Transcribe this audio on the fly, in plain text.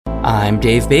I'm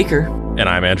Dave Baker. And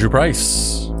I'm Andrew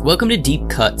Price. Welcome to Deep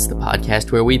Cuts, the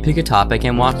podcast where we pick a topic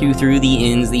and walk you through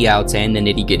the ins, the outs, and the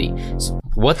nitty-gritty.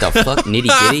 What the fuck,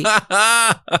 nitty-gritty?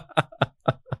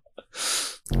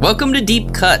 Welcome to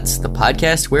Deep Cuts, the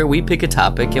podcast where we pick a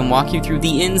topic and walk you through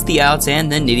the ins, the outs, and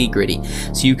the nitty-gritty,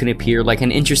 so you can appear like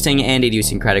an interesting and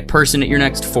idiosyncratic person at your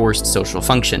next forced social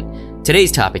function.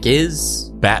 Today's topic is...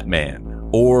 Batman.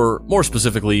 Or, more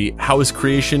specifically, how his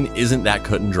creation isn't that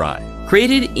cut and dry.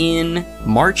 Created in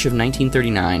March of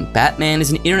 1939, Batman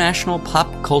is an international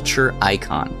pop culture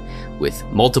icon. With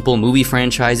multiple movie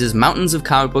franchises, mountains of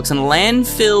comic books, and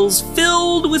landfills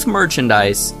filled with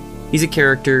merchandise, he's a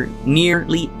character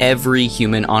nearly every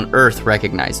human on Earth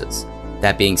recognizes.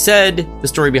 That being said, the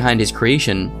story behind his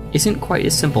creation isn't quite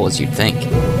as simple as you'd think.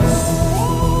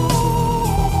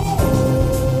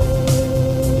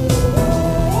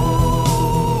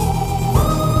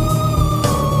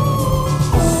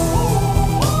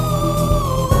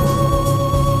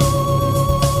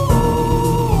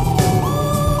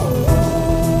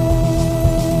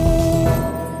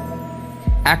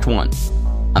 Act 1.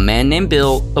 A man named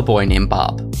Bill, a boy named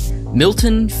Bob.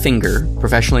 Milton Finger,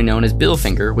 professionally known as Bill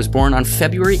Finger, was born on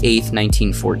February 8th,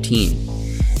 1914.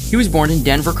 He was born in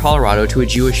Denver, Colorado to a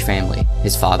Jewish family.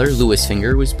 His father, Louis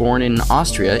Finger, was born in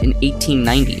Austria in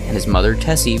 1890, and his mother,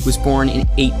 Tessie, was born in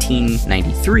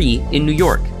 1893 in New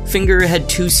York. Finger had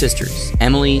two sisters,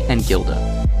 Emily and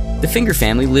Gilda. The Finger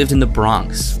family lived in the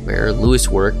Bronx, where Louis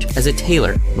worked as a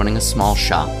tailor running a small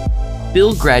shop.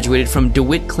 Bill graduated from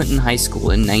DeWitt Clinton High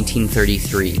School in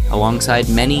 1933, alongside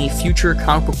many future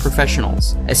comic book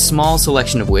professionals, a small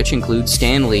selection of which includes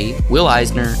Stan Lee, Will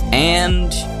Eisner,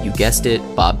 and, you guessed it,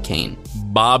 Bob Kane.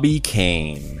 Bobby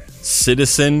Kane.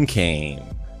 Citizen Kane.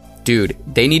 Dude,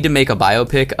 they need to make a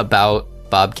biopic about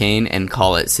Bob Kane and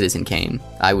call it Citizen Kane.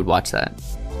 I would watch that.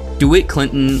 DeWitt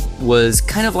Clinton was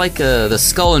kind of like the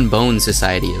Skull and Bones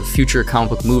Society of future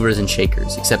comic book movers and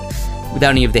shakers, except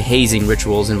without any of the hazing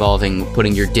rituals involving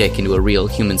putting your dick into a real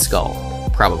human skull.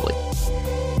 Probably.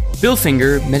 Bill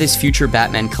Finger met his future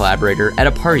Batman collaborator at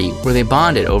a party where they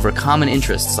bonded over common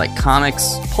interests like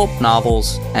comics, pulp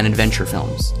novels, and adventure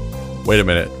films. Wait a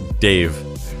minute, Dave.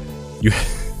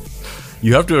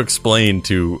 You have to explain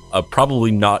to a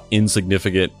probably not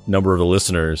insignificant number of the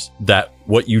listeners that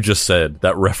what you just said,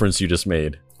 that reference you just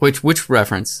made. Which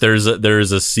reference? There is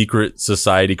a secret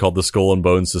society called the Skull and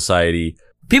Bones Society.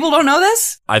 People don't know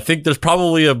this? I think there's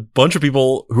probably a bunch of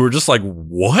people who are just like,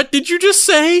 what did you just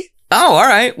say? Oh, all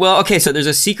right. Well, okay, so there's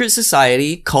a secret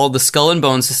society called the Skull and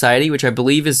Bones Society, which I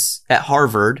believe is at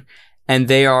Harvard, and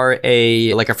they are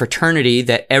a fraternity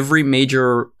that every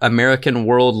major American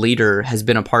world leader has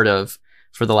been a part of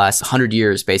for the last 100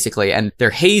 years, basically. And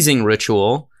their hazing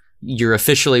ritual, you're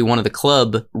officially one of the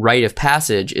club rite of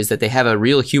passage, is that they have a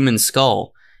real human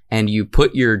skull, and you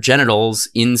put your genitals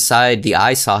inside the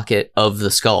eye socket of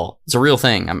the skull. It's a real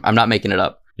thing. I'm not making it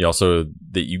up. You also,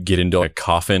 that you get into a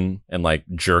coffin and like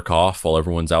jerk off while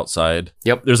everyone's outside.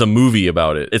 Yep. There's a movie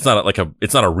about it. It's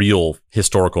not a real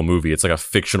historical movie. It's like a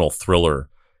fictional thriller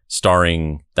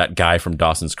starring that guy from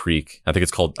Dawson's Creek. I think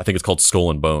it's called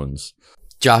Skull and Bones.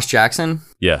 Josh Jackson?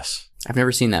 Yes. I've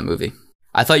never seen that movie.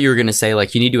 I thought you were going to say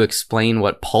like, you need to explain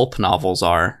what pulp novels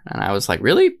are. And I was like,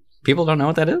 really? People don't know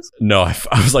what that is? No, I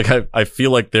was like, I feel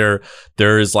like there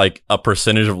is like a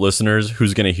percentage of listeners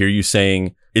who's going to hear you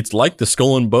saying it's like the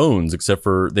Skull and Bones, except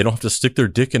for they don't have to stick their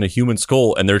dick in a human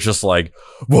skull. And they're just like,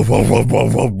 whoa, whoa, whoa, whoa,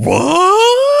 whoa,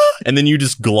 whoa. And then you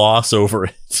just gloss over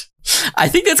it. I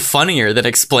think that's funnier than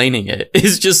explaining it.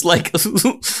 Is just like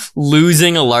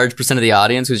losing a large percent of the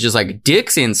audience who's just like,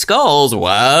 dicks in skulls,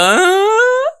 what?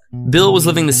 Bill was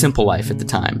living the simple life at the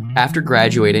time. After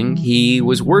graduating, he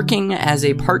was working as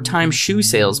a part-time shoe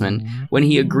salesman when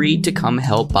he agreed to come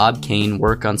help Bob Kane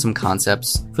work on some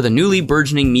concepts for the newly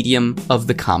burgeoning medium of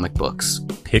the comic books.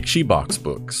 Picture box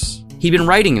books. He'd been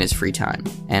writing in his free time,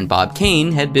 and Bob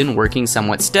Kane had been working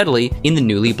somewhat steadily in the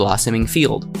newly blossoming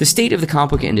field. The state of the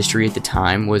comic book industry at the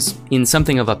time was in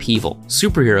something of upheaval.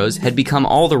 Superheroes had become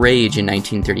all the rage in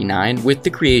 1939 with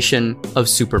the creation of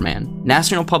Superman.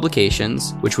 National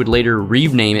Publications, which would later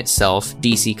rename itself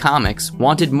DC Comics,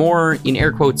 wanted more, in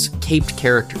air quotes, caped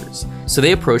characters. So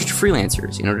they approached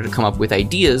freelancers in order to come up with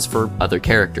ideas for other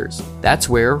characters. That's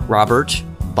where Robert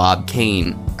Bob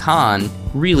Kane Kahn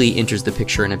really enters the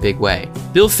picture in a big way.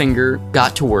 Bill Finger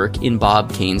got to work in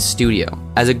Bob Kane's studio.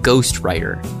 As a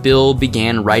ghostwriter, Bill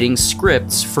began writing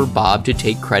scripts for Bob to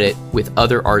take credit with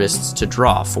other artists to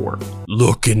draw for.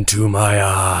 Look into my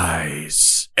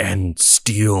eyes and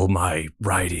steal my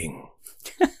writing.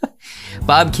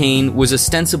 Bob Kane was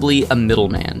ostensibly a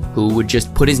middleman who would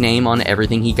just put his name on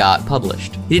everything he got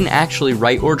published. He didn't actually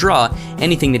write or draw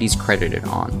anything that he's credited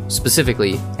on,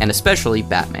 specifically and especially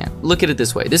Batman. Look at it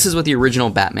this way. This is what the original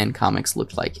Batman comics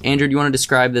looked like. Andrew, do you want to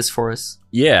describe this for us?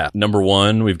 Yeah. Number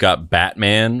one, we've got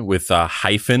Batman with a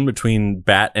hyphen between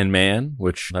bat and man,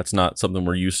 which that's not something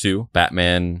we're used to.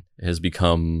 Batman has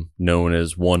become known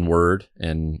as one word.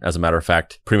 And as a matter of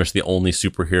fact, pretty much the only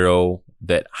superhero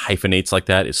that hyphenates like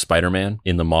that is Spider-Man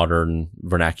in the modern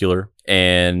vernacular.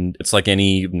 And it's like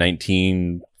any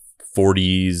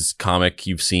 1940s comic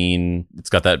you've seen. It's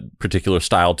got that particular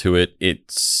style to it.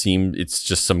 It's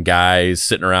just some guys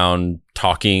sitting around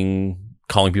talking,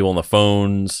 calling people on the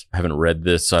phones. I haven't read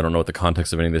this, so I don't know what the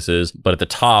context of any of this is. But at the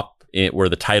top, where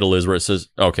the title is, where it says,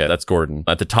 okay, that's Gordon.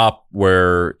 At the top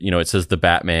where, it says the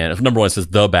Batman. Number one, it says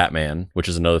the Batman, which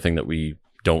is another thing that we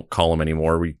don't call him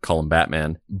anymore. We call him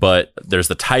Batman. But there's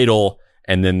the title,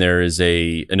 and then there is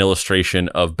an illustration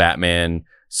of Batman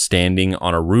standing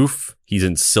on a roof. He's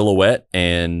in silhouette,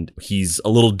 and he's a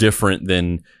little different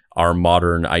than our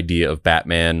modern idea of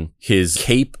Batman. His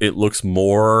cape, it looks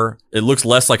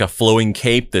less like a flowing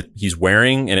cape that he's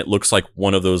wearing, and it looks like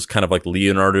one of those kind of like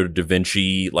Leonardo da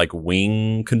Vinci like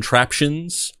wing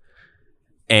contraptions.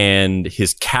 And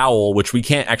his cowl, which we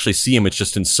can't actually see him, it's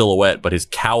just in silhouette, but his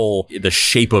cowl, the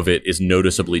shape of it is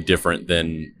noticeably different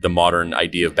than the modern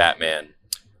idea of Batman.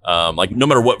 Like no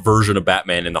matter what version of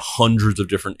Batman and the hundreds of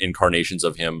different incarnations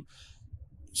of him,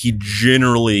 he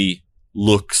generally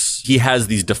he has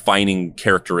these defining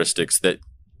characteristics that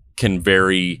can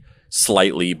vary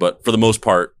slightly, but for the most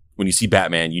part, when you see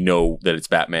Batman, you know that it's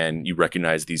Batman. You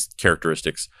recognize these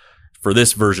characteristics. For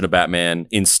this version of Batman,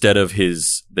 instead of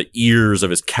the ears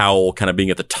of his cowl kind of being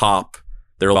at the top,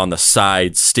 they're on the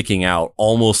sides sticking out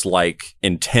almost like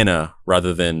antenna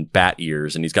rather than bat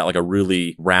ears. And he's got like a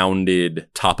really rounded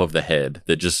top of the head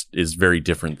that just is very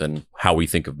different than how we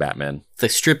think of Batman. The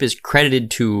strip is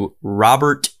credited to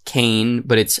Robert Kane,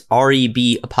 but it's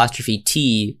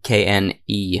REB'Tkne.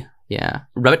 Yeah.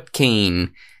 Robert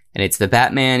Kane. And it's the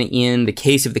Batman in the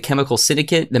case of the Chemical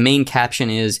Syndicate. The main caption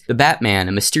is, "The Batman,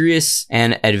 a mysterious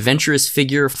and adventurous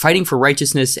figure fighting for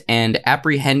righteousness and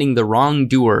apprehending the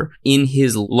wrongdoer in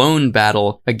his lone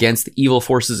battle against the evil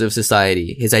forces of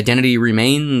society. His identity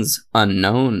remains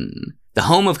unknown." The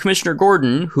home of Commissioner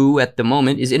Gordon, who at the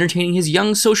moment is entertaining his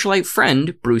young socialite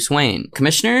friend, Bruce Wayne.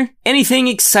 Commissioner, anything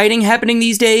exciting happening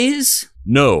these days?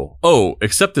 No. Oh,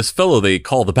 except this fellow they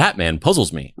call the Batman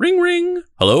puzzles me. Ring, ring.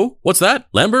 Hello? What's that?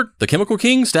 Lambert, the Chemical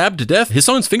King, stabbed to death? His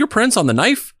son's fingerprints on the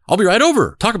knife? I'll be right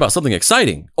over. Talk about something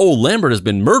exciting. Oh, Lambert has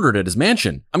been murdered at his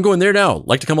mansion. I'm going there now.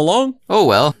 Like to come along? Oh,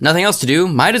 well, nothing else to do.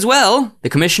 Might as well. The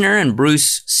Commissioner and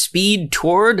Bruce speed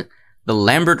toward the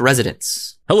Lambert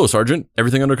residence. Hello, Sergeant.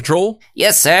 Everything under control?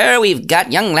 Yes, sir. We've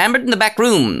got young Lambert in the back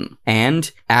room.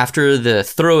 And after the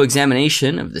thorough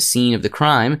examination of the scene of the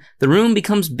crime, the room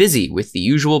becomes busy with the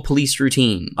usual police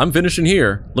routine. I'm finishing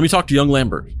here. Let me talk to young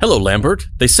Lambert. Hello, Lambert.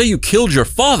 They say you killed your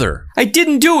father. I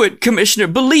didn't do it, Commissioner.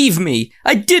 Believe me.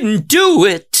 I didn't do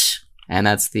it. And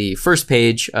that's the first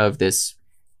page of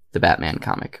the Batman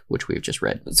comic, which we've just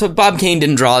read. So Bob Kane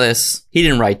didn't draw this. He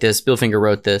didn't write this. Bill Finger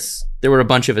wrote this. There were a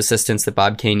bunch of assistants that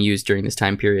Bob Kane used during this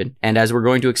time period. And as we're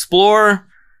going to explore,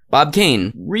 Bob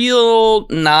Kane, real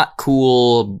not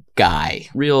cool guy.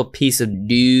 Real piece of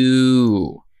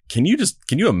doo. Can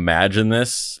you imagine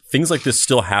this? Things like this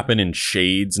still happen in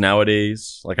shades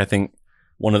nowadays. Like I think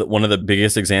one of the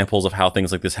biggest examples of how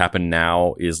things like this happen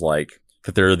now is like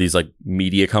that there are these like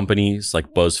media companies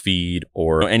like BuzzFeed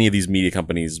or any of these media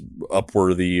companies,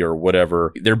 Upworthy or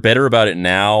whatever. They're better about it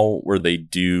now where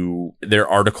their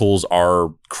articles are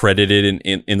credited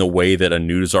in the way that a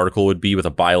news article would be with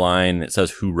a byline. It says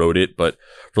who wrote it. But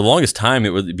for the longest time,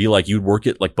 it would be like you'd work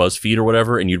at like BuzzFeed or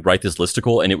whatever and you'd write this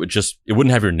listicle and it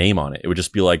wouldn't have your name on it. It would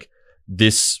just be like,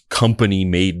 this company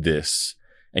made this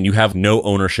and you have no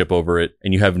ownership over it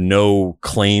and you have no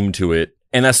claim to it.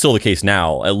 And that's still the case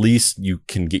now. At least you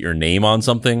can get your name on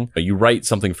something. You write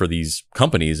something for these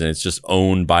companies and it's just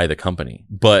owned by the company.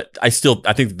 But I think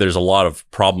that there's a lot of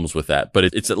problems with that, but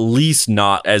it's at least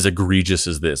not as egregious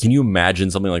as this. Can you imagine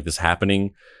something like this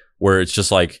happening where it's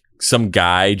just like some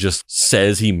guy just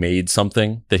says he made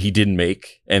something that he didn't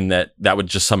make and that would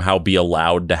just somehow be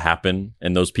allowed to happen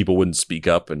and those people wouldn't speak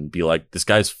up and be like, this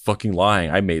guy's fucking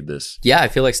lying. I made this. Yeah, I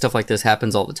feel like stuff like this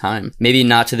happens all the time. Maybe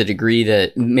not to the degree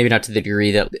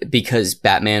that because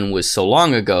Batman was so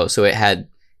long ago, so it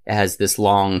has this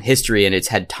long history and it's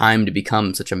had time to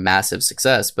become such a massive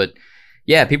success. But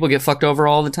yeah, people get fucked over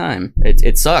all the time.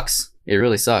 It sucks. It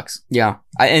really sucks. Yeah.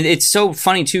 And it's so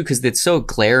funny too, because it's so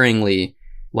glaringly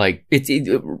like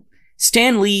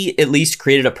Stan Lee at least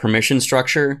created a permission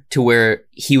structure to where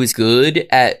he was good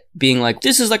at being like,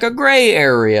 this is like a gray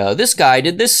area. This guy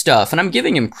did this stuff and I'm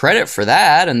giving him credit for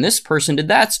that. And this person did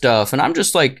that stuff. And I'm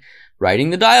just like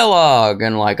writing the dialogue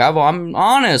and like, I'm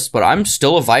honest, but I'm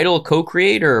still a vital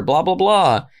co-creator, blah, blah,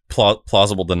 blah.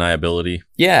 Plausible deniability.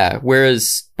 Yeah.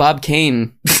 Whereas Bob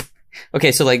Kane,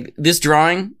 okay, so like this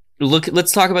drawing,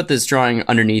 let's talk about this drawing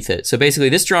underneath it. So basically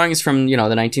this drawing is from, the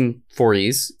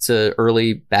 1940s. It's an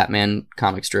early Batman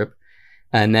comic strip.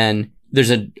 And then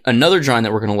there's another drawing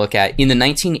that we're going to look at. In the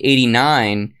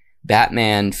 1989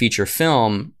 Batman feature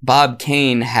film, Bob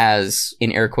Kane has,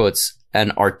 in air quotes,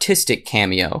 an artistic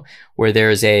cameo where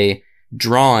there's a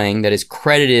drawing that is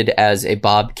credited as a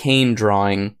Bob Kane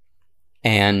drawing.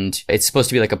 And it's supposed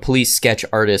to be like a police sketch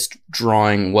artist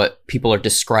drawing what people are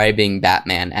describing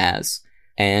Batman as.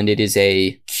 And it is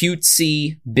a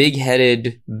cutesy,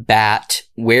 big-headed bat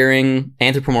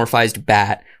anthropomorphized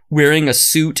bat wearing a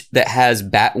suit that has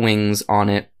bat wings on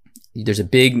it. There's a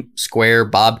big square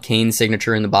Bob Kane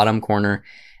signature in the bottom corner,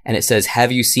 and it says,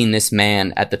 "Have you seen this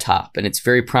man?" at the top. And it's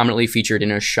very prominently featured in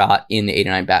a shot in the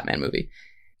 89 Batman movie.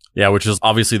 Yeah, which is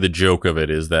obviously the joke of it,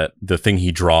 is that the thing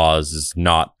he draws is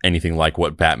not anything like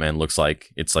what Batman looks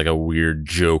like. It's like a weird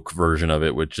joke version of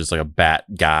it, which is like a bat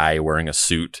guy wearing a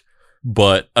suit.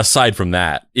 But aside from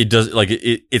that,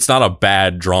 it's not a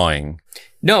bad drawing.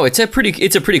 No, it's a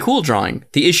pretty cool drawing.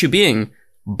 The issue being,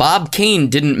 Bob Kane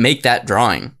didn't make that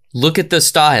drawing. Look at the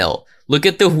style. Look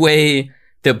at the way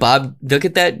that look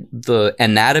at that, the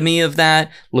anatomy of that.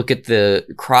 Look at the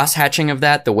cross-hatching of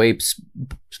that, the way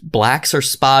blacks are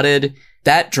spotted.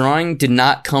 That drawing did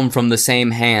not come from the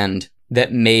same hand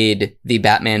that made the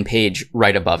Batman page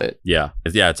right above it. Yeah,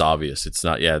 it's obvious. It's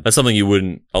not, that's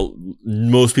something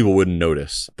most people wouldn't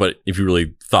notice. But if you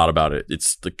really thought about it,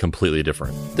 it's completely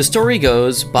different. The story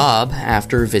goes, Bob,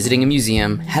 after visiting a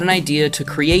museum, had an idea to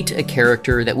create a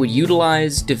character that would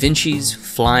utilize Da Vinci's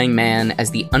Flying Man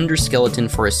as the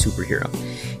underskeleton for a superhero.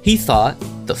 He thought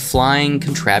the flying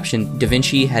contraption Da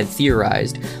Vinci had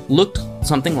theorized looked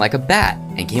something like a bat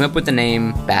and came up with the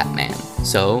name Batman.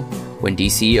 So, when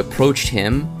DC approached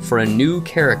him for a new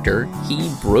character,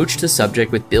 he broached the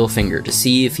subject with Bill Finger to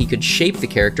see if he could shape the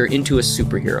character into a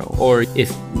superhero, or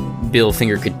if Bill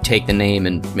Finger could take the name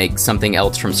and make something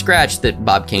else from scratch that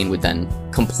Bob Kane would then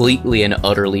completely and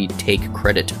utterly take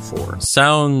credit for.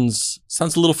 Sounds a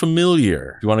little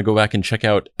familiar. If you want to go back and check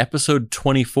out episode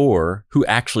 24, Who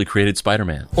Actually Created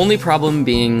Spider-Man? Only problem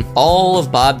being, all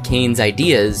of Bob Kane's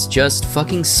ideas just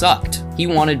fucking sucked. He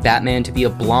wanted Batman to be a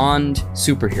blonde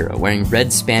superhero wearing red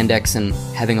spandex and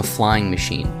having a flying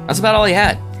machine. That's about all he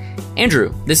had.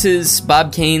 Andrew, this is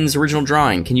Bob Kane's original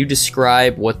drawing. Can you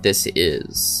describe what this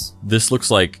is? This looks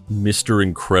like Mr.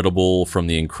 Incredible from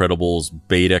The Incredibles'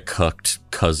 beta-cucked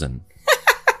cousin.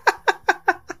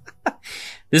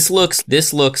 This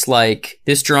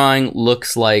drawing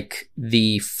looks like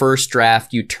the first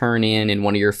draft you turn in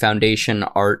one of your foundation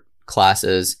art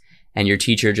classes, and your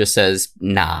teacher just says,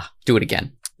 "Nah, do it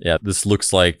again." Yeah, this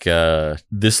looks like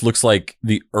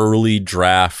the early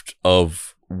draft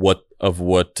of what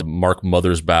Mark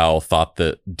Mothersbaugh thought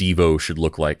that Devo should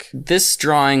look like. This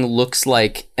drawing looks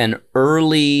like an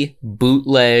early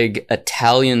bootleg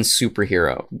Italian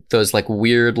superhero. Those like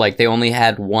weird, like they only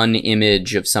had one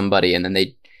image of somebody and then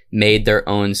they made their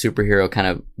own superhero kind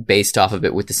of based off of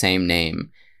it with the same name.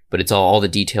 But it's all the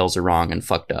details are wrong and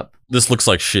fucked up. This looks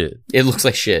like shit. It looks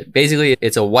like shit. Basically,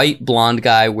 it's a white blonde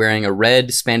guy wearing a red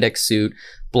spandex suit,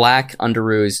 black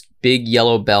underoos, big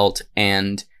yellow belt,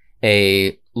 and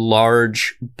a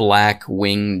large black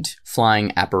winged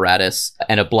flying apparatus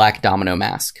and a black domino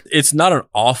mask. It's not an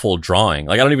awful drawing.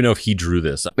 Like, I don't even know if he drew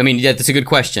this. I mean, yeah, that's a good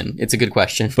question. It's a good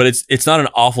question. But it's not an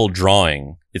awful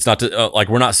drawing. It's not like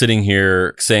we're not sitting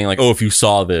here saying like, oh, if you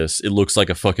saw this, it looks like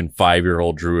a fucking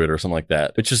 5-year-old drew it or something like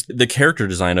that. It's just the character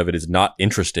design of it is not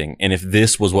interesting. And if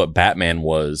this was what Batman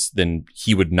was, then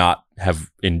he would not have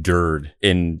endured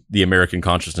in the American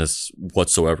consciousness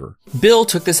whatsoever. Bill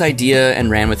took this idea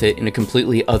and ran with it in a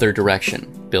completely other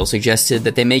direction. Bill suggested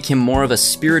that they make him more of a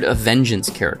Spirit of Vengeance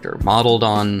character, modeled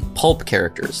on pulp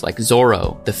characters like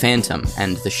Zorro, the Phantom,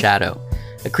 and the Shadow.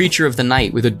 A creature of the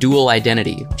night with a dual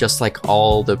identity, just like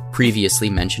all the previously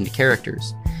mentioned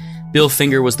characters. Bill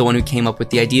Finger was the one who came up with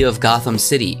the idea of Gotham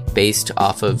City, based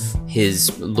off of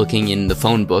his looking in the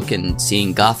phone book and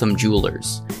seeing Gotham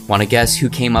Jewelers. Want to guess who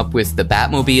came up with the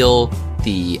Batmobile,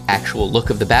 the actual look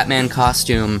of the Batman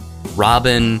costume,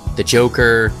 Robin, the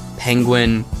Joker,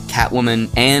 Penguin,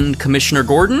 Catwoman, and Commissioner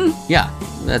Gordon? Yeah,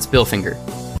 that's Bill Finger.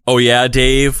 Oh yeah,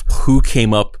 Dave? Who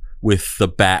came up with the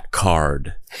Bat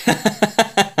card?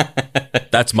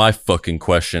 That's my fucking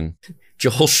question.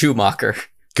 Joel Schumacher.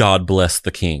 God bless the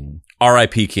king.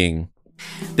 R.I.P. King.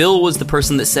 Bill was the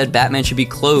person that said Batman should be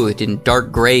clothed in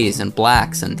dark grays and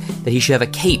blacks, and that he should have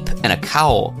a cape and a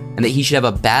cowl, and that he should have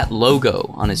a bat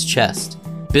logo on his chest.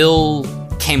 Bill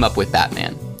came up with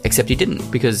Batman, except he didn't,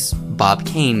 because Bob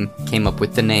Kane came up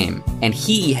with the name, and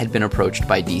he had been approached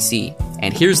by DC.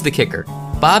 And here's the kicker.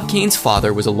 Bob Kane's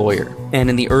father was a lawyer, and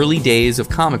in the early days of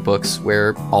comic books,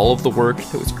 where all of the work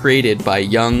that was created by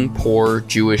young, poor,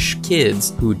 Jewish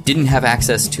kids who didn't have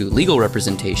access to legal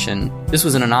representation, this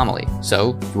was an anomaly.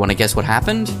 So, you want to guess what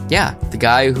happened? Yeah, the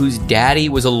guy whose daddy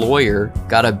was a lawyer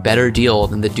got a better deal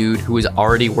than the dude who was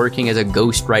already working as a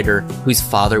ghostwriter whose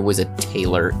father was a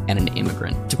tailor and an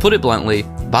immigrant. To put it bluntly,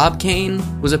 Bob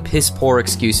Kane was a piss-poor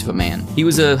excuse of a man. He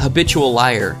was a habitual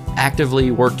liar,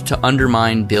 actively worked to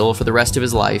undermine Bill for the rest of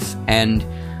his life, and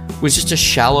was just a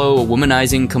shallow,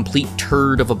 womanizing, complete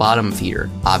turd of a bottom feeder.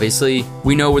 Obviously,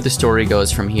 we know where the story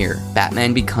goes from here.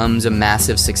 Batman becomes a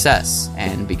massive success,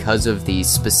 and because of the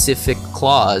specific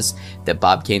clause that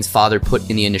Bob Kane's father put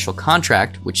in the initial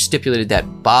contract, which stipulated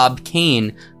that Bob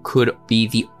Kane could be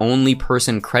the only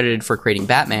person credited for creating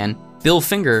Batman, Bill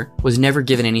Finger was never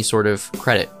given any sort of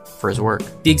credit for his work.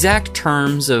 The exact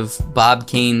terms of Bob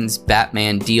Kane's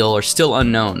Batman deal are still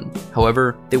unknown.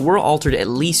 However, they were altered at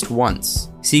least once.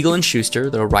 Siegel and Schuster,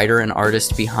 the writer and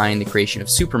artist behind the creation of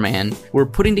Superman, were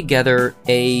putting together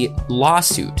a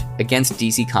lawsuit against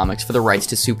DC Comics for the rights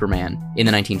to Superman in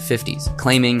the 1950s,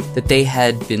 claiming that they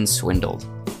had been swindled.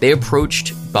 They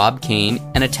approached Bob Kane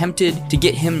and attempted to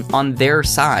get him on their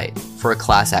side for a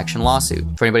class action lawsuit.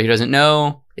 For anybody who doesn't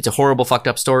know, it's a horrible, fucked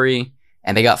up story,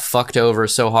 and they got fucked over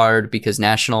so hard because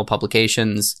National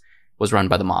Publications was run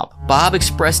by the mob. Bob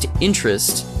expressed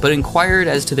interest, but inquired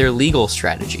as to their legal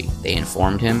strategy. They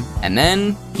informed him, and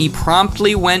then he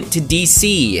promptly went to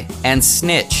DC and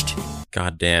snitched.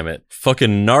 God damn it.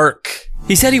 Fucking narc.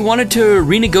 He said he wanted to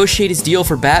renegotiate his deal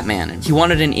for Batman, and he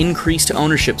wanted an increased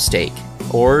ownership stake,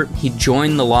 or he'd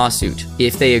join the lawsuit.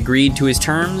 If they agreed to his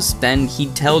terms, then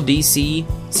he'd tell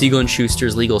DC Siegel and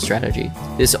Schuster's legal strategy.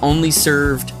 This only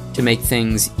served to make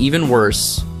things even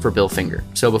worse for Bill Finger.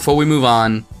 So before we move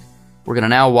on, we're going to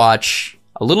now watch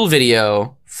a little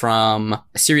video from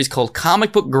a series called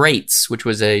Comic Book Greats, which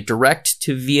was a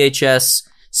direct-to-VHS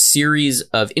series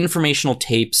of informational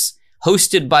tapes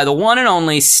hosted by the one and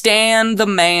only Stan the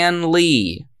Man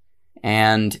Lee.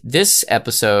 And this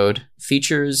episode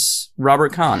features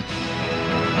Robert Kahn.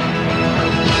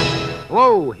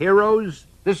 Hello, heroes.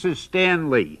 This is Stan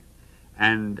Lee,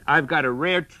 and I've got a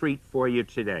rare treat for you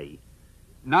today.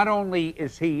 Not only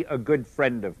is he a good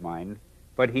friend of mine,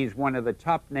 but he's one of the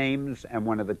top names and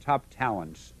one of the top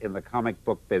talents in the comic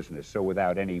book business. So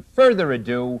without any further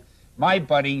ado, my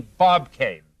buddy Bob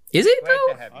Kane. Is it,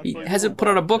 though? He hasn't put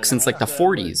out a book since, like, the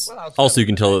 40s. Also, you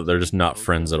can tell that they're just not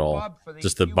friends at all.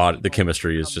 Just the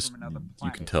chemistry is just,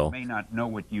 you can tell. May not know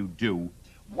what you do.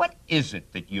 What is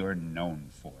it that you're known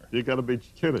for? You gotta be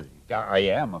kidding. I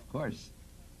am, of course.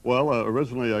 Well,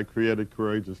 originally I created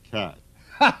Courageous Cat.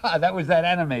 That was that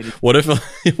animated. What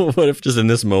if just in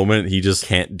this moment he just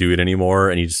can't do it anymore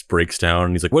and he just breaks down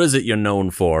and he's like, what is it you're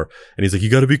known for? And he's like,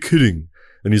 you gotta be kidding.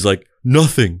 And he's like,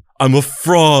 nothing. I'm a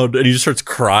fraud. And he just starts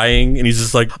crying and he's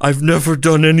just like, I've never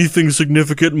done anything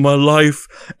significant in my life.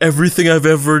 Everything I've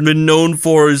ever been known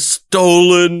for is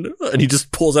stolen. And he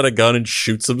just pulls out a gun and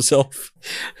shoots himself.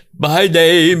 My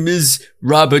name is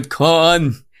Robert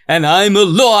Kahn, and I'm a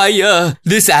lawyer.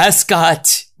 This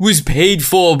ascot was paid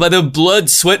for by the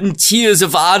blood, sweat, and tears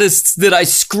of artists that I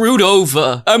screwed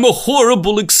over. I'm a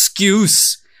horrible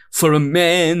excuse for a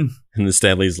man. And then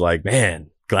Stanley's like, man,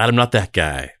 glad I'm not that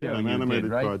guy. Yeah, an animated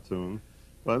cartoon.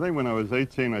 But I think when I was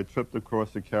 18, I tripped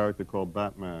across a character called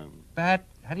Batman. How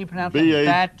do you pronounce it?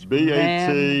 Batman?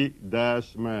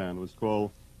 B-A-T-man. It was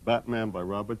called Batman by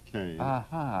Robert Kane. In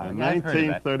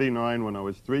 1939, when I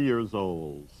was 3 years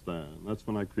old, Stan. That's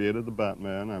when I created the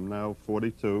Batman. I'm now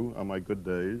 42 on my good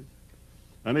days.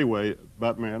 Anyway,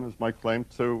 Batman is my claim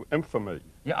to infamy.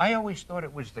 Yeah, I always thought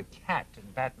it was the cat,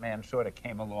 and Batman sort of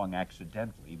came along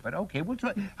accidentally. But okay, we'll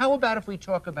talk. How about if we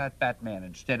talk about Batman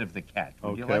instead of the cat?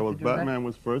 Would you like well, to do Batman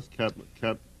was first. Cat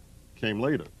came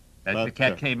later. The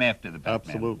cat came after the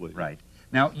Batman. Absolutely. Right.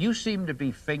 Now, you seem to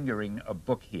be fingering a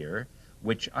book here,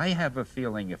 which I have a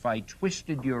feeling if I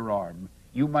twisted your arm,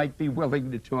 you might be willing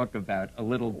to talk about a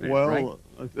little bit, right?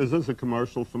 Is this a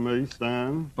commercial for me,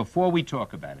 Stan? Before we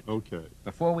talk about it. Okay.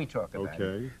 Before we talk about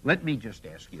it, let me just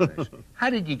ask you this. How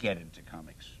did you get into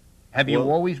comics? Have you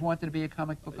always wanted to be a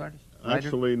comic book artist?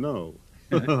 Actually, no.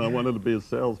 I wanted to be a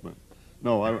salesman.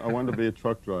 No, I wanted to be a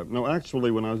truck driver. No,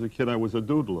 actually, when I was a kid, I was a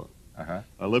doodler.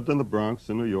 I lived in the Bronx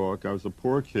in New York. I was a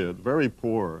poor kid, very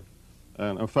poor.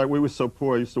 And in fact, we were so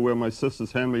poor, I used to wear my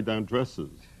sister's hand-me-down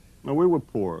dresses. No, we were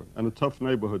poor, and a tough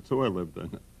neighborhood, too, I lived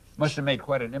in. Must have made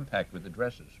quite an impact with the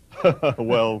dresses.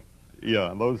 Well,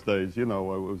 yeah, in those days, you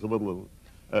know, it was a little...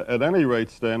 at any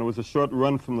rate, Stan, it was a short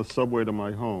run from the subway to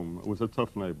my home. It was a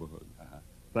tough neighborhood.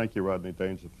 Thank you, Rodney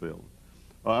Dangerfield.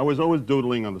 I was always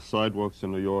doodling on the sidewalks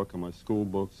in New York and my school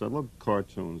books. I loved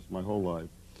cartoons my whole life.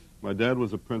 My dad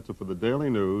was a printer for the Daily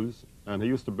News, and he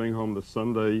used to bring home the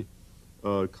Sunday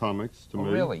comics to me.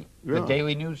 Oh, really? Yeah. The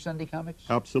Daily News Sunday comics?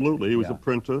 Absolutely. He was a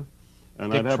printer.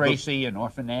 And Dick I'd have Tracy and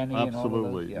Orphan Annie and all of those.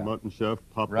 Absolutely. Yeah. Mutt and Chef,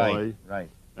 Popeye. Right, right.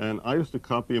 And I used to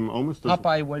copy him almost as...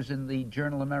 Popeye was in the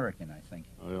Journal American, I think.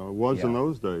 Was in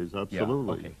those days,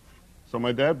 absolutely. Yeah, okay. So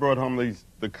my dad brought home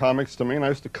the comics to me, and I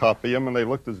used to copy them, and they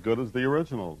looked as good as the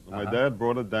originals. And my dad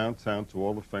brought it downtown to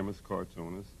all the famous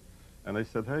cartoonists, and they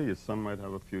said, hey, your son might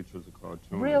have a future as a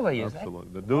cartoonist. Really?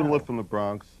 Absolutely. The doodler from the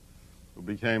Bronx, who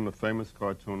became the famous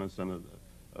cartoonist and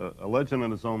a legend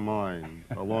in his own mind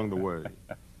along the way.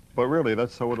 But really,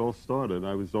 that's how it all started.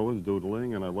 I was always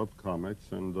doodling, and I loved comics,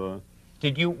 and...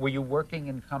 Were you working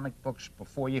in comic books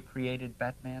before you created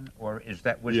Batman, or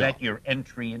was that your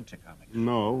entry into comics?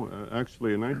 No,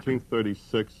 actually, in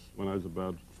 1936, when I was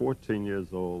about 14 years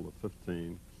old or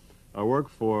 15, I worked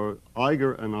for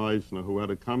Iger and Eisner, who had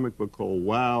a comic book called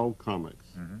Wow Comics.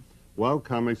 Mm-hmm. Wow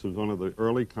Comics was one of the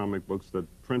early comic books that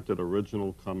printed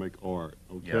original comic art.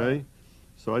 Okay, yeah.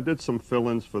 So I did some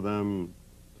fill-ins for them,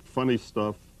 funny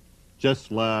stuff,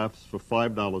 just laughs for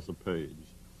 $5 a page.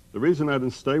 The reason I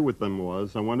didn't stay with them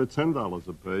was I wanted $10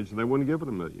 a page, and they wouldn't give it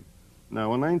to me.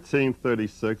 Now, in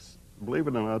 1936, believe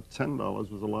it or not, $10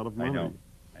 was a lot of money. I know.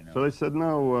 So they said,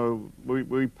 no,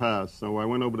 we passed. So I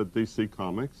went over to DC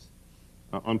Comics,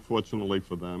 unfortunately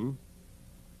for them.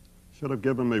 Should have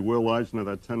given me Will Eisner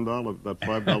that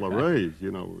 $5 raise.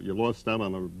 You know, you lost out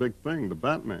on a big thing, the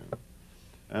Batman.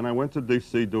 And I went to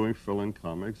DC doing fill-in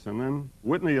comics, and then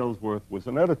Whitney Ellsworth was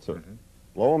an editor. Mm-hmm.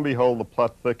 Lo and behold, the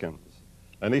plot thickens.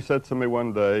 And he said to me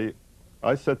one day,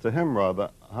 I said to him rather,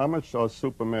 how much are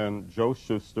Superman Joe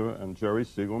Shuster and Jerry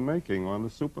Siegel making on the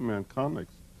Superman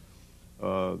comics?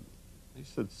 He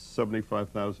said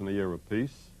 $75,000 a year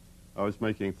apiece. I was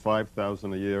making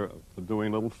 $5,000 a year for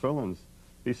doing little fill-ins.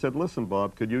 He said, listen,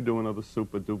 Bob, could you do another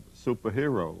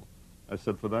superhero? I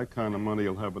said, for that kind of money,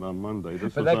 you'll have it on Monday.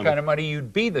 For that kind of money,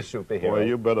 you'd be the superhero. Boy,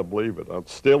 you better believe it. I'll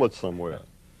steal it somewhere.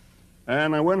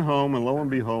 And I went home, and lo and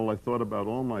behold, I thought about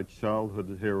all my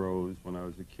childhood heroes when I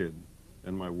was a kid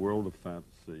in my world of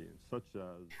fantasy, such as...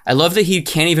 I love that he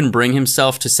can't even bring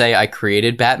himself to say, I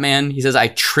created Batman. He says, I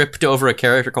tripped over a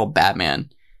character called Batman.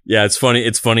 Yeah, it's funny.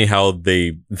 It's funny how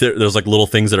there's like little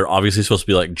things that are obviously supposed to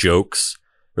be like jokes.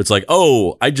 It's like,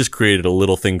 oh, I just created a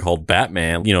little thing called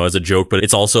Batman, you know, as a joke, but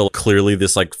it's also clearly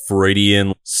this like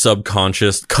Freudian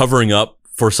subconscious covering up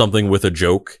for something with a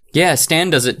joke. Yeah,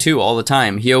 Stan does it too all the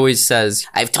time. He always says,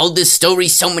 I've told this story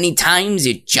so many times,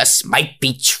 it just might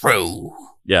be true.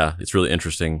 Yeah, it's really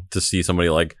interesting to see somebody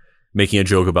like making a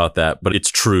joke about that, but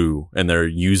it's true, and they're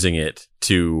using it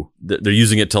to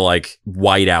like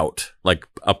white out like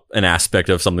an aspect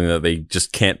of something that they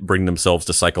just can't bring themselves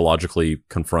to psychologically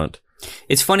confront.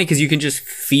 It's funny because you can just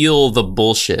feel the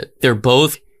bullshit. They're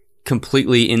both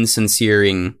completely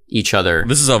insincereing each other.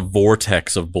 This is a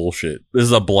vortex of bullshit. This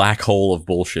is a black hole of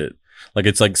bullshit. Like,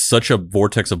 it's like such a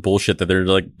vortex of bullshit that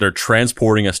they're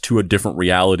transporting us to a different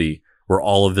reality where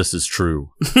all of this is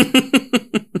true.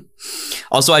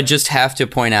 Also, I just have to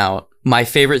point out, my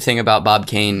favorite thing about Bob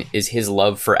Kane is his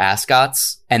love for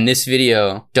ascots, and this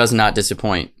video does not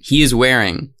disappoint. He is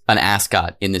wearing an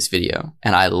ascot in this video,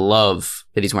 and I love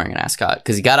that he's wearing an ascot,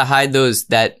 because you gotta hide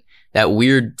that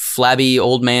weird, flabby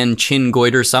old man chin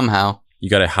goiter somehow. You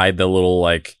gotta hide the little,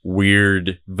 like,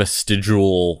 weird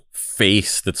vestigial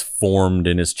face that's formed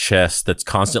in his chest that's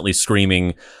constantly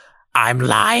screaming, I'm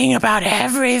lying about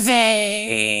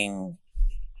everything!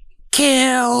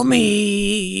 Kill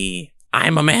me!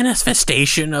 I'm a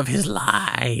manifestation of his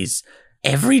lies.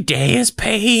 Every day is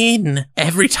pain.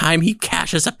 Every time he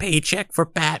cashes a paycheck for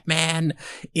Batman,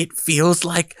 it feels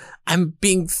like I'm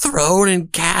being thrown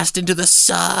and cast into the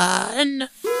sun.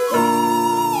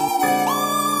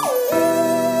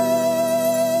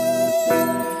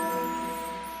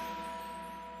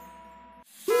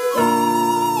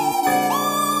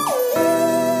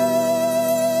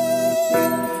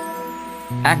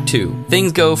 Act 2.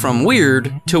 Things go from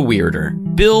weird to weirder.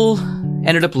 Bill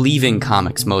ended up leaving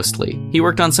comics mostly. He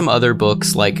worked on some other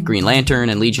books like Green Lantern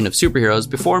and Legion of Superheroes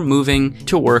before moving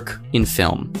to work in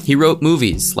film. He wrote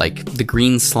movies like The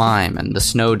Green Slime and The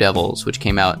Snow Devils, which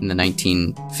came out in the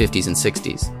 1950s and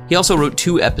 60s. He also wrote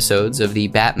 2 episodes of the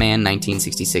Batman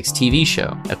 1966 TV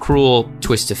show, A Cruel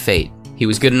Twist of Fate. He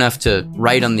was good enough to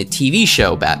write on the TV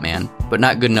show Batman, but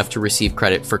not good enough to receive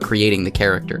credit for creating the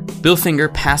character. Bill Finger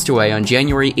passed away on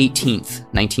January 18th,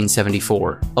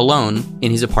 1974, alone in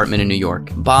his apartment in New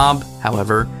York. Bob,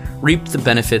 however, reaped the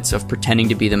benefits of pretending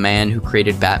to be the man who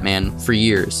created Batman for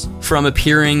years. From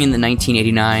appearing in the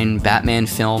 1989 Batman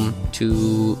film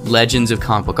to Legends of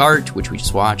Comic Book Art, which we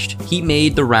just watched, he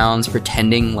made the rounds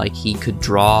pretending like he could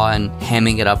draw and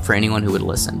hamming it up for anyone who would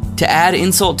listen. To add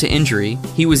insult to injury,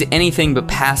 he was anything but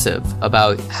passive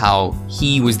about how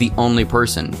he was the only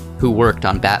person who worked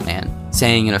on Batman,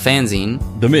 saying in a fanzine,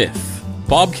 "The myth.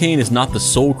 Bob Kane is not the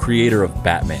sole creator of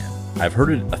Batman. I've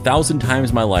heard it 1,000 times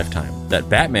in my lifetime, that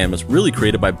Batman was really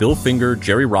created by Bill Finger,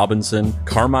 Jerry Robinson,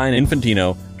 Carmine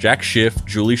Infantino, Jack Schiff,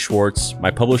 Julie Schwartz,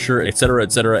 my publisher,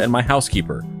 etc., and my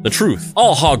housekeeper. The truth.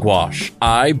 All hogwash.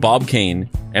 I, Bob Kane,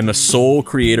 am the sole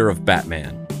creator of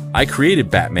Batman. I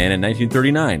created Batman in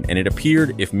 1939, and it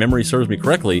appeared, if memory serves me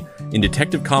correctly, in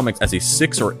Detective Comics as a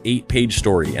 6 or 8 page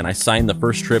story, and I signed the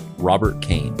first strip, Robert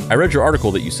Kane. I read your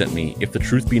article that you sent me, If the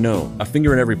Truth Be Known, a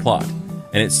finger in every plot.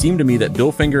 And it seemed to me that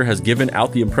Bill Finger has given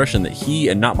out the impression that he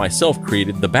and not myself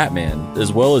created the Batman,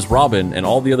 as well as Robin and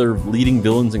all the other leading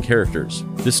villains and characters.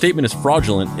 This statement is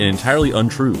fraudulent and entirely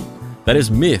untrue. That is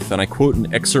myth, and I quote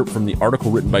an excerpt from the article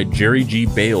written by Jerry G.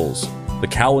 Bales. The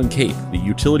cowl and cape, the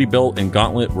utility belt and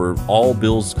gauntlet were all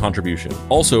Bill's contribution.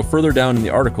 Also, further down in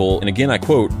the article, and again I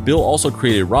quote, Bill also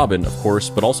created Robin, of course,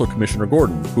 but also Commissioner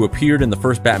Gordon, who appeared in the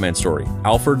first Batman story,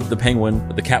 Alfred, the Penguin,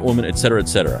 the Catwoman,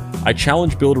 etc. I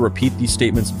challenge Bill to repeat these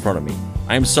statements in front of me.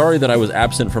 I am sorry that I was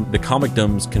absent from the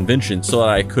Comicdom's convention so that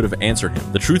I could have answered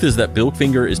him. The truth is that Bill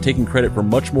Finger is taking credit for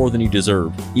much more than he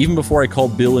deserved, even before I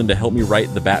called Bill in to help me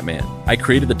write the Batman. I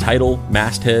created the title,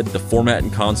 masthead, the format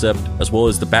and concept, as well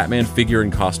as the Batman figure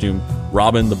and costume.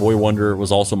 Robin, the Boy Wonder,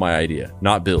 was also my idea,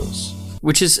 not Bill's.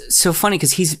 Which is so funny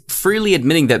because he's freely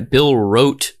admitting that Bill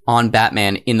wrote on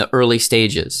Batman in the early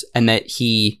stages and that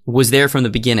he was there from the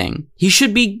beginning. He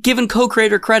should be given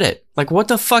co-creator credit. Like, what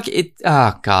the fuck?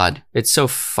 God. It's so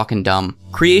fucking dumb.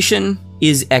 Creation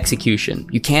is execution.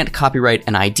 You can't copyright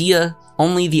an idea,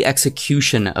 only the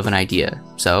execution of an idea.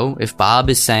 So if Bob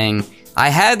is saying, I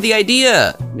had the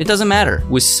idea, it doesn't matter,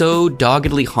 was so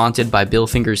doggedly haunted by Bill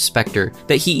Finger's specter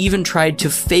that he even tried to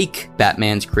fake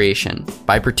Batman's creation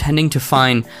by pretending to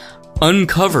find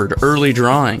uncovered early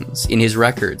drawings in his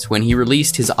records when he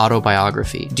released his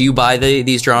autobiography. Do you buy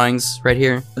these drawings right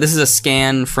here? This is a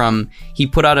scan from, he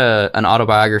put out an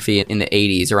autobiography in the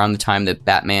 80s, around the time that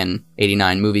Batman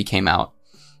 89 movie came out.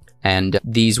 And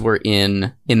these were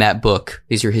in that book.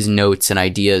 These are his notes and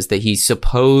ideas that he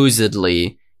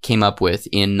supposedly came up with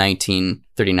in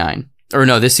 1939. Or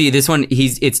no, this one,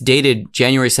 it's dated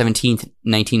January 17th,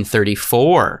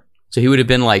 1934. So he would have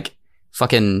been like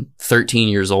fucking 13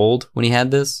 years old when he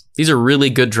had this. These are really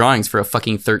good drawings for a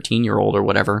fucking 13-year-old or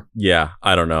whatever. Yeah,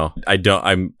 I don't know. I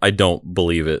don't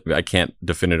believe it. I can't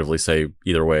definitively say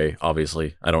either way,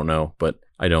 obviously. I don't know, but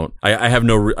I don't. I have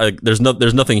no. There's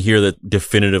nothing here that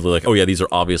definitively like, oh yeah, these are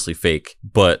obviously fake.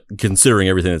 But considering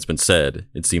everything that's been said,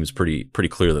 it seems pretty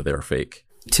clear that they're fake.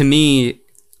 To me,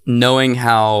 knowing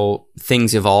how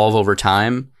things evolve over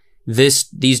time,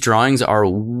 these drawings are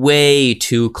way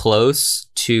too close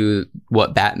to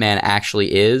what Batman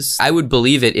actually is. I would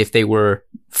believe it if they were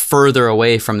further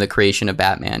away from the creation of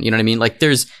Batman. You know what I mean? Like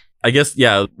I guess,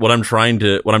 yeah, what I'm trying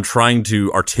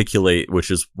to articulate, which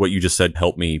is what you just said,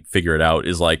 help me figure it out,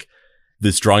 is like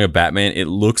this drawing of Batman, it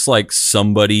looks like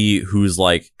somebody who's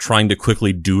like trying to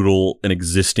quickly doodle an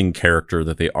existing character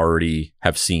that they already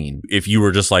have seen. If you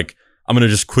were just like, I'm going to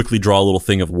just quickly draw a little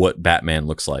thing of what Batman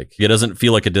looks like. It doesn't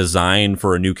feel like a design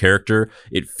for a new character.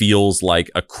 It feels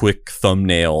like a quick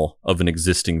thumbnail of an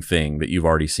existing thing that you've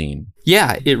already seen.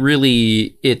 Yeah,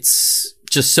 it's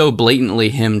just so blatantly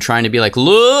him trying to be like,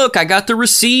 look, I got the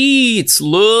receipts,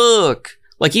 look.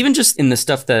 Like even just in the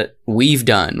stuff that we've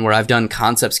done, where I've done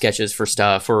concept sketches for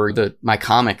stuff or my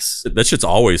comics. That shit's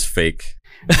always fake.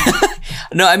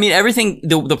 No, I mean, everything,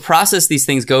 the process these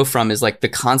things go from is like the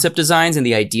concept designs and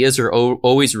the ideas are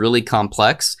always really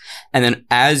complex. And then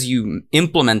as you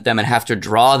implement them and have to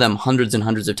draw them hundreds and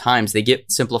hundreds of times, they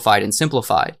get simplified and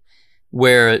simplified.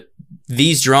 Where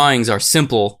these drawings are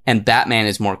simple and Batman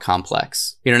is more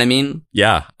complex. You know what I mean?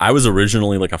 Yeah. I was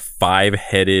originally like a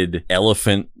 5-headed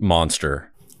elephant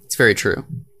monster. It's very true.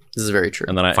 This is very true.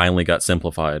 And then I finally got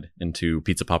simplified into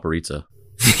Pizza Paparizza.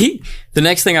 The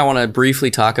next thing I want to briefly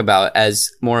talk about as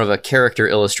more of a character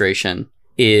illustration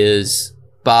is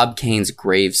Bob Kane's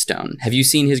gravestone. Have you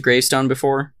seen his gravestone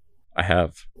before? I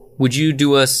have. Would you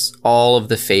do us all of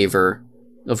the favor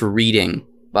of reading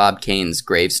Bob Kane's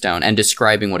gravestone and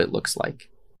describing what it looks like?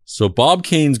 So Bob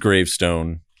Kane's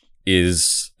gravestone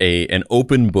is an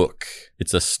open book.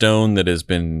 It's a stone that has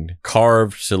been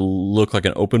carved to look like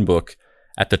an open book.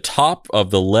 At the top of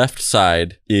the left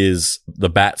side is the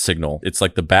bat signal. It's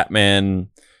like the Batman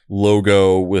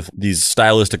logo with these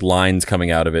stylistic lines coming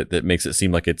out of it that makes it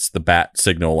seem like it's the bat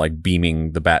signal, like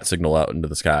beaming the bat signal out into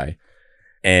the sky.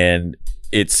 And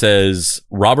it says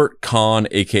Robert Kahn,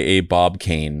 aka Bob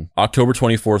Kane, October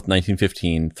 24th,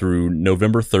 1915 through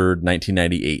November 3rd,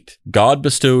 1998. God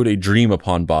bestowed a dream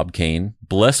upon Bob Kane.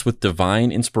 Blessed with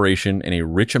divine inspiration and a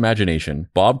rich imagination,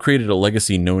 Bob created a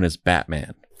legacy known as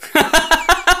Batman.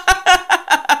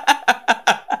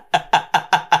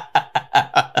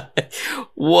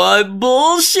 What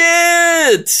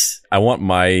bullshit! I want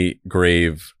my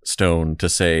gravestone to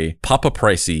say Papa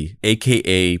Pricey,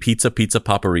 aka Pizza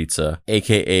Paparizza,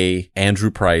 aka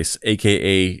Andrew Price,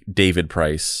 aka David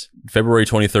Price, February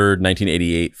 23rd,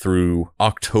 1988 through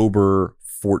October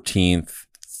 14th,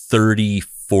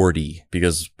 3040,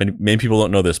 because many people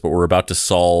don't know this, but we're about to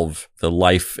solve the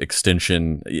life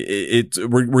extension.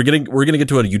 We're gonna get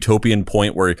to a utopian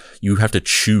point where you have to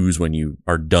choose when you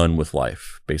are done with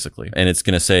life, basically. And it's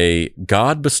gonna say,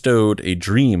 God bestowed a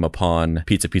dream upon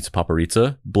Pizza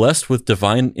Paparizza. Blessed with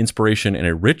divine inspiration and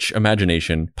a rich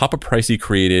imagination, Papa Pricey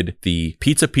created the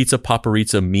Pizza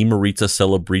Paparizza Mimarizza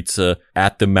Celebrizza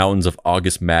at the Mountains of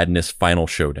August Madness Final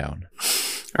Showdown.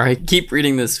 All right, keep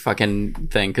reading this fucking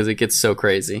thing because it gets so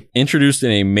crazy. Introduced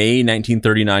in a May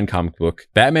 1939 comic book,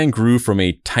 Batman grew from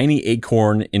a tiny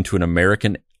acorn into an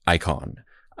American icon.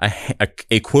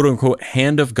 A quote-unquote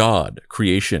hand of God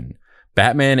creation.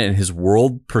 Batman and his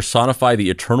world personify the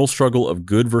eternal struggle of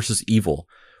good versus evil,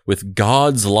 with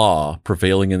God's law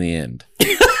prevailing in the end.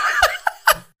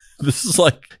 This is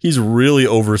like, he's really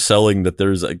overselling that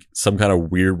there's like some kind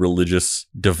of weird religious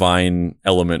divine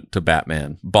element to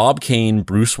Batman. Bob Kane,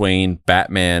 Bruce Wayne,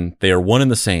 Batman, they are one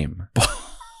and the same.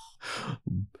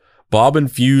 Bob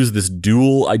infused this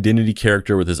dual identity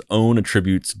character with his own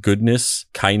attributes: goodness,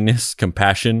 kindness,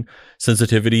 compassion,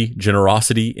 sensitivity,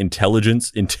 generosity,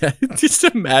 intelligence. Just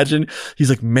imagine, he's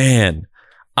like, man,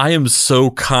 I am so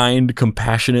kind,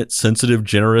 compassionate, sensitive,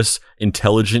 generous,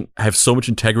 intelligent. I have so much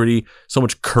integrity, so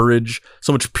much courage,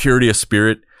 so much purity of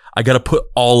spirit. I got to put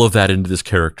all of that into this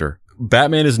character.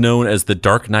 Batman is known as the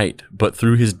Dark Knight, but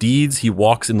through his deeds, he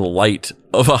walks in the light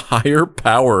of a higher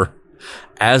power,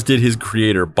 as did his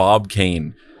creator, Bob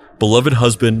Kane. Beloved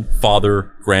husband,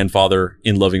 father, grandfather,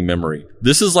 in loving memory.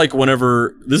 This is like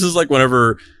whenever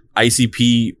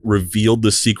ICP revealed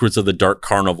the secrets of the Dark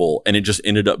Carnival, and it just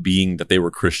ended up being that they were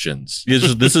Christians.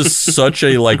 This is such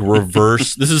a like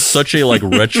reverse. This is such a like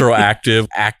retroactive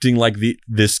acting like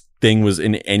this thing was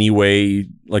in any way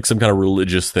like some kind of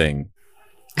religious thing.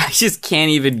 I just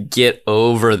can't even get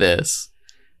over this.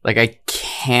 Like, I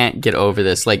can't get over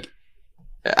this. Like,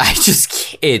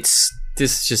 this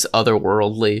is just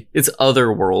otherworldly. It's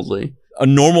otherworldly. A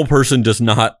normal person does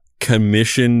not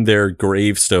commission their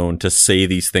gravestone to say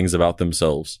these things about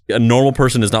themselves. A normal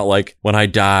person is not like, when I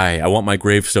die, I want my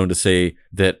gravestone to say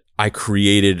that I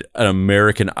created an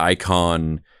American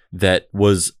icon that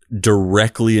was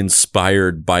directly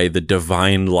inspired by the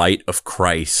divine light of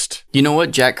Christ. You know what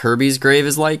Jack Kirby's grave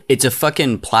is like? It's a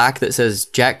fucking plaque that says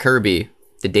Jack Kirby,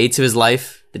 the dates of his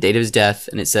life, the date of his death,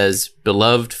 and it says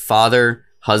beloved father,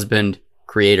 husband,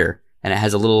 creator, and it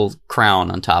has a little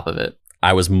crown on top of it.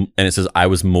 And it says, I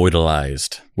was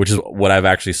moidalized, which is what I've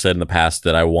actually said in the past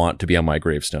that I want to be on my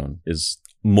gravestone, is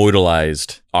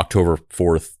moidalized October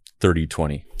 4th,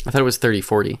 3020. I thought it was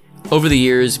 3040. Over the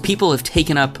years, people have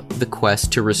taken up the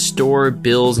quest to restore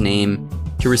Bill's name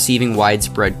to receiving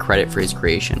widespread credit for his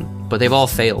creation, but they've all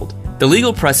failed. The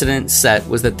legal precedent set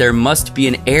was that there must be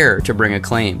an heir to bring a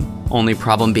claim. Only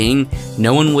problem being,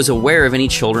 no one was aware of any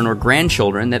children or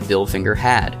grandchildren that Bill Finger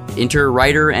had. Enter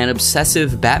writer and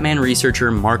obsessive Batman researcher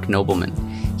Mark Nobleman.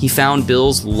 He found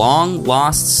Bill's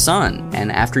long-lost son,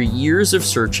 and after years of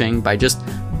searching by just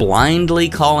blindly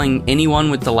calling anyone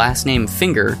with the last name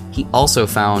Finger, he also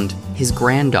found his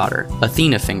granddaughter,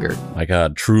 Athena Finger. My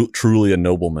God, truly a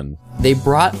nobleman. They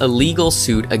brought a legal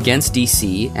suit against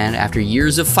DC, and after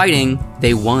years of fighting,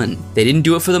 they won. They didn't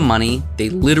do it for the money. They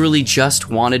literally just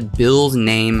wanted Bill's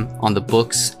name on the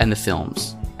books and the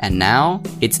films. And now,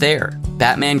 it's there.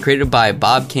 Batman, created by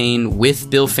Bob Kane with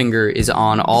Bill Finger, is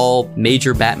on all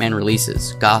major Batman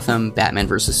releases. Gotham, Batman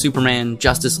vs. Superman,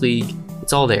 Justice League,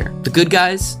 it's all there. The good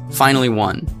guys finally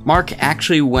won. Mark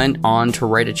actually went on to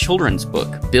write a children's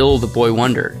book, Bill the Boy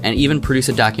Wonder, and even produce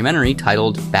a documentary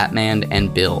titled Batman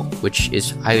and Bill, which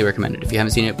is highly recommended. If you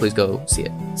haven't seen it, please go see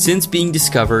it. Since being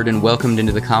discovered and welcomed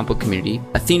into the comic book community,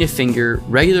 Athena Finger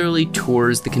regularly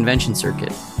tours the convention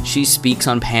circuit. She speaks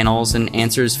on panels and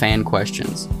answers fan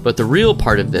questions. But the real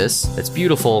part of this, that's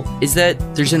beautiful, is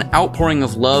that there's an outpouring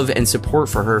of love and support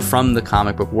for her from the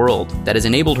comic book world that has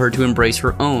enabled her to embrace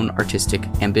her own artistic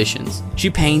ambitions.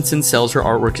 She paints and sells her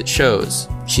artwork at shows.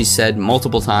 She said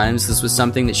multiple times this was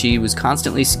something that she was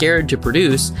constantly scared to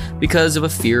produce because of a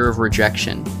fear of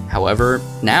rejection. However,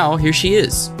 now here she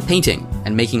is, painting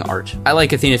and making art. I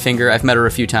like Athena Finger. I've met her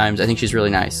a few times. I think she's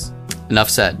really nice. Enough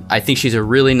said. I think she's a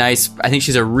really nice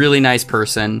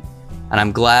person, and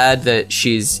I'm glad that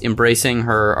she's embracing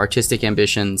her artistic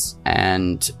ambitions,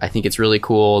 and I think it's really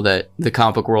cool that the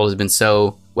comic book world has been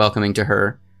so welcoming to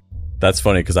her. That's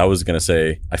funny, because I was going to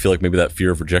say, I feel like maybe that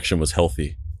fear of rejection was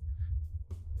healthy.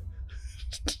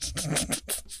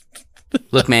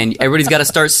 Look, man, everybody's got to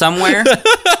start somewhere.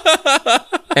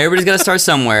 Everybody's got to start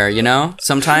somewhere, you know?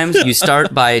 Sometimes you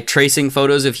start by tracing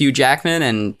photos of Hugh Jackman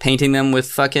and painting them with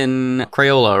fucking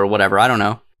Crayola or whatever. I don't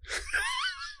know.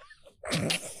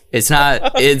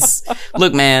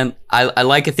 Look, man, I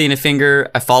like Athena Finger.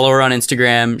 I follow her on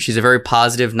Instagram. She's a very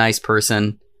positive, nice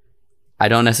person. I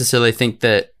don't necessarily think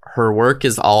that her work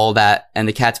is all that and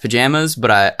the cat's pajamas, but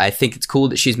I think it's cool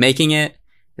that she's making it.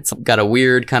 It's got a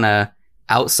weird kind of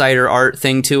outsider art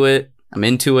thing to it. I'm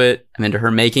into it. I'm into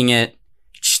her making it.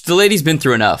 The lady's been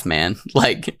through enough, man.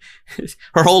 Like,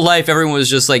 her whole life, everyone was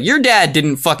just like, your dad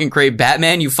didn't fucking create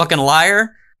Batman, you fucking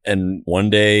liar. And one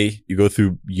day you go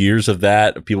through years of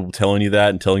that, of people telling you that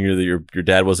and telling you that your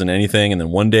dad wasn't anything. And then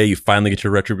one day you finally get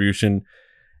your retribution,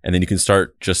 and then you can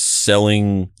start just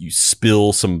selling. You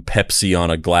spill some Pepsi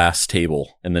on a glass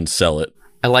table and then sell it.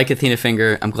 I like Athena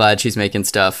Finger. I'm glad she's making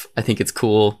stuff. I think it's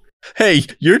cool. Hey,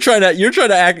 you're trying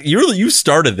to act. You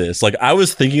started this. Like, I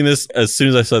was thinking this as soon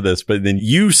as I said this, but then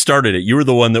you started it. You were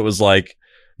the one that was like,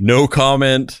 no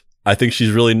comment. I think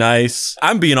she's really nice.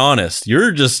 I'm being honest.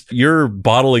 You're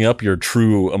bottling up your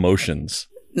true emotions.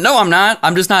 No, I'm not.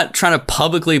 I'm just not trying to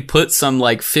publicly put some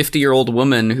like 50-year-old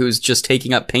woman who's just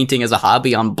taking up painting as a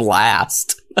hobby on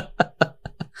blast.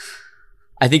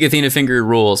 I think Athena Finger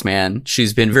rules, man.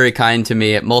 She's been very kind to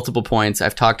me at multiple points.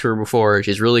 I've talked to her before.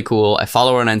 She's really cool. I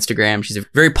follow her on Instagram. She's a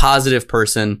very positive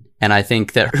person. And I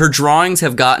think that her drawings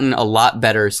have gotten a lot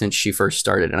better since she first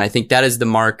started. And I think that is the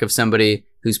mark of somebody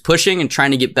who's pushing and trying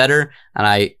to get better. And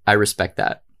I respect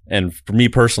that. And for me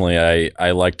personally,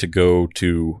 I like to go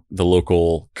to the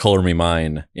local Color Me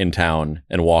Mine in town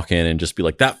and walk in and just be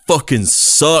like, that fucking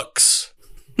sucks.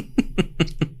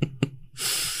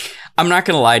 I'm not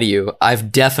going to lie to you.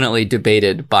 I've definitely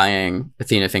debated buying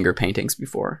Athena Finger paintings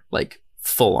before, like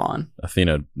full on.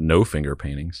 Athena no finger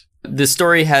paintings. The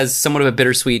story has somewhat of a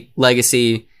bittersweet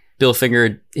legacy. Bill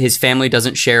Finger, his family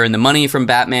doesn't share in the money from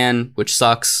Batman, which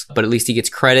sucks, but at least he gets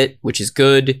credit, which is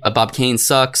good. Bob Kane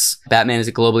sucks. Batman is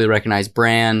a globally recognized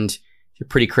brand. It's a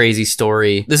pretty crazy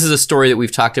story. This is a story that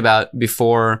we've talked about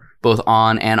before, both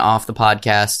on and off the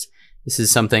podcast. This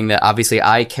is something that obviously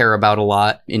I care about a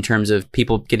lot in terms of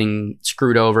people getting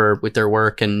screwed over with their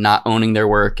work and not owning their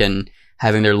work and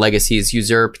having their legacies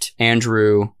usurped.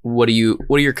 Andrew, what are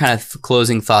your kind of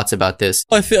closing thoughts about this?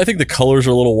 I think the colors are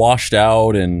a little washed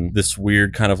out, and this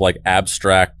weird kind of like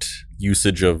abstract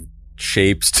usage of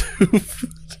shapes too.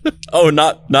 Oh,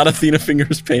 not Athena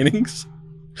Finger's paintings?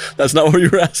 That's not what you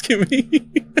were asking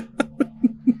me?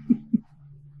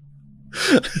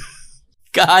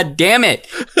 God damn it.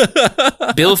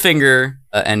 Bill Finger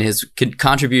and his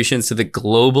contributions to the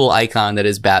global icon that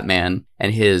is Batman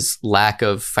and his lack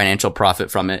of financial profit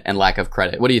from it and lack of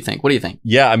credit. What do you think?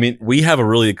 Yeah, I mean, we have a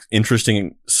really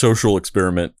interesting social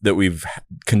experiment that we've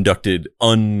conducted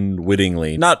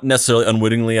unwittingly. Not necessarily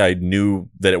unwittingly. I knew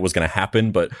that it was going to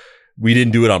happen, but we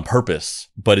didn't do it on purpose.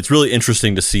 But it's really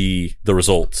interesting to see the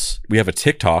results. We have a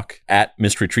TikTok at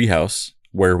Mystery Treehouse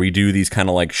where we do these kind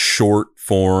of like short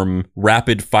form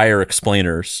rapid fire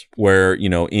explainers where, you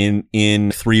know,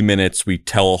 in 3 minutes we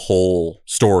tell a whole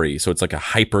story. So it's like a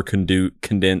hyper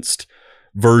condensed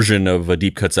version of a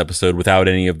Deep Cuts episode without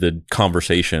any of the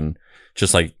conversation.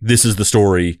 Just like, this is the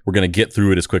story. We're going to get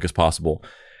through it as quick as possible.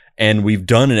 And we've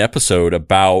done an episode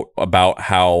about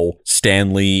how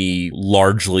Stan Lee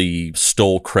largely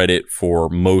stole credit for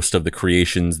most of the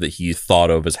creations that he thought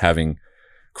of as having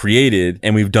created.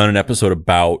 And we've done an episode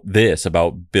about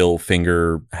Bill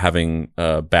Finger having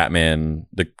Batman,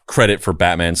 the credit for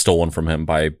Batman stolen from him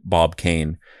by Bob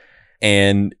Kane.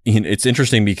 And it's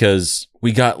interesting because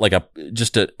we got like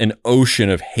an ocean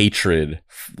of hatred,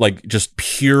 like just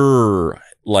pure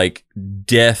like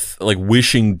death, like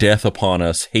wishing death upon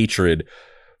us hatred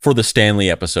for the Stan Lee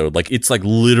episode. Like, it's like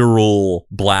literal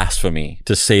blasphemy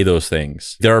to say those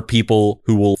things. There are people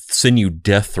who will send you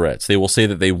death threats. They will say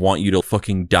that they want you to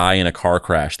fucking die in a car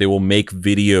crash. They will make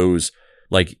videos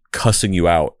like cussing you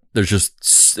out. There's just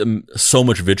so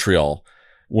much vitriol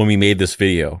when we made this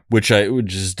video, which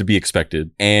is to be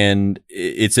expected. And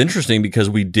it's interesting because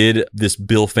we did this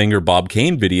Bill Finger, Bob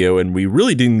Kane video, and we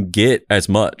really didn't get as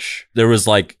much. There was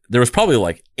probably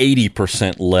like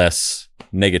 80% less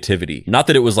negativity. Not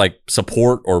that it was like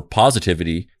support or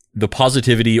positivity. The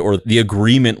positivity or the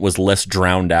agreement was less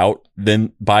drowned out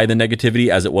than by the negativity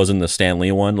as it was in the Stan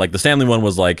Lee one. Like the Stan Lee one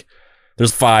was like,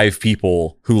 there's 5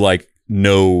 people who like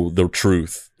know the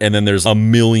truth. And then there's a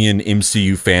million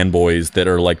MCU fanboys that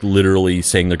are like literally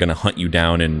saying they're going to hunt you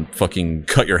down and fucking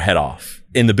cut your head off.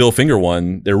 In the Bill Finger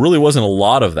one, there really wasn't a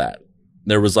lot of that.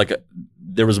 There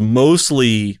was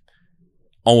mostly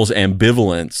almost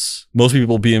ambivalence. Most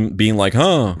people being like,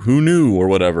 huh, who knew or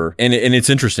whatever. And it's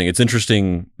interesting. It's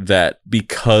interesting that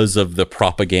because of the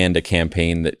propaganda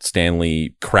campaign that Stan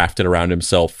Lee crafted around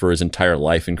himself for his entire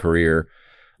life and career,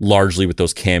 largely with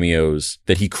those cameos,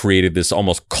 that he created this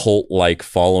almost cult-like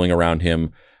following around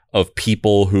him of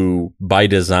people who by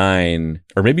design,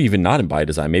 or maybe even not by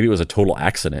design, maybe it was a total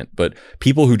accident, but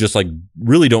people who just like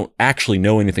really don't actually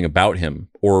know anything about him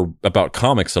or about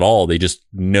comics at all. They just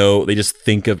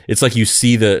think of, it's like you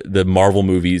see the Marvel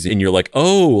movies and you're like,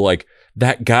 oh, like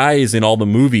that guy is in all the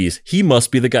movies. He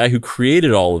must be the guy who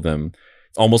created all of them.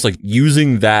 Almost like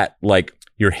using that, like,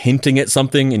 you're hinting at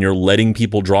something and you're letting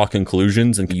people draw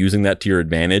conclusions and using that to your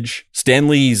advantage. Stan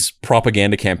Lee's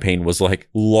propaganda campaign was like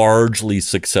largely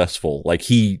successful. Like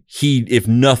he, if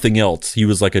nothing else, he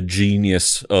was like a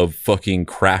genius of fucking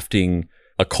crafting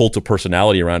a cult of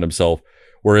personality around himself.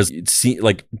 Whereas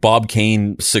like Bob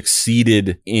Kane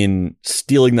succeeded in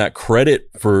stealing that credit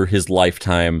for his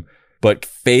lifetime, but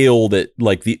failed at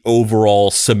like the overall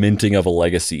cementing of a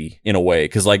legacy in a way.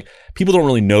 Cause like people don't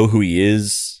really know who he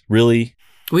is really.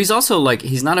 Well, he's also like,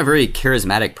 he's not a very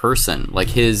charismatic person. Like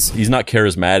he's not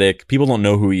charismatic. People don't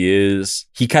know who he is.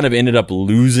 He kind of ended up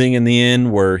losing in the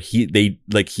end where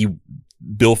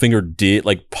Bill Finger did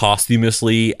like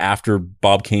posthumously after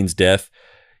Bob Kane's death.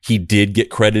 He did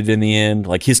get credit in the end.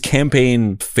 Like his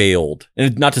campaign failed.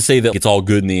 And not to say that it's all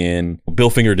good in the end. Bill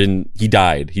Finger he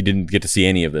died. He didn't get to see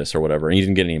any of this or whatever. And he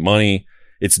didn't get any money.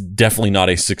 It's definitely not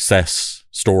a success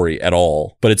story at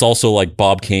all. But it's also like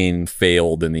Bob Kane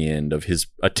failed in the end of his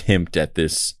attempt at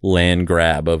this land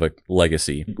grab of a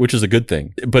legacy, which is a good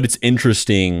thing. But it's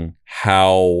interesting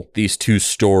how these two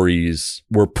stories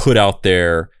were put out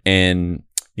there and,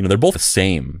 you know, they're both the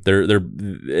same.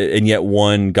 And yet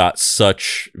one got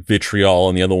such vitriol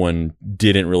and the other one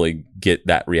didn't really get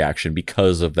that reaction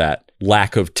because of that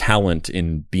lack of talent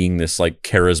in being this like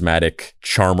charismatic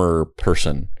charmer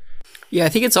person. Yeah, I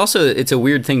think it's a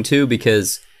weird thing too,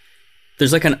 because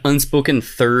there's like an unspoken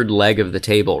third leg of the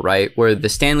table, right? Where the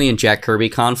Stan Lee and Jack Kirby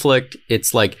conflict,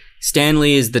 it's like Stan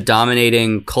Lee is the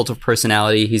dominating cult of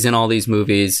personality. He's in all these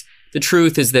movies. The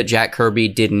truth is that Jack Kirby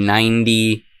did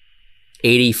 85%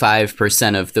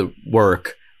 of the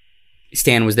work.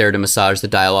 Stan was there to massage the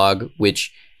dialogue,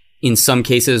 which in some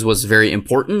cases was very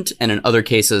important and in other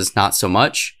cases not so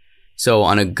much. So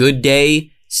on a good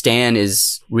day, Stan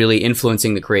is really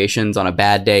influencing the creations. On a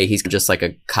bad day, he's just like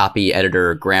a copy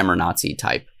editor, grammar Nazi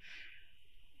type.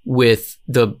 With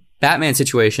the Batman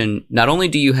situation, not only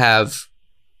do you have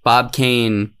Bob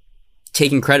Kane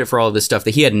taking credit for all of this stuff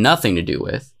that he had nothing to do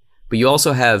with, but you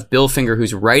also have Bill Finger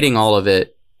who's writing all of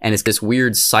it, and it's this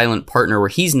weird silent partner where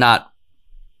he's not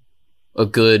a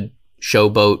good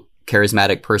showboat,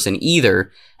 charismatic person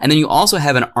either. And then you also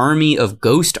have an army of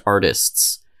ghost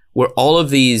artists where all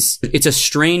of these, it's a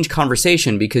strange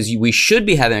conversation because we should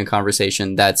be having a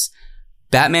conversation that's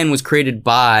Batman was created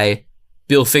by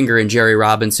Bill Finger and Jerry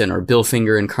Robinson, or Bill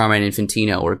Finger and Carmine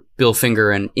Infantino, or Bill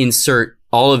Finger and insert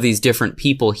all of these different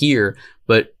people here.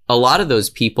 But a lot of those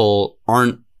people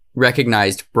aren't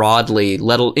recognized broadly,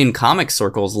 in comic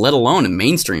circles, let alone in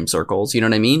mainstream circles. You know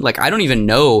what I mean? Like, I don't even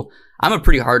know. I'm a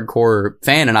pretty hardcore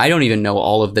fan, and I don't even know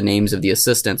all of the names of the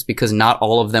assistants because not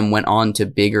all of them went on to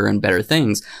bigger and better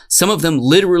things. Some of them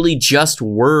literally just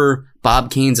were Bob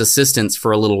Kane's assistants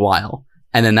for a little while,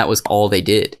 and then that was all they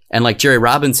did. And like Jerry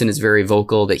Robinson is very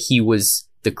vocal that he was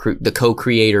the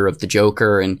co-creator of the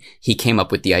Joker, and he came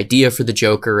up with the idea for the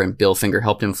Joker, and Bill Finger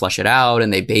helped him flesh it out,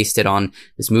 and they based it on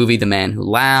this movie, The Man Who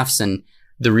Laughs. And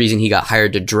the reason he got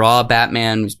hired to draw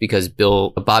Batman was because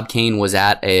Bob Kane was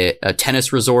at a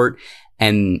tennis resort,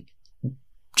 and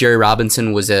Jerry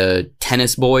Robinson was a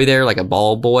tennis boy there, like a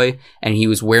ball boy, and he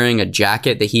was wearing a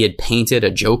jacket that he had painted a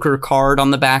Joker card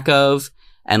on the back of.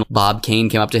 And Bob Kane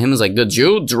came up to him and was like, "Did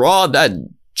you draw that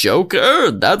Joker?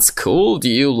 That's cool. Do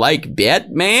you like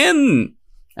Batman?"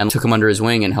 And took him under his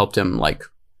wing and helped him like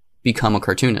become a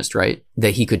cartoonist, right?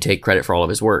 That he could take credit for all of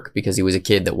his work because he was a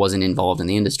kid that wasn't involved in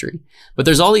the industry. But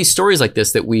there's all these stories like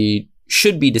this that we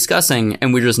should be discussing,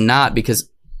 and we're just not, because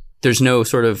there's no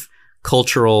sort of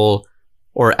cultural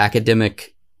or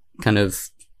academic kind of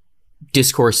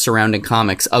discourse surrounding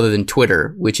comics other than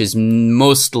Twitter, which is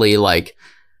mostly like,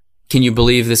 can you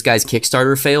believe this guy's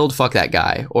Kickstarter failed? Fuck that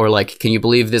guy. Or like, can you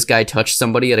believe this guy touched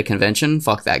somebody at a convention?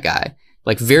 Fuck that guy.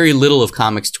 Like, very little of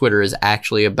comics Twitter is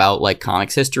actually about like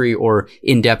comics history or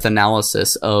in-depth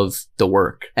analysis of the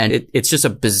work. And it's just a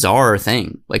bizarre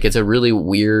thing. Like, it's a really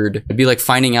weird, it'd be like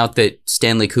finding out that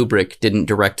Stanley Kubrick didn't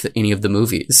direct any of the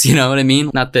movies. You know what I mean?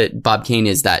 Not that Bob Kane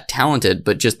is that talented,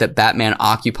 but just that Batman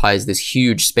occupies this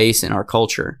huge space in our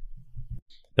culture.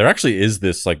 There actually is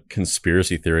this like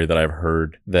conspiracy theory that I've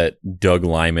heard that Doug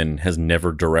Liman has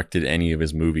never directed any of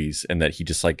his movies, and that he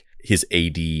just like his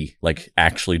AD like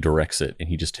actually directs it and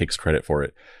he just takes credit for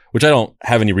it, which I don't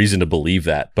have any reason to believe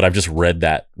that, but I've just read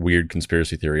that weird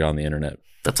conspiracy theory on the internet.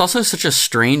 That's also such a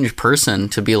strange person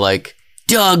to be like,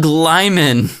 Doug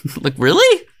Liman. Like,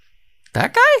 really?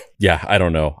 That guy? Yeah, I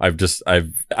don't know.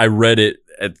 I read it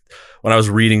when I was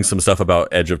reading some stuff about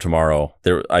Edge of Tomorrow.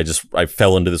 I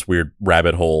fell into this weird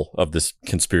rabbit hole of this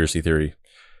conspiracy theory,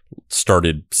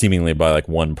 started seemingly by like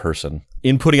one person.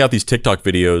 In putting out these TikTok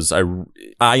videos,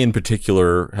 I in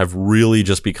particular have really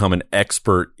just become an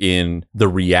expert in the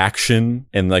reaction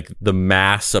and like the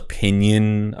mass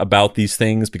opinion about these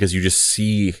things, because you just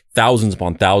see thousands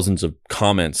upon thousands of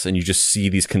comments and you just see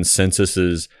these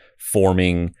consensuses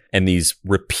forming and these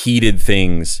repeated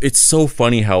things. It's so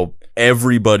funny how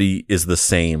everybody is the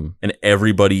same and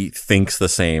everybody thinks the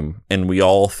same, and we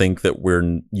all think that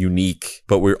we're unique,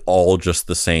 but we're all just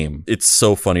the same. It's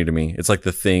so funny to me. It's like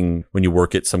the thing when you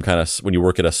work at when you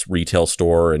work at a retail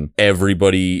store and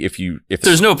everybody, if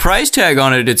there's no price tag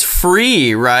on it, it's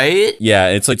free, right? Yeah,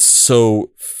 it's like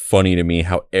so funny to me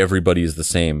how everybody is the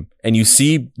same. And you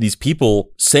see these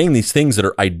people saying these things that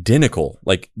are identical,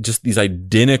 like just these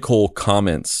identical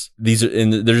comments.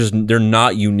 They're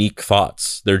not unique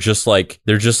thoughts. They're just like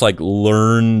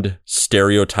learned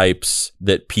stereotypes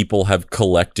that people have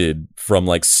collected from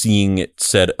like seeing it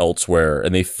said elsewhere.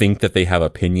 And they think that they have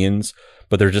opinions,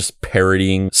 but they're just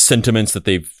parodying sentiments that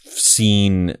they've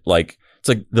seen. Like, it's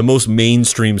like the most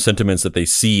mainstream sentiments that they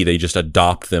see, they just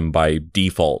adopt them by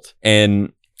default.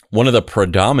 And one of the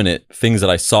predominant things that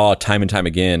I saw time and time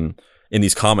again in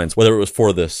these comments, whether it was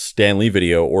for the Stan Lee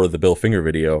video or the Bill Finger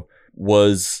video,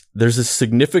 was there's a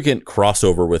significant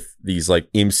crossover with these like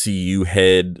MCU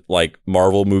head, like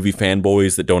Marvel movie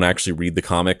fanboys that don't actually read the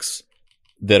comics,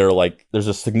 that are like, there's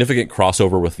a significant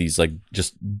crossover with these like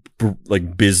just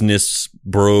like business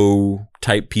bro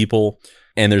type people.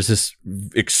 And there's this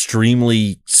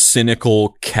extremely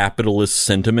cynical capitalist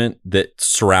sentiment that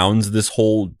surrounds this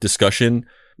whole discussion,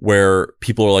 where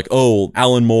people are like, oh,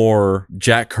 Alan Moore,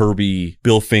 Jack Kirby,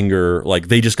 Bill Finger, like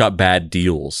they just got bad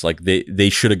deals. Like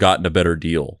they should have gotten a better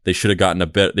deal. They should have gotten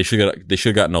they should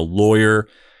have gotten a lawyer.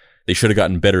 They should have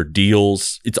gotten better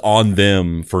deals. It's on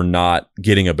them for not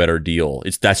getting a better deal.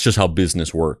 That's just how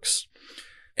business works.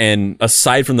 And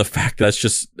aside from the fact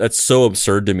that's so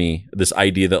absurd to me, this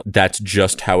idea that that's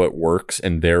just how it works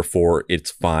and therefore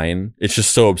it's fine. It's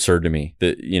just so absurd to me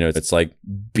that, you know, it's like,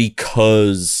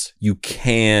 because you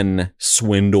can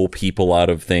swindle people out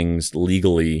of things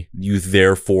legally, you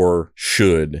therefore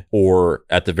should, or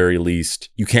at the very least,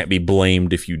 you can't be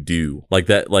blamed if you do. Like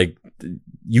that, like,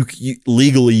 you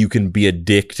legally you can be a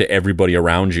dick to everybody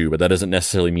around you, but that doesn't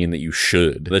necessarily mean that you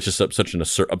should. That's just such an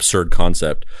absurd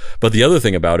concept. But the other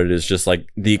thing about it is just like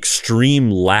the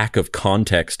extreme lack of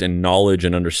context and knowledge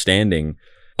and understanding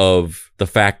of the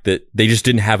fact that they just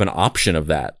didn't have an option of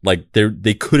that. Like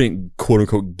they couldn't quote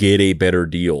unquote get a better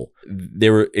deal.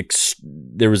 There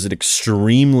was an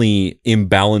extremely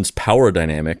imbalanced power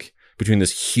dynamic between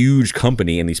this huge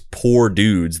company and these poor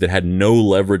dudes that had no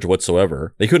leverage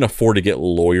whatsoever. They couldn't afford to get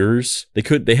lawyers.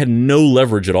 They had no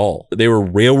leverage at all. They were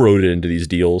railroaded into these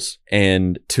deals,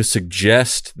 and to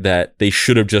suggest that they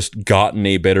should have just gotten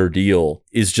a better deal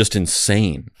is just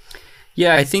insane.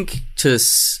 Yeah, I think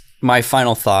my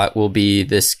final thought will be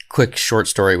this quick short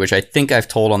story, which I think I've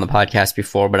told on the podcast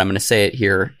before, but I'm going to say it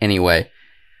here anyway.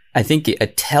 I think a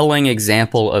telling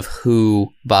example of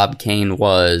who Bob Kane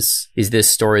was is this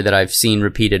story that I've seen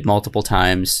repeated multiple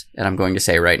times, and I'm going to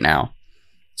say right now.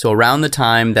 So around the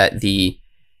time that the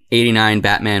 '89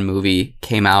 Batman movie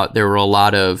came out, there were a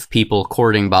lot of people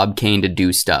courting Bob Kane to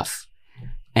do stuff.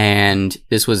 And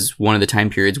this was one of the time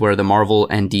periods where the Marvel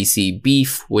and DC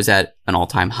beef was at an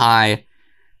all-time high.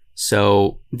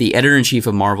 So the editor-in-chief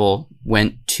of Marvel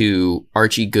went to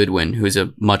Archie Goodwin, who is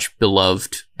a much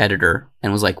beloved editor,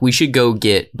 and was like, we should go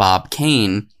get Bob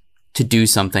Kane to do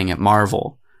something at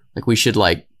Marvel. Like, we should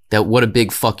that, what a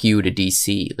big fuck you to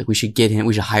DC. Like, we should get him,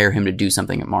 we should hire him to do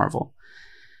something at Marvel.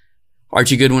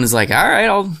 Archie Goodwin is like, all right,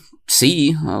 I'll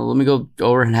see. Let me go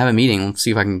over and have a meeting. Let's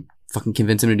see if I can fucking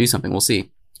convince him to do something. We'll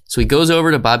see. So he goes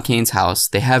over to Bob Kane's house.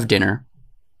 They have dinner.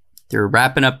 They're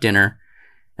wrapping up dinner.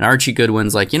 And Archie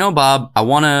Goodwin's like, Bob, I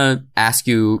want to ask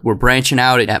you, we're branching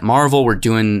out at Marvel. We're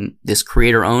doing this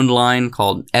creator-owned line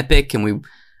called Epic, and we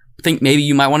think maybe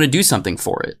you might want to do something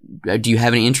for it. Do you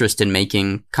have any interest in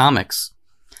making comics?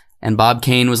 And Bob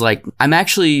Kane was like, I'm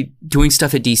actually doing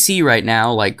stuff at DC right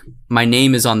now. Like, my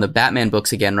name is on the Batman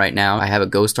books again right now. I have a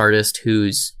ghost artist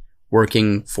who's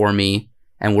working for me,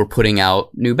 and we're putting out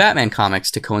new Batman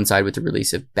comics to coincide with the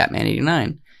release of Batman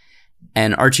 '89.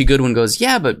 And Archie Goodwin goes,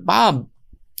 yeah, but Bob,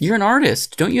 you're an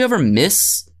artist. Don't you ever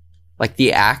miss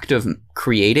the act of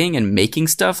creating and making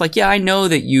stuff? Yeah, I know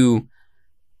that you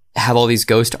have all these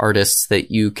ghost artists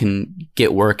that you can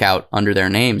get work out under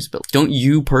their names, but don't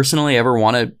you personally ever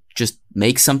want to just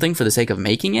make something for the sake of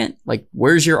making it?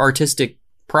 Where's your artistic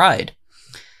pride?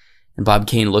 And Bob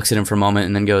Kane looks at him for a moment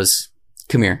and then goes,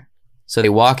 come here. So they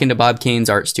walk into Bob Kane's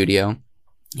art studio.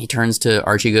 He turns to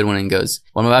Archie Goodwin and goes,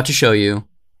 what I'm about to show you,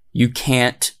 you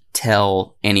can't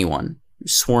tell anyone. You're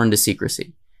sworn to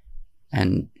secrecy.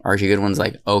 And Archie Goodwin's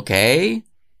like, okay.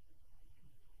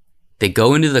 They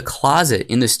go into the closet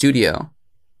in the studio,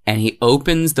 and he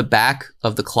opens the back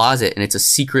of the closet, and it's a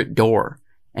secret door,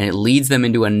 and it leads them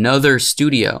into another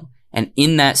studio. And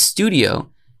in that studio,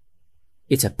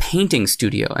 it's a painting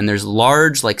studio, and there's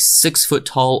large, 6-foot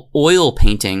tall oil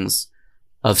paintings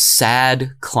of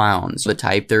sad clowns. The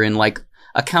type, they're in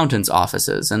accountants'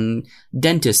 offices and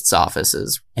dentists'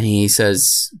 offices. And he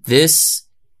says, this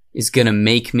is gonna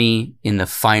make me in the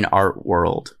fine art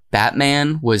world.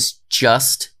 Batman was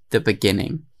just the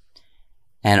beginning.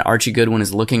 And Archie Goodwin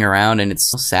is looking around, and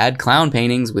it's sad clown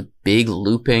paintings with big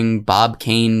looping Bob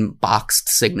Kane boxed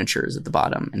signatures at the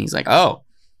bottom. And he's like, oh,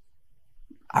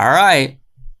 all right,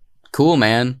 cool,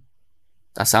 man.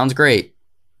 That sounds great.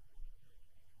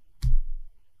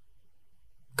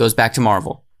 Goes back to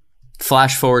Marvel.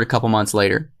 Flash forward a couple months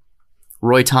later.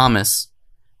 Roy Thomas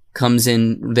comes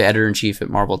in, the editor-in-chief at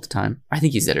Marvel at the time. I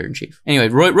think he's editor-in-chief. Anyway,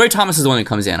 Roy Thomas is the one who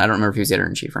comes in. I don't remember if he was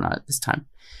editor-in-chief or not at this time.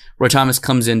 Roy Thomas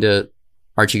comes into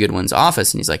Archie Goodwin's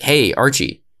office, and he's like, hey,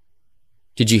 Archie,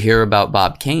 did you hear about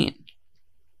Bob Kane?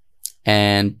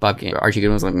 And Archie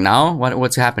Goodwin's like, no,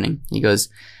 what's happening? He goes,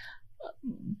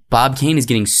 Bob Kane is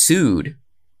getting sued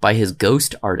by his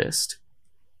ghost artist.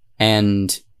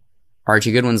 And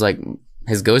Archie Goodwin's like,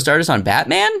 his ghost artist on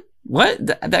Batman? What?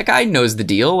 That guy knows the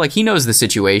deal. He knows the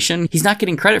situation. He's not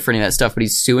getting credit for any of that stuff, but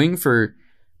he's suing for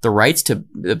the rights to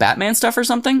the Batman stuff or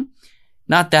something?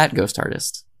 Not that ghost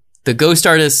artist. The ghost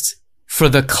artist for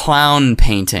the clown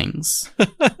paintings.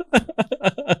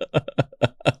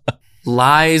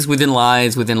 Lies within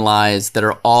lies within lies that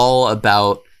are all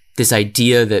about this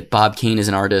idea that Bob Kane is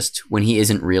an artist when he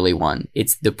isn't really one.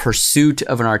 It's the pursuit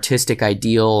of an artistic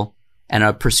ideal and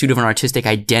a pursuit of an artistic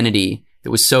identity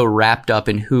that was so wrapped up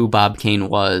in who Bob Kane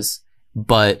was,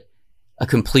 but a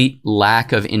complete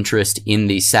lack of interest in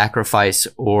the sacrifice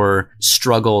or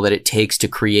struggle that it takes to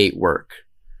create work,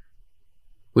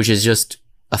 which is just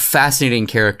a fascinating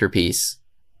character piece,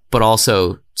 but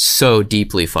also so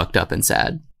deeply fucked up and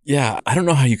sad. Yeah, I don't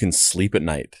know how you can sleep at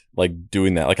night,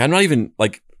 doing that. I'm not even,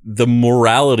 the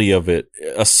morality of it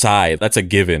aside, that's a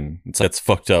given. It's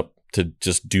fucked up to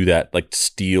just do that,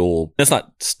 steal. That's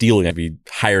not stealing. If you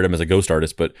hired him as a ghost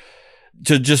artist, but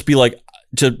to just be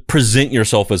to present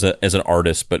yourself as an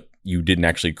artist, but you didn't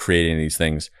actually create any of these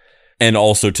things. And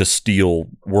also to steal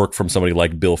work from somebody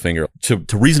like Bill Finger. To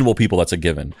reasonable people, that's a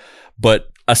given.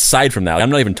 But aside from that, I'm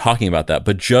not even talking about that,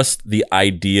 but just the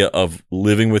idea of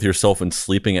living with yourself and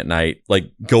sleeping at night,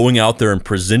 going out there and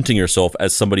presenting yourself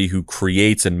as somebody who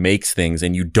creates and makes things,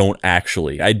 and you don't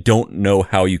actually. I don't know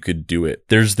how you could do it.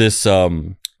 There's this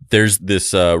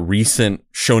recent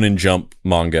Shonen Jump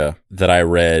manga that I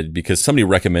read because somebody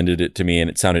recommended it to me and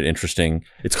it sounded interesting.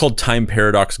 It's called Time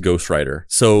Paradox Ghostwriter.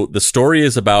 So the story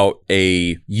is about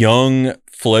a young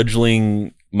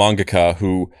fledgling mangaka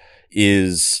who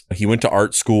he went to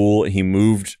art school. He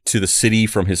moved to the city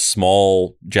from his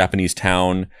small Japanese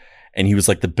town, and he was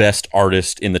the best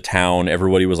artist in the town.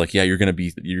 Everybody was like, yeah, you're going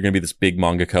to be this big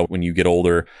mangaka when you get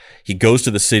older. He goes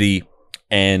to the city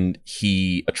and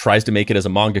he tries to make it as a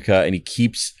mangaka, and he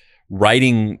keeps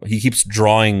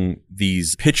drawing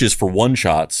these pitches for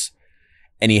one-shots,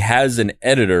 and he has an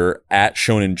editor at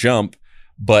Shonen Jump,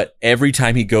 but every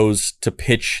time he goes to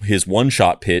pitch his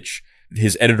one-shot pitch,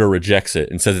 his editor rejects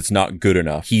it and says it's not good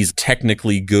enough. He's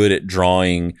technically good at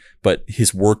drawing, but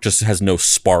his work just has no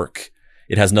spark.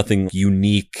 It has nothing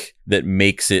unique that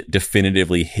makes it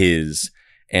definitively his.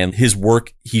 And his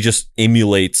work, he just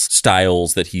emulates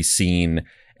styles that he's seen,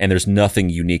 and there's nothing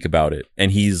unique about it.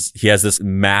 And he has this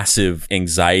massive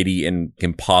anxiety and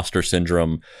imposter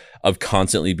syndrome of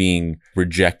constantly being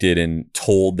rejected and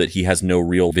told that he has no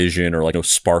real vision or like no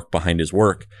spark behind his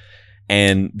work.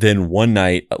 And then one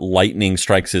night, lightning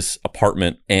strikes his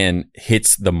apartment and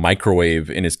hits the microwave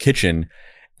in his kitchen.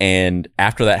 And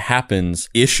after that happens,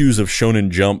 issues of Shonen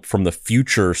Jump from the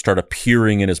future start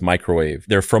appearing in his microwave.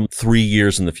 They're from 3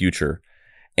 years in the future.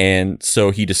 And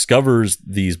so he discovers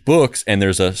these books, and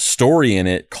there's a story in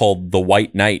it called The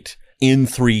White Knight. In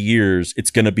 3 years,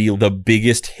 it's going to be the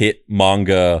biggest hit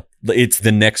manga. It's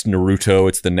the next Naruto.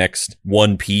 It's the next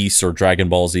One Piece or Dragon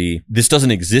Ball Z. This doesn't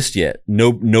exist yet.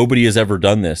 Nobody has ever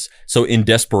done this. So in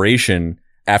desperation,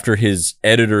 after his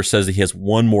editor says that he has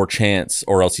one more chance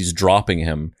or else he's dropping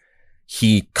him,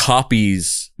 he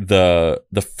copies the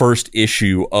first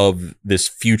issue of this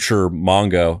future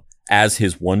manga as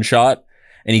his one shot,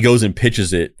 and he goes and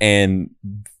pitches it, and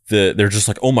they're just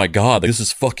like, oh my God, this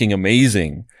is fucking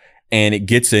amazing. And it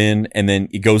gets in, and then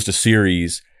it goes to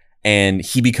series, and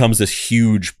he becomes this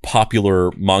huge popular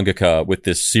mangaka with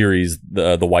this series,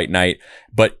 the White Knight.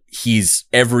 But he's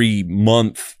every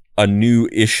month a new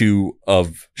issue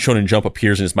of Shonen Jump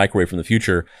appears in his microwave from the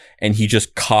future, and he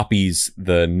just copies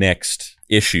the next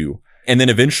issue. And then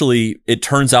eventually it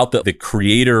turns out that the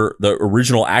creator, the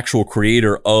original actual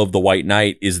creator of the White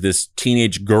Knight, is this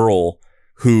teenage girl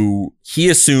who he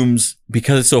assumes,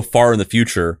 because it's so far in the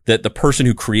future, that the person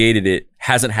who created it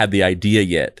hasn't had the idea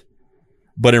yet.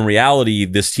 But in reality,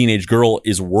 this teenage girl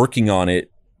is working on it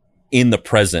in the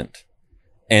present.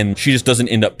 And she just doesn't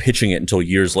end up pitching it until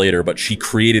years later, but she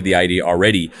created the idea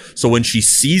already. So when she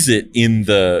sees it in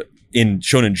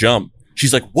Shonen Jump,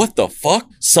 she's like, what the fuck?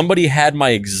 Somebody had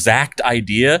my exact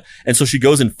idea. And so she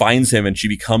goes and finds him, and she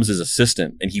becomes his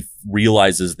assistant, and he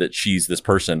realizes that she's this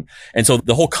person. And so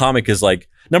the whole comic is like,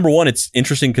 number one, it's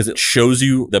interesting because it shows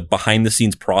you the behind the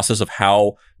scenes process of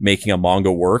how making a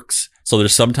manga works. So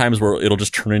there's sometimes where it'll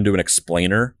just turn into an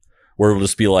explainer, where it'll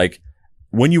just be like,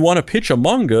 when you want to pitch a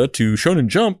manga to Shonen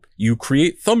Jump, you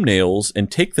create thumbnails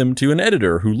and take them to an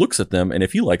editor who looks at them. And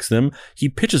if he likes them, he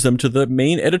pitches them to the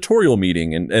main editorial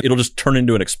meeting, and it'll just turn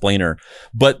into an explainer.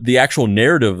 But the actual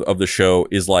narrative of the show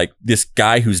is like this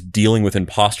guy who's dealing with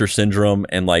imposter syndrome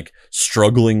and like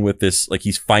struggling with this, like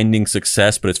he's finding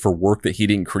success, but it's for work that he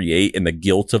didn't create, and the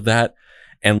guilt of that.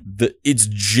 And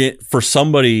for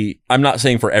somebody, I'm not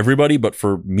saying for everybody, but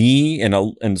for me and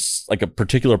like a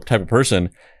particular type of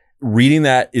person, reading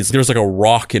that there's like a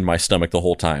rock in my stomach the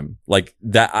whole time. Like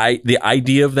the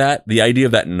idea of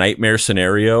that nightmare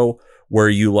scenario where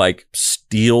you like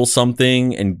steal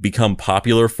something and become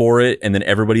popular for it, and then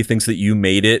everybody thinks that you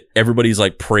made it. Everybody's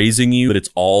like praising you, but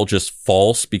it's all just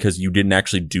false because you didn't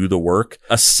actually do the work.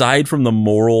 Aside from the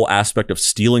moral aspect of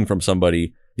stealing from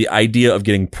somebody, the idea of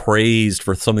getting praised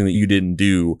for something that you didn't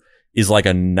do is like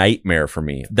a nightmare for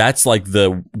me. That's like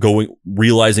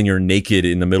realizing you're naked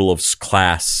in the middle of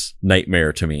class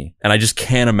nightmare to me. And I just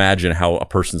can't imagine how a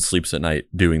person sleeps at night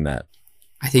doing that.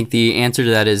 I think the answer to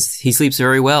that is he sleeps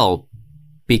very well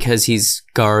because he's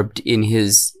garbed in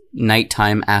his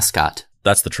nighttime ascot.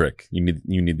 That's the trick. You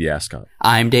need the ascot.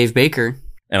 I'm Dave Baker.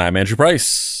 And I'm Andrew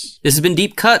Price. This has been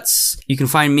Deep Cuts. You can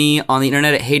find me on the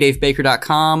internet at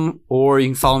heydavebaker.com, or you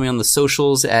can follow me on the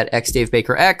socials at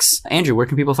xdavebakerx. Andrew, where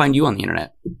can people find you on the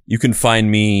internet? You can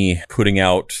find me putting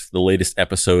out the latest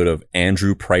episode of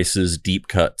Andrew Price's Deep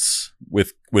Cuts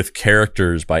with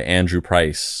characters by Andrew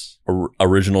Price,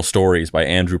 original stories by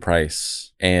Andrew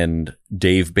Price, and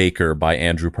Dave Baker by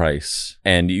Andrew Price.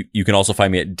 And you can also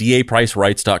find me at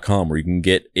dapricewrites.com, where you can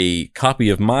get a copy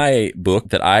of my book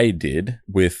that I did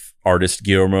with artist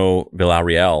Guillermo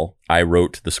Villarreal. I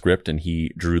wrote the script and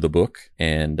he drew the book,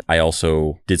 and I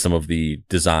also did some of the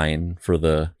design for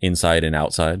the inside and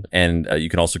outside. And you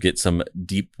can also get some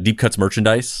Deep Cuts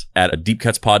merchandise at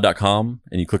deepcutspod.com,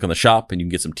 and you click on the shop and you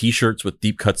can get some t-shirts with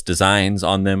Deep Cuts designs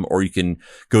on them, or you can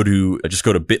go to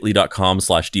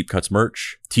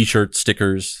bit.ly.com/deepcutsmerch, t-shirts,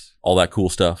 stickers, all that cool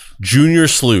stuff. Junior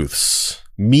sleuths,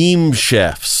 meme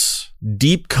chefs,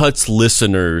 Deep Cuts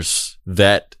listeners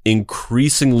that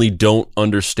increasingly don't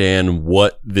understand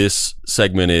what this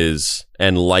segment is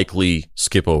and likely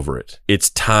skip over it.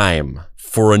 It's time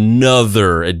for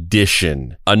another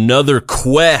edition, another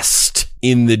quest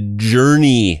in the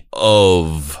journey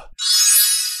of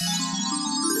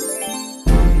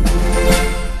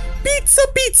Pizza,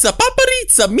 pizza,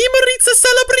 paparizza, mimorizza,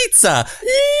 celebrizza.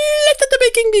 Let the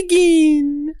baking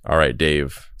begin. All right,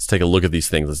 Dave. Let's take a look at these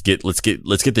things. Let's get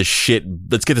this shit.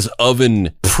 Let's get this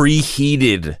oven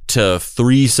preheated to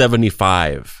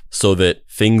 375 so that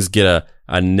things get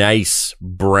a nice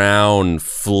brown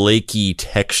flaky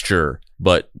texture,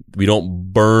 but we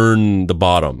don't burn the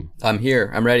bottom. I'm here.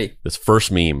 I'm ready. This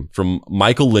first meme from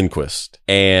Michael Lindquist,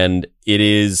 and it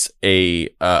is a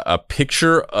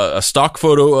picture, a stock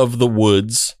photo of the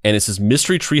woods, and it says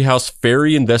Mystery Treehouse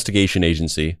Fairy Investigation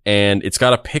Agency, and it's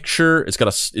got a picture. It's got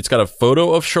a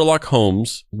photo of Sherlock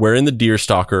Holmes wearing the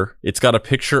deerstalker. It's got a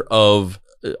picture of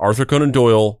Arthur Conan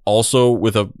Doyle, also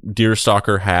with a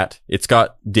deerstalker hat. It's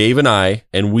got Dave and I,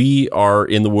 and we are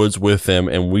in the woods with them,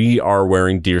 and we are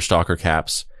wearing deerstalker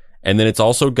caps. And then it's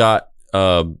also got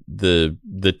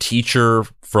the teacher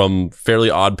from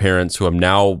Fairly Odd Parents, who I'm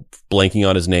now blanking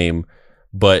on his name,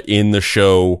 but in the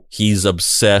show, he's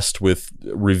obsessed with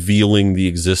revealing the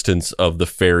existence of the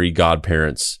fairy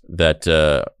godparents that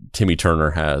Timmy Turner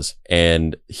has.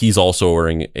 And he's also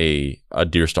wearing a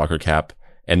deerstalker cap.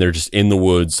 And they're just in the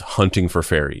woods hunting for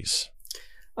fairies.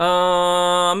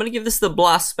 I'm going to give this the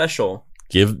Bloss special.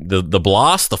 Give the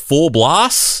Bloss, the full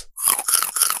Bloss?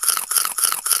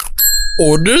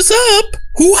 Orders up!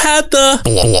 Who had the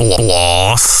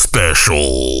Bloss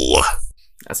special?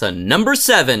 That's a number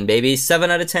 7, baby. 7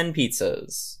 out of 10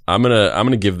 pizzas. I'm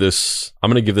gonna give this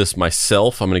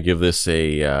myself. I'm gonna give this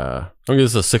a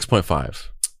 6.5.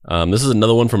 This is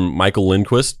another one from Michael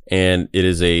Lindquist, and it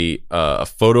is a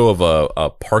photo of a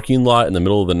parking lot in the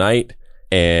middle of the night,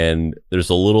 and there's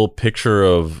a little picture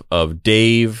of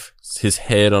Dave, his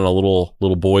head on a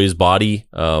little boy's body.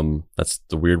 That's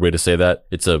the weird way to say that.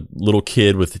 It's a little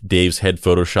kid with Dave's head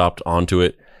photoshopped onto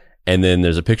it, and then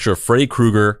there's a picture of Freddy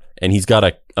Krueger, and he's got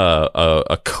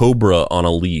a cobra on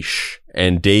a leash.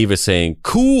 And Dave is saying,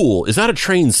 "Cool, is that a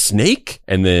trained snake?"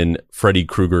 And then Freddy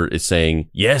Krueger is saying,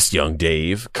 "Yes, young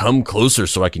Dave, come closer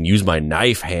so I can use my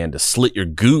knife hand to slit your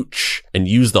gooch and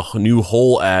use the new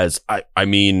hole as, I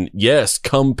mean, yes,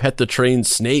 come pet the trained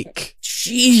snake."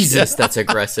 Jesus, that's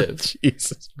aggressive.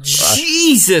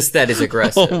 Jesus, that is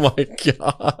aggressive. Oh my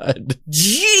God.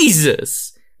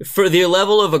 Jesus. For the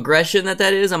level of aggression that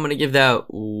is, I'm going to give that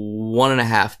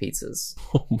 1.5 pizzas.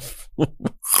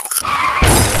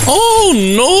 Oh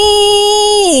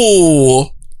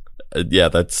no! Yeah,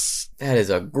 that is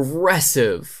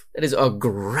aggressive. That is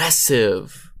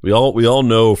aggressive. We all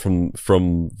know from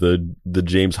the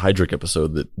James Heydrich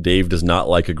episode that Dave does not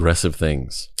like aggressive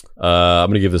things. I'm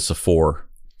gonna give this a 4.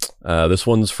 This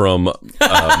one's from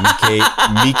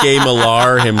Mike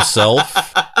Millar himself,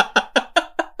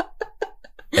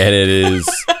 and it is.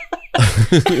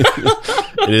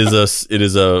 It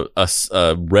is a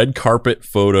red carpet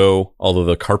photo, although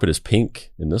the carpet is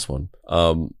pink in this one.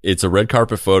 It's a red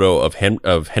carpet photo of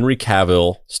Henry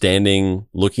Cavill standing,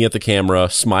 looking at the camera,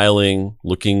 smiling,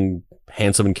 looking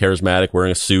handsome and charismatic,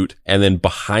 wearing a suit. And then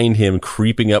behind him,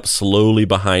 creeping up slowly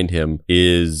behind him,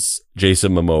 is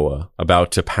Jason Momoa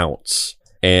about to pounce.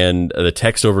 And the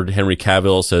text over to Henry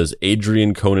Cavill says,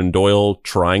 "Adrian Conan Doyle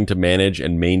trying to manage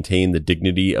and maintain the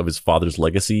dignity of his father's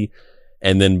legacy."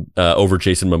 And then over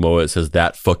Jason Momoa, it says,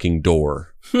 "That fucking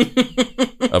door."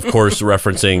 Of course,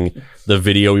 referencing the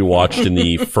video we watched in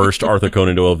the first Arthur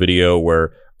Conan Doyle video,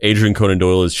 where Adrian Conan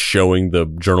Doyle is showing the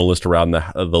journalist around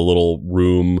the little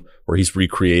room where he's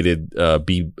recreated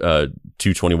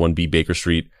 221 B Baker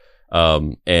Street.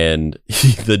 And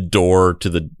the door to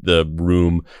the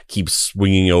room keeps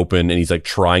swinging open, and he's like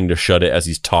trying to shut it as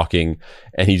he's talking,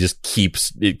 and he just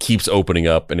keeps opening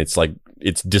up, and it's like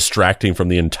it's distracting from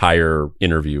the entire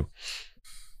interview.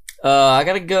 I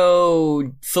gotta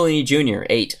go Fellini Jr.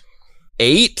 8.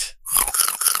 8?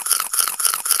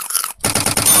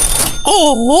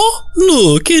 Oh,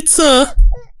 look, it's Fellini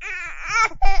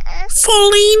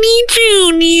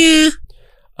Jr.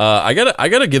 I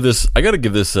gotta give this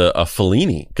a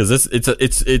Fellini, because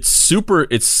it's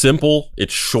simple,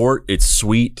 it's short, it's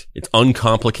sweet, it's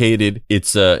uncomplicated.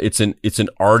 It's an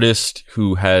artist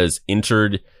who has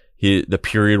entered the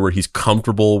period where he's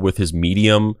comfortable with his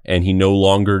medium, and he no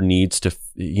longer needs to,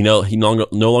 no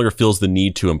longer feels the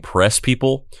need to impress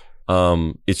people.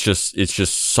 It's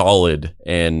just solid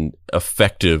and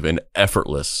effective and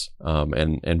effortless,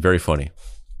 and very funny.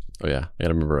 Oh yeah, I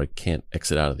gotta remember I can't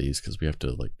exit out of these because we have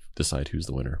to like decide who's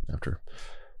the winner after.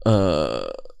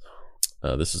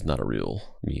 This is not a real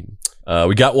meme.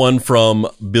 We got one from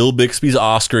Bill Bixby's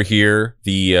Oscar here.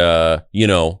 The,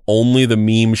 only the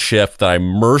meme chef that I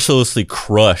mercilessly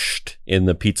crushed in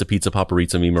the Pizza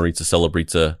Paparizza Memerizza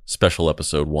Celebrizza special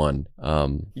episode 1.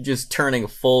 You're just turning a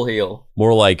full heel.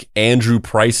 More like Andrew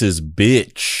Price's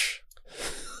bitch.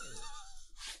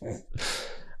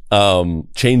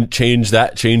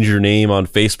 Change your name on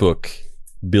Facebook,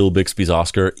 Bill Bixby's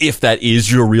Oscar, if that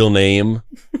is your real name.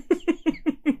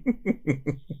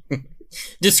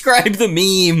 Describe the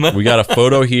meme. We got a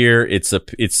photo here. It's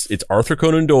Arthur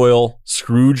Conan Doyle,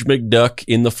 Scrooge McDuck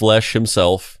in the flesh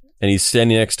himself, and he's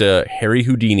standing next to Harry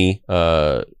Houdini,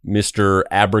 Mr.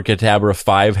 Abracadabra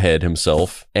Fivehead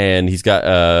himself, and he's got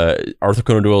Arthur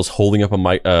Conan Doyle's holding up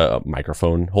a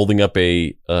microphone, holding up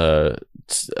a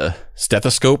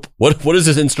stethoscope. What is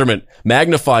this instrument?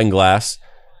 Magnifying glass.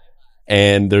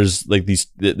 And there's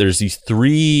these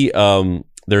three.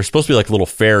 They're supposed to be like little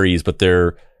fairies, but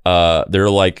they're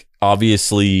like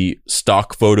obviously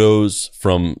stock photos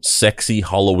from sexy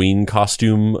Halloween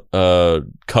costume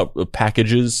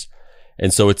packages.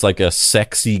 And so it's like a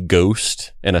sexy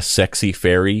ghost and a sexy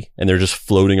fairy, and they're just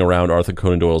floating around Arthur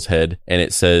Conan Doyle's head. And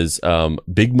it says,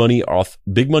 big money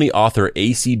author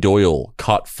A.C. Doyle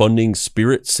caught funding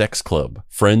Spirit Sex Club.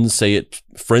 Friends say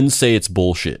it's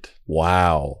bullshit.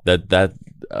 Wow. That's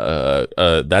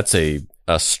a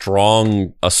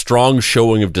strong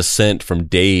showing of dissent from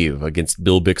Dave against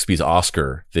Bill Bixby's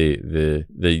Oscar, the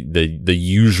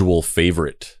usual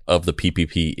favorite of the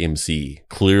PPP MC.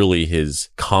 Clearly his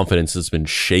confidence has been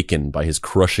shaken by his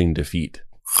crushing defeat.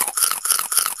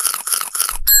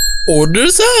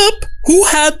 Orders up! Who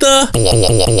had the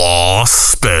blah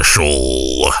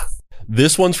special?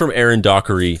 This one's from Aaron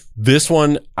Dockery. This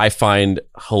one I find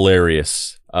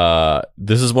hilarious.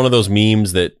 This is one of those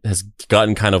memes that has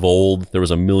gotten kind of old. There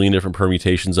was a million different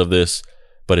permutations of this,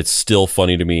 but it's still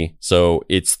funny to me. So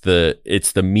it's the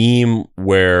meme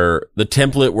where the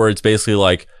template where it's basically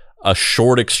like a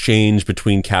short exchange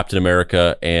between Captain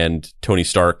America and Tony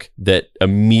Stark that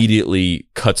immediately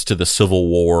cuts to the Civil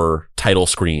War title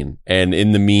screen. And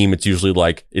in the meme, it's usually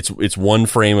like, it's one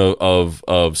frame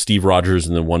of Steve Rogers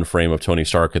and then one frame of Tony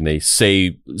Stark. And they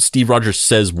say, Steve Rogers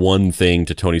says one thing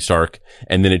to Tony Stark,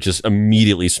 and then it just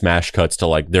immediately smash cuts to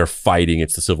like, they're fighting.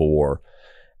 It's the Civil War.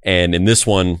 And in this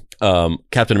one,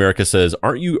 Captain America says,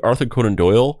 "Aren't you Arthur Conan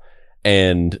Doyle?"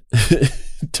 And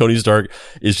Tony Stark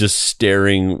is just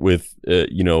staring with,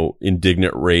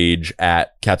 indignant rage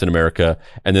at Captain America.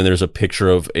 And then there's a picture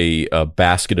of a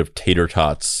basket of tater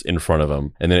tots in front of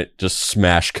him. And then it just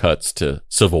smash cuts to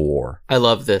Civil War. I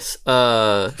love this.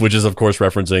 Which is, of course,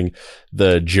 referencing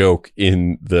the joke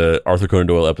in the Arthur Conan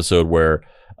Doyle episode where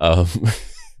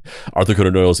Arthur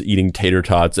Conan Doyle is eating tater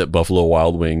tots at Buffalo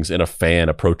Wild Wings, and a fan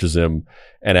approaches him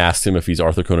and asks him if he's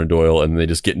Arthur Conan Doyle, and they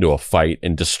just get into a fight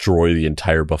and destroy the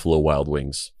entire Buffalo Wild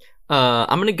Wings.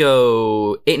 I'm going to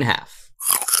go 8.5.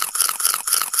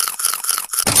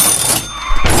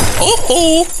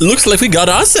 Oh, looks like we got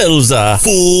ourselves a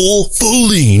full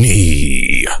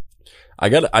Fellini. I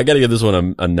gotta give this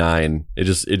one a 9. It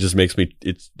just makes me,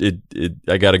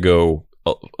 I gotta go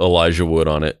Elijah Wood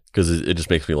on it because it just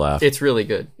makes me laugh. It's really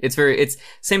good. It's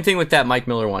same thing with that Mike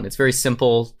Miller one. It's very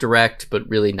simple, direct, but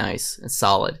really nice. It's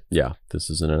solid. Yeah,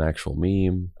 this isn't an actual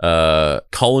meme.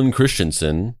 Colin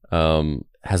Christensen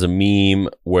has a meme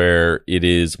where it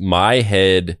is my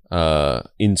head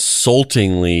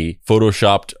insultingly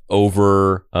photoshopped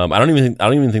over. I don't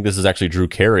even think this is actually Drew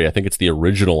Carey. I think it's the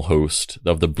original host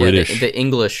of the British, the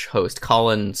English host,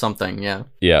 Colin something. Yeah,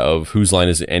 of Whose Line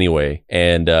Is It Anyway?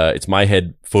 And it's my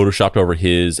head photoshopped over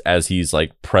his as he's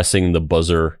like pressing the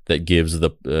buzzer that gives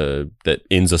that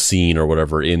ends a scene or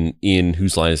whatever in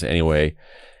Whose Line Is It Anyway?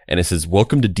 And it says,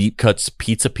 "Welcome to Deep Cuts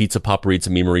Pizza Paparizza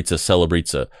Memerizza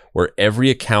Celebrizza, where every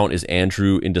account is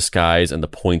Andrew in disguise and the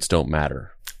points don't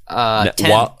matter."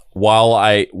 10. While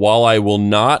I will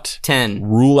not 10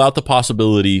 rule out the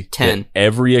possibility 10 that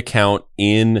every account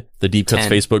in the Deep Cuts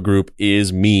 10. Facebook group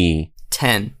is me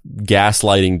 10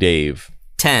 gaslighting Dave.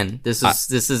 10. This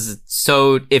is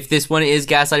so. If this one is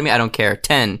gaslighting me, I don't care.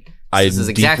 10. This is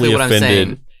exactly what I'm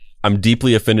saying. I'm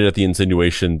deeply offended at the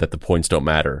insinuation that the points don't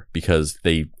matter, because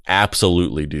they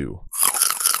absolutely do.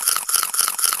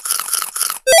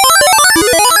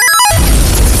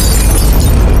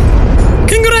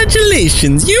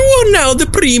 Congratulations, you are now the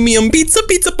premium Pizza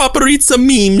Paparizza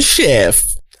meme chef.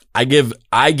 I give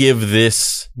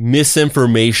this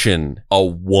misinformation a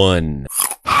 1.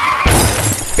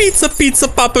 Pizza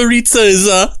Paparizza is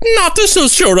not so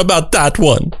sure about that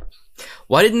one.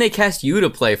 Why didn't they cast you to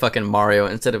play fucking Mario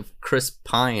instead of Chris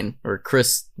Pine or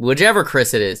Chris, whichever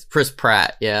Chris it is, Chris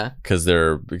Pratt? Yeah, because they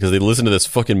listen to this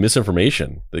fucking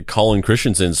misinformation. That Colin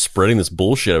Christensen's spreading this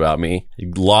bullshit about me.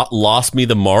 He lost me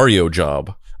the Mario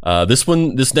job. This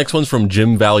next one's from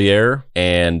Jim Valier,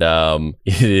 and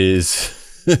it is.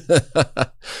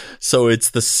 So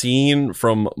it's the scene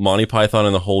from Monty Python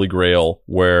and the Holy Grail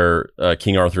where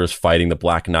King Arthur is fighting the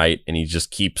Black Knight, and he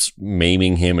just keeps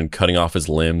maiming him and cutting off his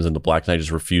limbs, and the Black Knight just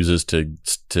refuses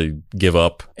to give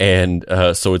up. And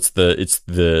so it's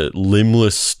the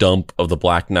limbless stump of the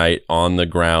Black Knight on the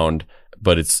ground,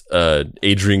 but it's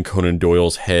Adrian Conan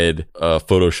Doyle's head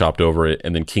photoshopped over it,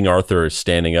 and then King Arthur is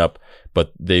standing up,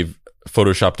 but they've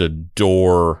photoshopped a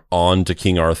door onto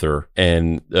King Arthur,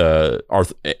 and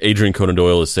Adrian Conan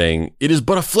Doyle is saying, "It is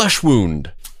but a flesh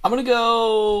wound." I'm gonna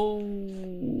go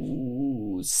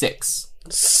 6.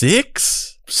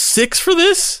 6? 6 for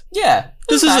this? Yeah,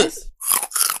 this is nice.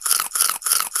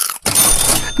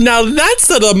 Now that's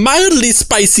a mildly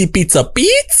spicy pizza.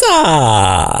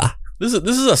 This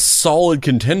is a solid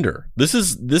contender. This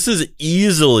is at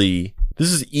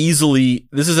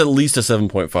least a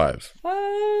 7.5.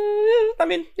 I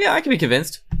mean, yeah, I can be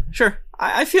convinced. Sure.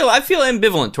 I feel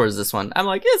ambivalent towards this one. I'm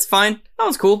like, yeah, it's fine. That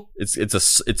one's cool. It's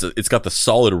got the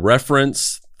solid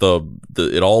reference.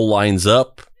 It all lines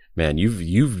up. Man,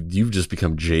 you've just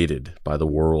become jaded by the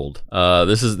world.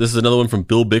 This is another one from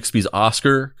Bill Bixby's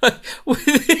Oscar. What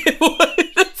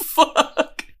the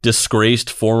fuck? Disgraced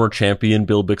former champion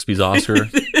Bill Bixby's Oscar.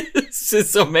 This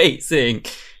is amazing.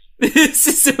 This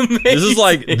is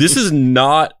amazing. This is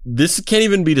not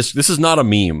a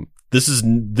meme. This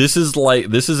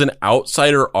is an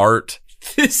outsider art.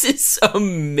 This is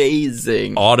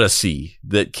amazing. Odyssey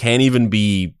that can't even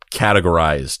be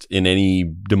categorized in any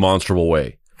demonstrable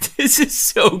way. This is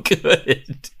so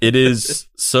good. It is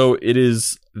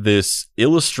this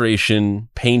illustration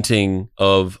painting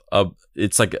of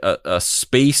it's like a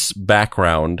space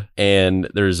background, and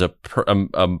there's a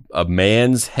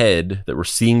man's head that we're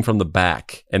seeing from the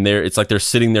back, and it's like they're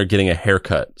sitting there getting a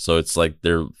haircut. So it's like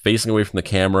they're facing away from the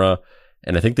camera,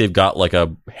 and I think they've got like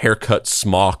a haircut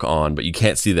smock on, but you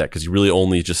can't see that because you really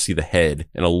only just see the head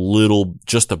and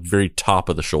just the very top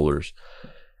of the shoulders.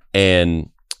 And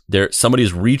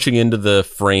somebody's reaching into the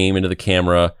frame, into the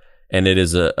camera, and it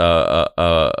is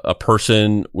a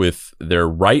person with their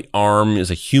right arm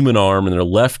is a human arm, and their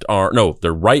left arm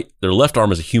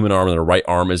is a human arm, and their right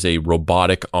arm is a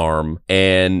robotic arm.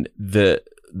 And the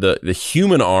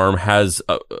human arm has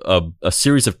a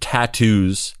series of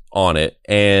tattoos on it,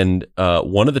 and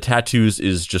one of the tattoos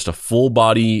is just a full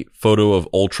body photo of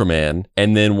Ultraman,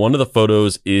 and then one of the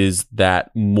photos is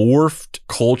that morphed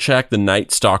Kolchak the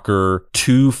Night Stalker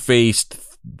two-faced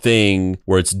thing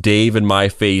where it's Dave and my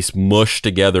face mushed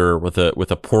together with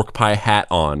a pork pie hat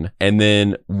on. And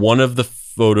then one of the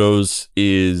photos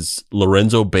is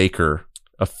Lorenzo Baker,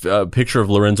 a picture of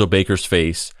Lorenzo Baker's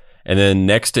face. And then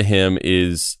next to him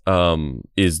is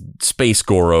Space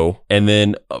Goro. And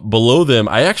then below them,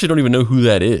 I actually don't even know who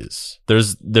that is.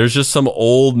 There's just some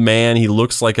old man. He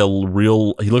looks like a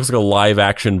live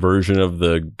action version of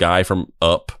the guy from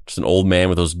Up. Just an old man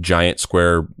with those giant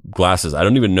square glasses. I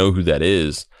don't even know who that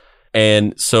is.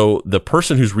 And so the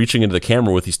person who's reaching into the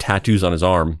camera with these tattoos on his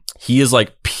arm, he is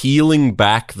like peeling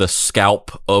back the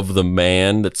scalp of the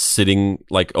man that's sitting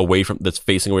like that's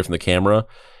facing away from the camera.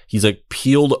 He's like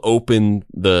peeled open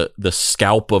the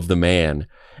scalp of the man,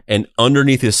 and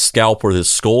underneath his scalp where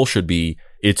his skull should be,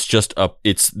 it's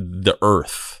the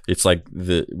earth. It's like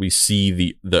we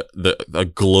see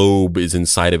the globe is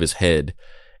inside of his head.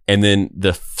 And then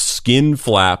the skin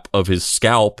flap of his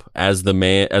scalp as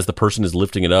the person is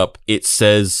lifting it up, it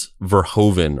says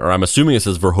Verhoeven, or I'm assuming it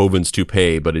says Verhoeven's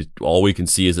toupee, but all we can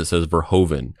see is it says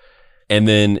Verhoeven. And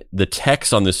then the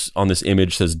text on this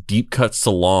image says Deep Cut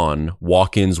Salon,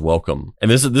 walk-ins welcome.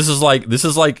 And this is like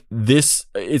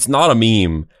it's not a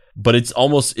meme, but it's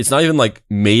not even like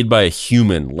made by a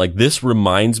human. Like this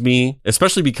reminds me,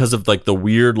 especially because of like the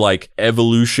weird like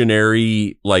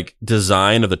evolutionary like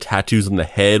design of the tattoos on the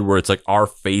head, where it's like our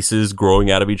faces growing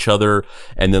out of each other,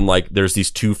 and then like there's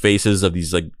these two faces of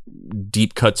these like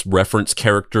Deep Cuts reference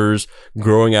characters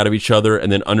growing out of each other, and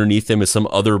then underneath them is some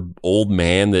other old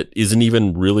man that isn't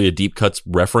even really a Deep Cuts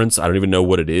reference. I don't even know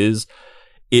what it is.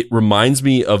 It reminds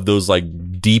me of those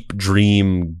like Deep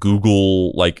Dream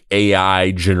Google like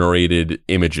AI generated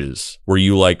images where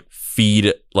you like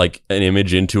feed like an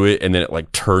image into it, and then it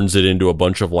like turns it into a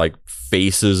bunch of like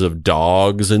faces of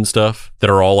dogs and stuff that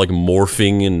are all like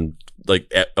morphing and like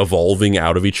evolving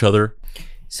out of each other.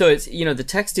 So it's, the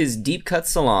text is Deep Cut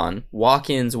Salon,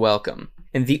 walk-ins welcome.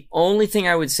 And the only thing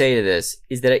I would say to this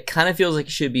is that it kind of feels like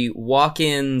it should be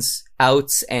walk-ins,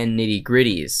 outs, and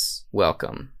nitty-gritties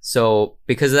welcome. So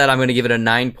because of that, I'm going to give it a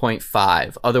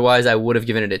 9.5. Otherwise, I would have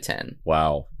given it a 10.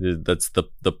 Wow. That's the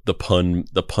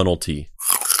punalty.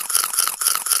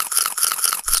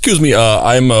 Excuse me,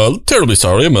 I'm terribly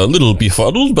sorry. I'm a little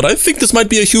befuddled, but I think this might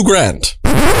be a Hugh Grant.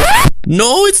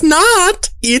 No, it's not.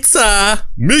 It's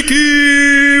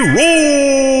Mickey Rourke.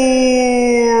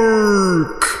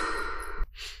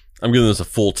 I'm giving this a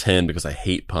full 10 because I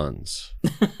hate puns.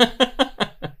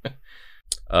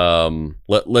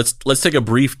 Let's take a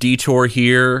brief detour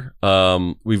here.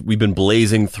 We've been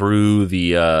blazing through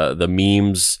the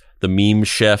memes, the meme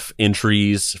chef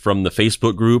entries from the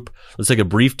Facebook group. Let's take a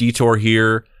brief detour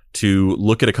here to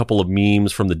look at a couple of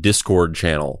memes from the Discord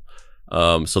channel.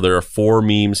 So there are 4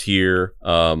 memes here.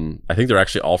 I think they're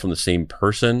actually all from the same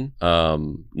person.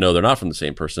 No, they're not from the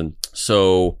same person.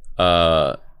 So,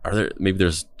 are there, maybe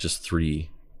there's just 3.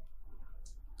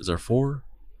 Is there 4?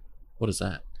 What is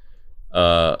that?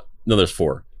 No, there's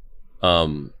 4.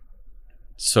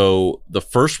 So the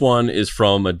first one is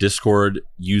from a Discord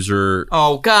user.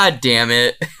 Oh, God damn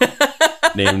it.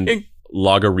 named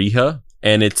Lagariha.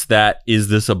 And it's that "is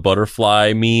this a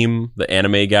butterfly" meme, the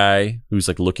anime guy who's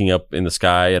like looking up in the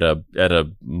sky at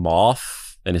a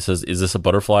moth, and it says, "Is this a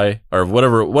butterfly?" or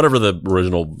whatever the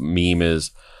original meme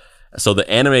is. So the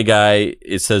anime guy,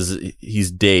 it says he's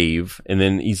Dave, and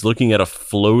then he's looking at a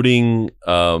floating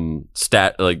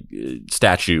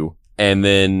statue, and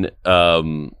then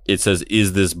it says,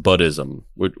 "Is this Buddhism?"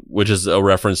 which is a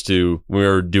reference to when we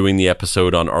were doing the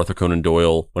episode on Arthur Conan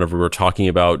Doyle, whenever we were talking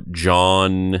about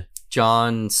John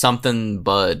something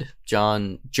Budd.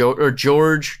 George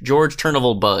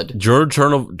Turneville Budd. George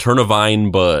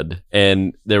Turnevine Budd.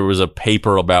 And there was a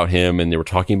paper about him, and they were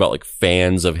talking about like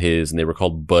fans of his, and they were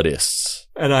called Buddhists.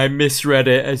 And I misread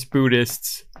it as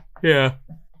Buddhists. Yeah.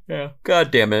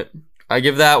 God damn it. I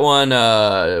give that one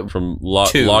from 2.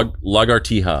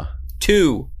 Lagartija.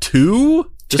 2.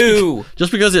 2? 2.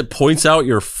 Just because it points out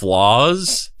your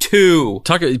flaws? 2.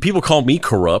 People call me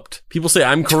corrupt. People say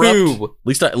I'm corrupt. 2.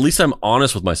 At least I'm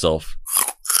honest with myself.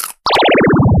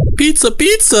 Pizza,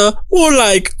 more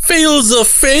like failsa.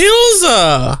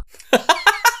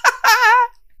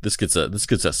 This gets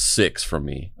a 6 from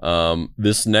me.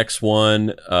 This next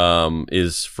one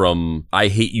is from I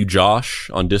Hate You Josh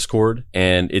on Discord,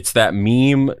 and it's that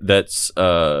meme that's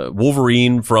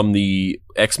Wolverine from the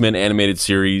X-Men animated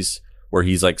series, where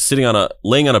he's like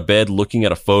laying on a bed looking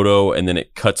at a photo, and then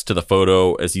it cuts to the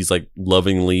photo as he's like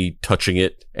lovingly touching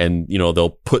it, and they'll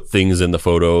put things in the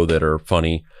photo that are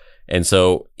funny. And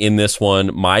so in this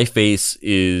one, my face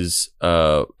is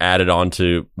added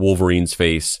onto Wolverine's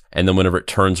face, and then whenever it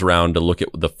turns around to look at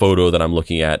the photo that I'm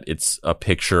looking at, it's a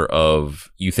picture of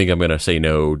 "You think I'm gonna say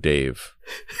no, Dave."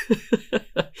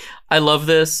 I love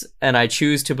this, and I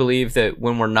choose to believe that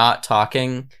when we're not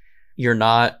talking, you're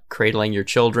not cradling your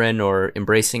children or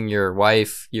embracing your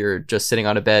wife. You're just sitting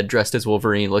on a bed dressed as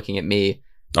Wolverine looking at me.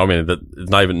 I mean, it's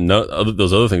not even,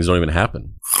 those other things don't even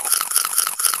happen.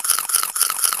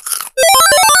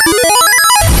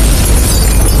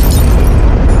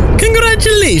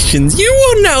 Congratulations, you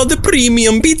are now the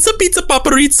premium Pizza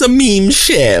Paparizza meme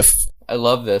chef. I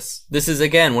love this. This is,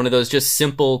 again, one of those just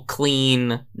simple,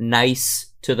 clean,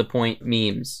 nice, to the point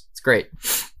memes. It's great.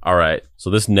 All right.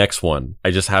 So this next one, I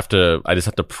just have to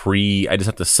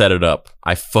set it up.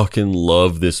 I fucking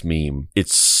love this meme.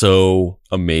 It's so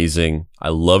amazing. I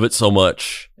love it so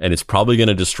much, and it's probably going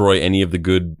to destroy any of the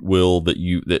goodwill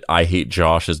that I Hate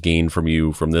Josh has gained from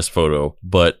you from this photo.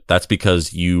 But that's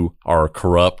because you are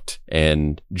corrupt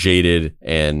and jaded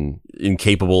and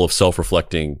incapable of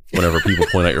self-reflecting whenever people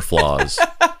point out your flaws.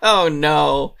 Oh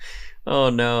no.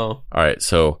 Oh no. All right,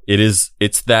 so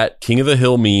it's that King of the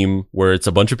Hill meme where it's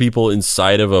a bunch of people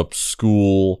inside of a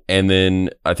school, and then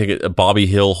I think Bobby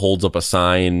Hill holds up a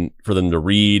sign for them to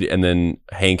read, and then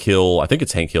Hank Hill, I think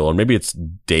it's Hank Hill, or maybe it's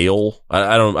Dale.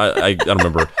 I don't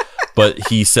remember. But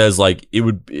he says like they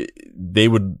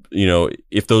would,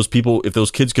 if those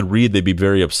kids could read, they'd be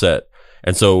very upset.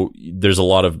 And so there's a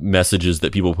lot of messages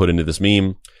that people put into this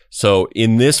meme. So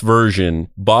in this version,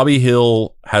 Bobby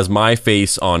Hill has my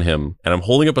face on him, and I'm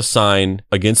holding up a sign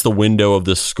against the window of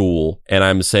this school, and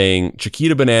I'm saying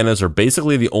Chiquita bananas are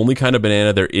basically the only kind of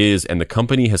banana there is, and the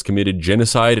company has committed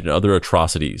genocide and other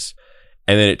atrocities.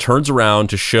 And then it turns around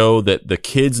to show that the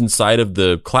kids inside of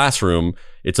the classroom,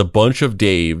 it's a bunch of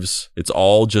Daves. It's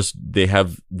all just, they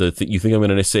have you think I'm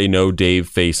going to say no, Dave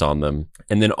face on them.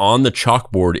 And then on the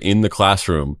chalkboard in the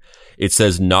classroom, it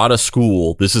says, "Not a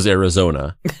school. This is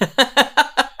Arizona."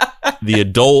 The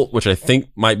adult, which I think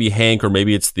might be Hank, or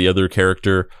maybe it's the other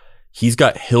character, He's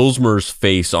got Hilsmer's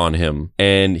face on him,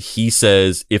 and he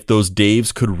says if those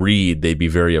Daves could read, they'd be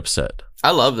very upset.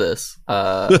 I love this.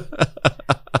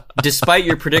 Despite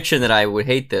your prediction that I would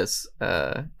hate this,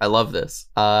 I love this.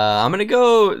 I'm gonna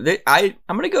go. I'm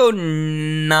gonna go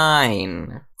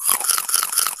 9.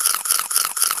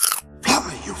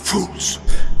 Fly, you fools!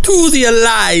 To the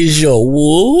Elijah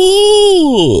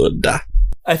Wood.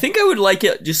 I think I would like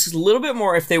it just a little bit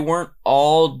more if they weren't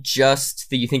all just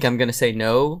the "you think I'm gonna say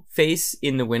no" face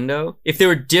in the window. If there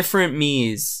were different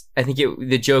me's, I think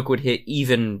the joke would hit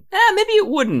even. Maybe it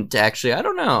wouldn't actually. I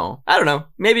don't know.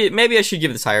 Maybe I should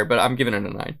give this higher, but I'm giving it a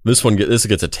 9. This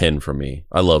gets a 10 from me.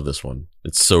 I love this one.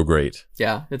 It's so great.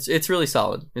 Yeah, it's really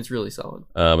solid. It's really solid.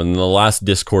 And the last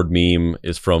Discord meme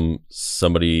is from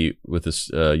somebody with this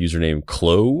username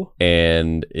Chloe,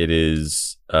 and it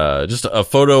is just a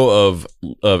photo of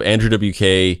Andrew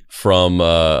WK from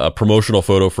a promotional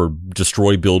photo for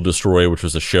Destroy Build Destroy, which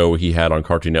was a show he had on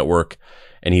Cartoon Network,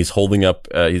 and he's holding up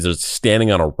he's just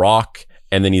standing on a rock,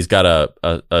 and then he's got a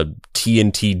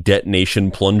TNT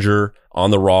detonation plunger on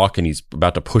the rock, and he's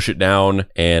about to push it down,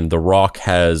 and the rock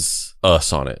has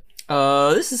us on it.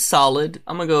 This is solid.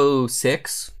 I'm gonna go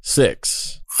 6.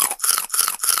 6.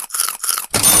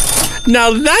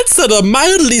 Now that's a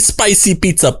mildly spicy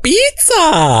pizza.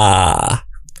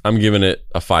 I'm giving it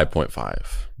a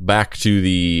 5.5. Back to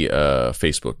the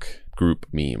Facebook group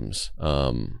memes.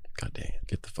 God dang it,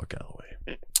 get the fuck out of the way.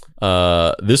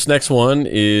 This next one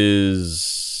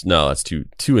is that's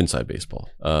too inside baseball.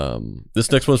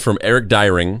 This next one's from Eric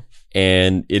Dyring,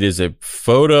 and it is a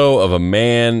photo of a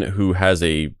man who has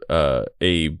a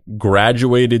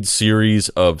graduated series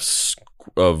of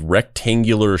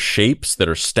rectangular shapes that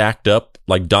are stacked up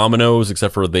like dominoes,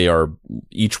 except for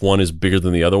each one is bigger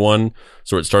than the other one.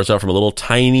 So it starts out from a little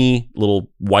tiny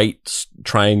little white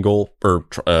triangle or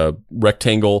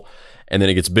rectangle, and then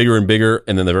it gets bigger and bigger,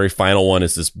 and then the very final one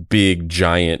is this big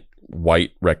giant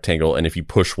white rectangle, and if you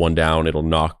push one down, it'll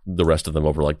knock the rest of them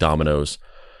over like dominoes.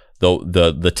 Though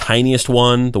the tiniest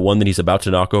one, the one that he's about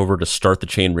to knock over to start the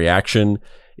chain reaction,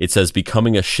 it says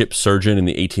becoming a ship surgeon in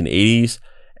the 1880s.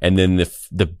 And then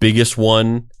the biggest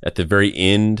one at the very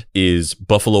end is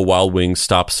Buffalo Wild Wings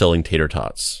stopped selling tater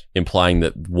tots, implying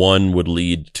that one would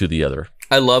lead to the other.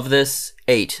 I love this.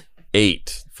 8.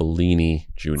 8. Fellini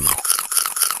Jr.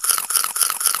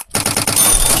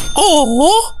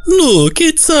 Oh, look,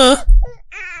 it's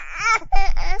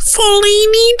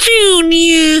Fellini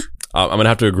Jr. I'm going to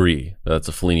have to agree. That's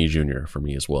a Fellini Jr. for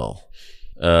me as well.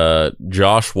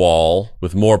 Josh Wall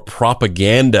with more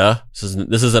propaganda.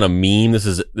 This isn't a meme. This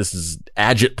is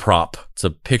agitprop. It's a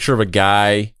picture of a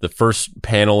guy. The first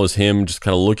panel is him just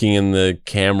kind of looking in the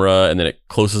camera, and then it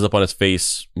closes up on his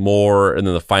face more, and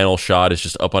then the final shot is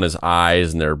just up on his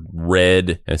eyes, and they're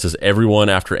red. And it says, everyone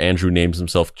after Andrew names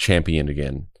himself champion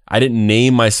again. I didn't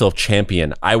name myself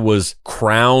champion. I was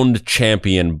crowned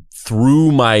champion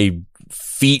through my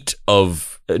feat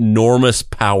of enormous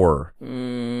power.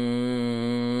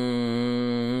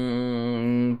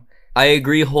 I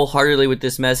agree wholeheartedly with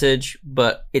this message,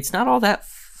 but it's not all that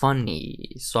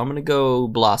funny. So I'm going to go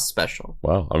blah special.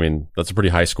 Wow. I mean, that's a pretty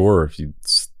high score if you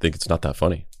think it's not that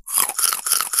funny.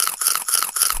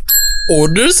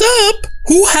 Orders up.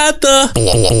 Who had the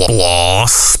blah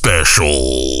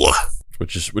special?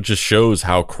 Which just shows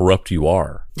how corrupt you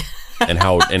are and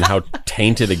how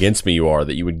tainted against me you are,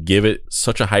 that you would give it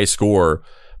such a high score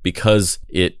because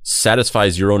it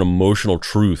satisfies your own emotional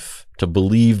truth to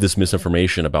believe this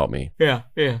misinformation about me. Yeah,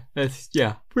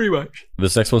 pretty much.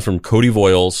 This next one's from Cody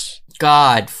Voiles.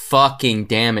 God fucking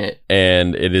damn it.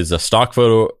 And it is a stock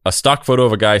photo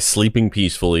of a guy sleeping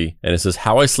peacefully. And it says,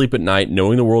 how I sleep at night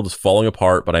knowing the world is falling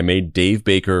apart, but I made Dave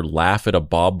Baker laugh at a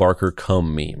Bob Barker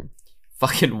cum meme.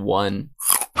 Fucking 1.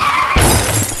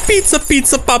 Pizza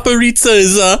Paparizza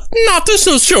is not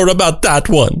so sure about that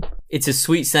one. It's a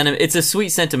sweet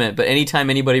sentiment, but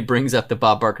anytime anybody brings up the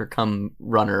Bob Barker cum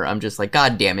runner, I'm just like,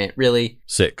 God damn it, really?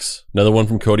 6. Another one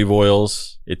from Cody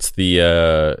Voiles. It's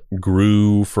the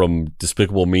Gru from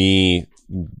Despicable Me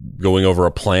going over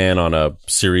a plan on a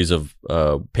series of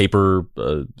paper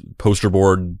poster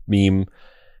board meme.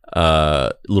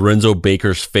 Lorenzo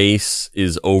Baker's face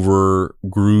is over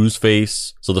Gru's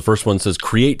face. So the first one says,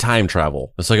 create time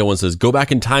travel. The second one says, go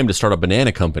back in time to start a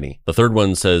banana company. The third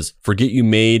one says, forget you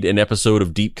made an episode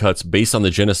of Deep Cuts based on the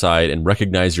genocide and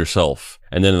recognize yourself.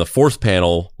 And then in the fourth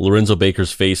panel, Lorenzo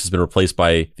Baker's face has been replaced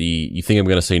by the you think I'm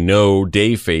going to say no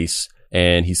Dave face.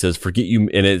 And he says, forget you,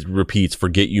 and it repeats,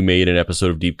 forget you made an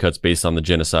episode of Deep Cuts based on the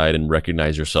genocide and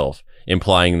recognize yourself,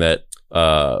 implying that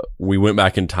we went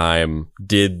back in time,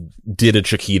 did a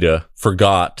Chiquita,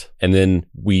 forgot, and then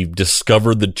we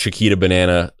discovered the Chiquita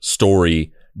banana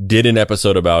story, did an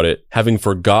episode about it, having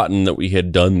forgotten that we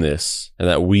had done this and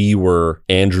that we were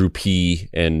Andrew P.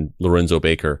 and Lorenzo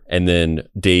Baker. And then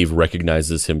Dave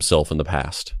recognizes himself in the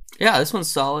past. Yeah, this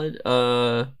one's solid.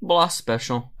 Blah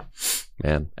special.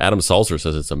 Man, Adam Salzer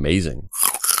says it's amazing.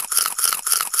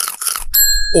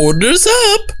 Orders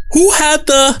up! Who had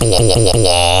the blah, blah,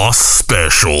 blah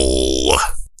special?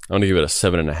 I'm going to give it a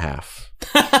 7.5.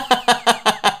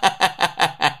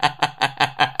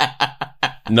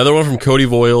 Another one from Cody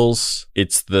Voiles.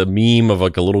 It's the meme of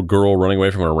like a little girl running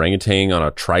away from an orangutan on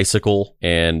a tricycle,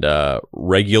 and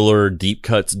regular Deep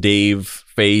Cuts Dave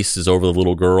face is over the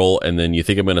little girl, and then You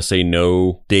Think I'm Gonna Say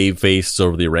No Dave face is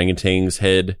over the orangutan's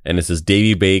head, and it says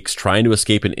Davey Bakes trying to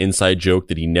escape an inside joke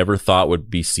that he never thought would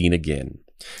be seen again.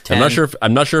 I'm not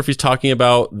sure if he's talking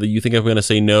about the You Think I'm Gonna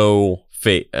Say No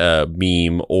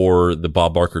meme or the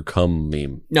Bob Barker Come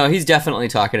meme. No, he's definitely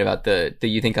talking about the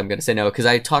You Think I'm Gonna Say No, because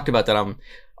I talked about that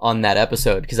on that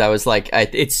episode, because I was like,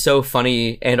 it's so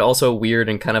funny and also weird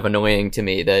and kind of annoying to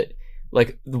me that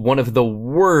like one of the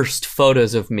worst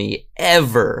photos of me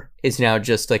ever is now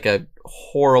just like a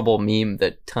horrible meme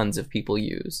that tons of people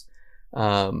use.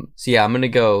 So yeah, I'm gonna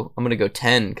go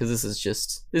 10, because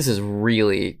this is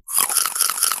really.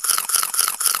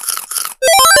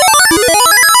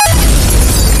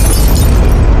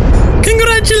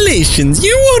 Congratulations,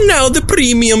 you are now the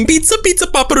premium Pizza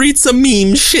Paparizza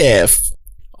meme chef.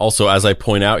 Also, as I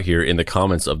point out here in the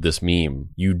comments of this meme,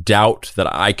 you doubt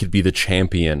that I could be the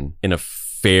champion in a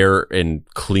fair and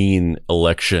clean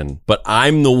election, but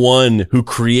I'm the one who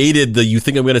created the You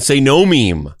Think I'm Gonna Say No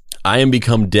meme. I am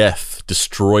become death,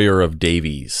 destroyer of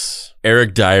Davies.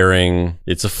 Eric Dyring,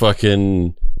 it's a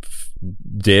fucking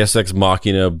Deus Ex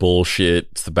Machina bullshit.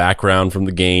 It's the background from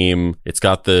the game. It's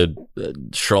got the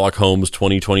Sherlock Holmes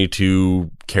 2022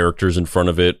 characters in front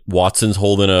of it. Watson's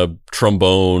holding a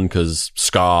trombone because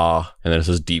ska, and then it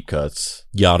says Deep Cuts.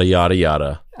 Yada, yada,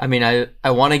 yada. I mean, I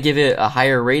want to give it a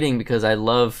higher rating because I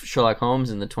love Sherlock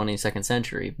Holmes in the 22nd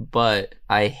century, but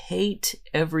I hate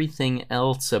everything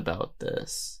else about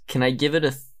this. Can I give it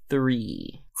a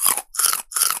 3?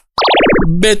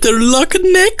 Better luck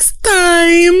next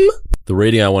time. The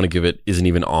rating I want to give it isn't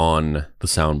even on the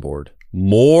soundboard.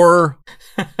 More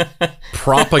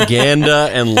propaganda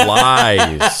and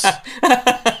lies.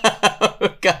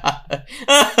 Oh, God.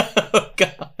 Oh,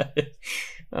 God.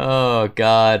 Oh,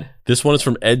 God. This one is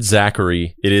from Ed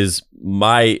Zachary. It is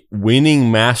my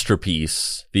winning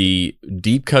masterpiece, the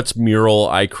Deep Cuts mural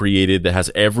I created that has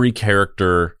every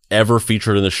character ever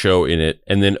featured in the show in it.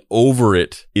 And then over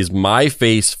it is my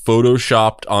face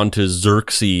photoshopped onto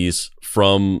Xerxes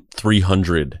from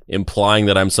 300, implying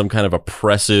that I'm some kind of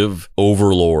oppressive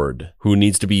overlord who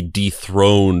needs to be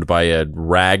dethroned by a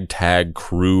ragtag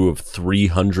crew of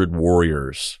 300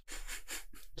 warriors.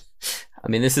 I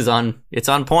mean, it's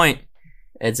on point.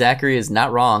 Ed Zachary is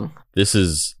not wrong. This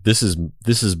is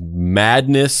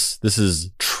madness. This is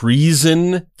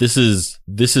treason. This is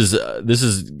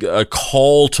a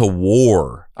call to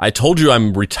war. I told you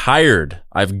I'm retired.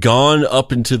 I've gone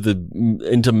up into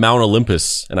Mount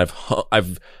Olympus, and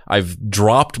I've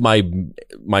dropped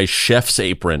my chef's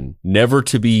apron, never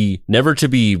to be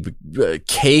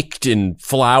caked in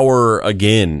flour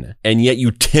again. And yet you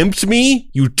tempt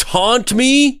me, you taunt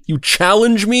me, you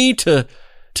challenge me to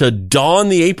don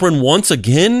the apron once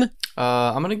again.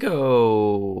 I'm gonna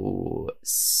go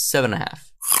 7.5.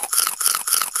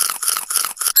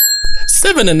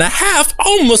 7.5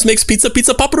 almost makes Pizza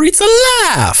Paparizza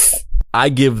laugh. I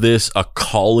give this a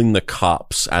calling the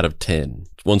cops out of 10.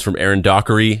 One's from Aaron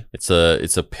Dockery. It's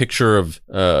a picture of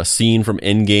a scene from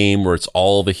Endgame where it's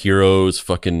all the heroes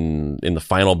fucking in the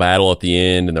final battle at the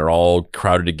end, and they're all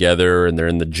crowded together, and they're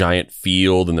in the giant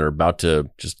field, and they're about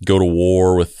to just go to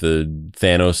war with the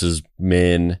Thanos'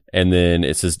 men. And then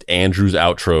it says Andrew's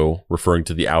outro, referring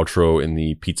to the outro in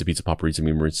the Pizza Paparizza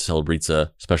Memories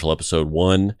Celebrizza special episode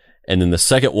 1. And then the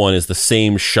second one is the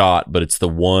same shot, but it's the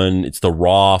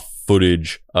raw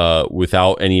footage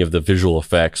without any of the visual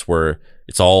effects, where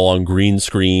it's all on green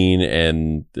screen,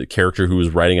 and the character who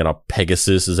is riding on a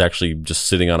Pegasus is actually just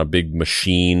sitting on a big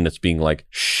machine that's being like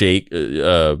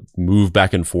moved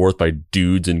back and forth by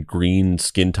dudes in green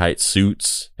skin tight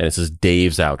suits. And it says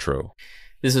Dave's outro.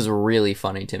 This is really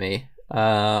funny to me.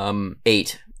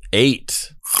 8.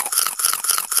 8.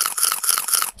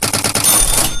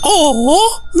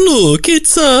 Oh, look,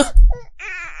 it's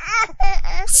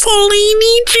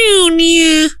Fellini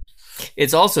Jr.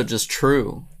 It's also just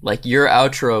true. Like, your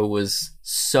outro was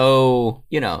so,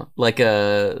 like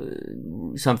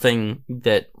something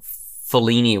that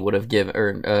Fellini would have given,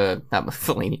 or not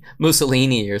Fellini,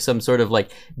 Mussolini, or some sort of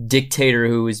like dictator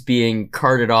who was being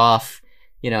carted off,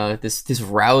 you know, this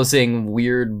rousing,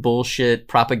 weird bullshit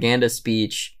propaganda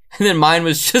speech. And then mine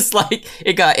was just like,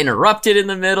 it got interrupted in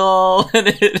the middle, and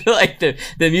the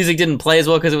music didn't play as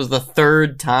well because it was the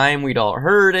third time we'd all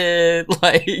heard it.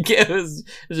 Like, it was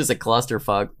just a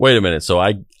clusterfuck. Wait a minute. So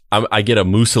I get a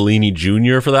Mussolini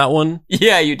Jr. for that one?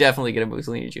 Yeah, you definitely get a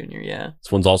Mussolini Jr., yeah.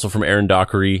 This one's also from Aaron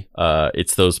Dockery.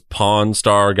 It's those Pawn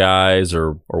Star guys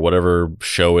or whatever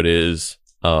show it is.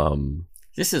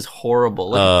 This is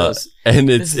horrible. Look at those. And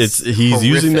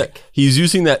he's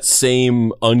using that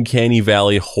same Uncanny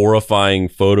Valley horrifying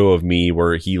photo of me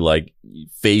where he like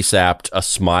face apped a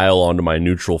smile onto my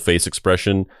neutral face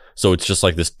expression. So it's just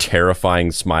like this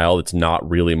terrifying smile that's not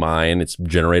really mine. It's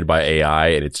generated by AI,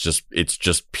 and it's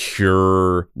just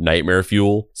pure nightmare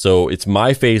fuel. So it's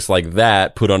my face like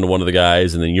that put onto one of the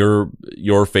guys, and then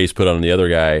your face put on the other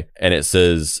guy, and it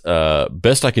says,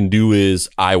 best I can do is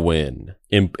I win.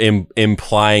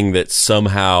 Implying that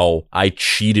somehow I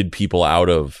cheated people out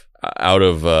of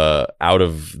the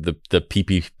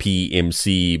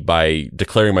PPPMC by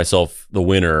declaring myself the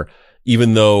winner,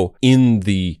 even though in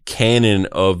the canon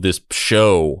of this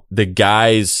show, the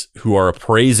guys who are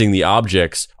appraising the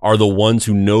objects are the ones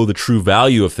who know the true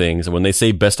value of things. And when they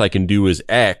say best I can do is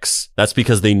X, that's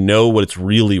because they know what it's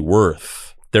really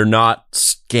worth. They're not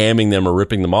scamming them or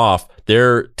ripping them off.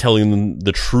 They're telling them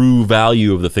the true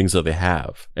value of the things that they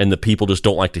have. And the people just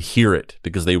don't like to hear it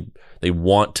because they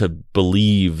want to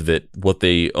believe that what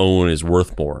they own is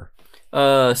worth more.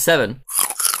 7.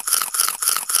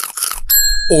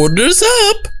 Orders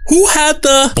up! Who had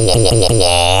the blah, blah,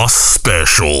 blah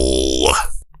special?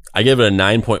 I give it a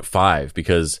 9.5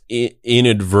 because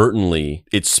inadvertently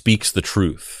it speaks the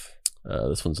truth.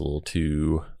 This one's a little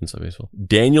too baseball.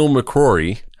 Daniel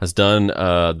McCrory has done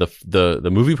the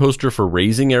movie poster for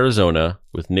Raising Arizona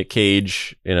with Nick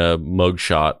Cage in a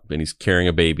mugshot, and he's carrying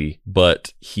a baby.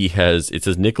 But it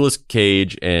says Nicolas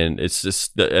Cage, and it's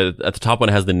just at the top one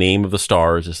it has the name of the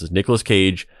stars. It says Nicolas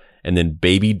Cage, and then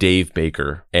baby Dave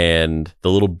Baker. And the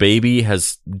little baby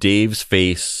has Dave's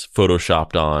face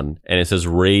photoshopped on, and it says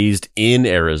raised in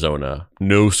Arizona.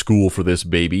 No school for this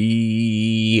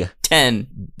baby.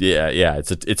 10. Yeah, it's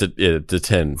a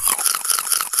 10.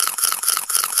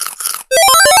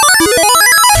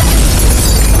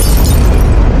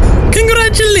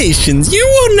 Congratulations, you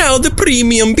are now the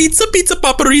premium Pizza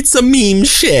Paparizza meme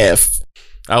chef.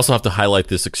 I also have to highlight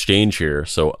this exchange here.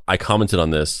 So I commented on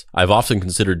this. I've often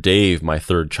considered Dave my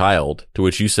third child, to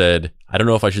which you said, I don't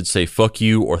know if I should say fuck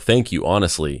you or thank you,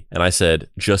 honestly. And I said,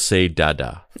 just say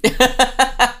dada.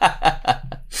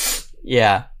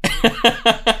 Yeah.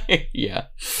 Yeah.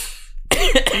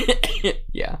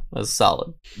 Yeah, that's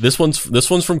solid. This one's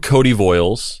from Cody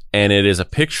Voiles, and it is a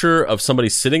picture of somebody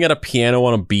sitting at a piano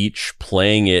on a beach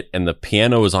playing it, and the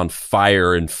piano is on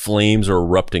fire and flames are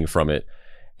erupting from it.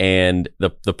 And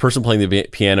the person playing the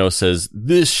piano says,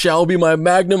 "This shall be my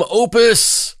magnum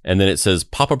opus." And then it says,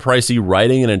 Papa Pricey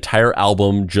writing an entire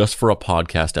album just for a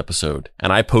podcast episode.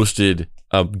 And I posted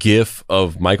a GIF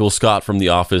of Michael Scott from The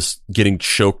Office getting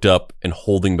choked up and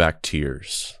holding back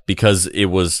tears because it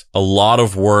was a lot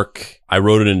of work. I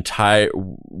wrote an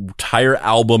entire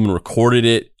album and recorded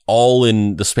it all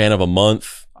in the span of a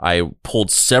month. I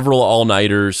pulled several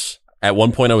all-nighters. At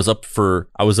one point I woke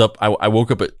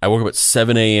up at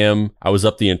 7 a.m. I was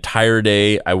up the entire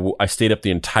day. I stayed up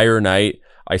the entire night.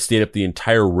 I stayed up the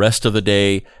entire rest of the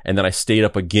day, and then I stayed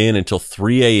up again until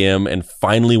 3 a.m. and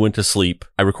finally went to sleep.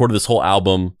 I recorded this whole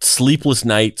album. Sleepless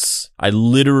nights. I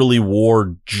literally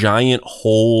wore giant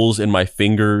holes in my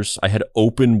fingers. I had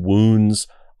open wounds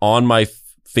on my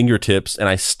fingertips, and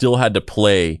I still had to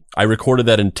play. I recorded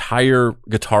that entire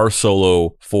guitar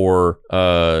solo for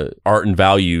Art and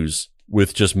Values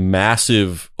with just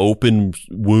massive open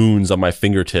wounds on my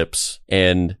fingertips.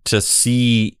 And to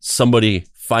see somebody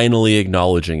finally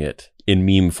acknowledging it in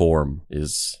meme form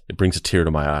it brings a tear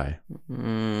to my eye.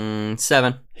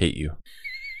 7. Hate you.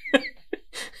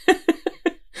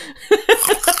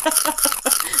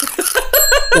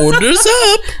 Orders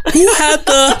up. Who had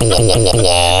the blah, blah,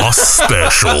 blah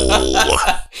special?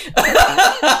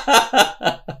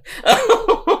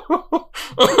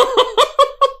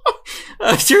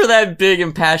 After that big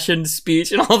impassioned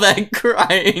speech and all that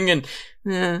crying and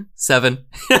 7.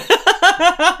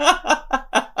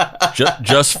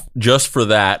 Just for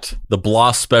that, the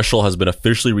Blah special has been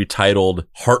officially retitled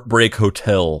Heartbreak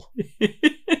Hotel.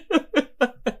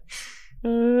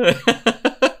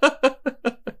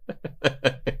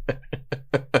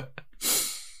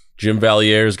 Jim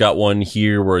Valier's got one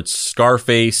here where it's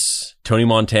Scarface, Tony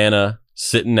Montana,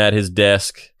 sitting at his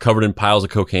desk, covered in piles of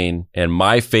cocaine, and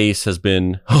my face has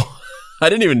been... I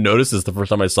didn't even notice this the first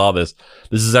time I saw this.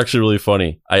 This is actually really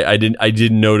funny. I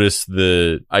didn't notice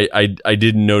I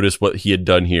didn't notice what he had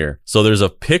done here. So there's a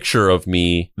picture of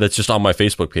me that's just on my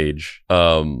Facebook page.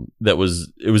 It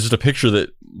was just a picture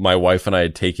that my wife and I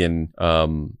had taken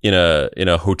in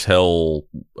a hotel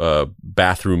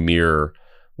bathroom mirror,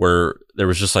 where there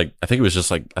was just like, I think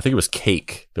it was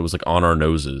cake that was like on our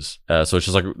noses. So it's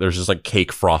just like, there's just like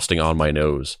cake frosting on my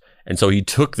nose. And so he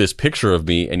took this picture of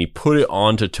me and he put it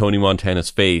onto Tony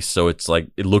Montana's face. So it's like,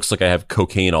 it looks like I have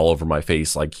cocaine all over my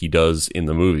face like he does in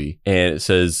the movie. And it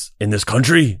says, in this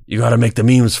country, you gotta make the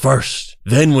memes first.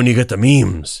 Then when you get the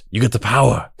memes, you get the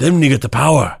power. Then when you get the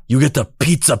power, you get the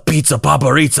pizza,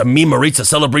 paparizza, memerizza,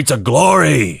 celebrizza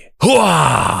glory.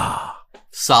 Hooah!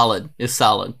 Solid. It's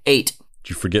solid. 8. Did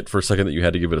you forget for a second that you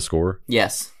had to give it a score?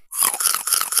 Yes.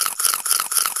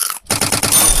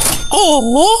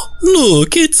 Oh,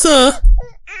 look, it's Fellini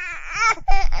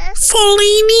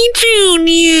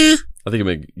Jr. I think I'm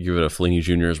gonna give it a Fellini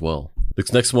Jr. as well.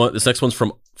 This next one's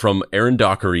from Aaron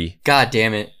Dockery. God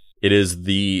damn it. It is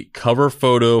the cover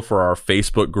photo for our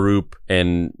Facebook group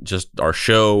and just our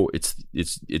show. It's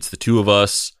the two of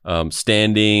us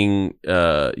standing,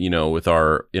 with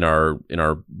our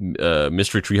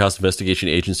Mystery Treehouse Investigation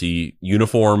Agency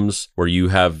uniforms, where you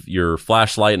have your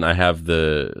flashlight and I have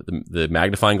the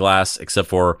magnifying glass, except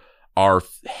for our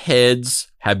heads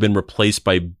have been replaced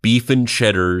by beef and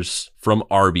cheddars from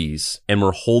Arby's, and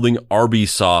we're holding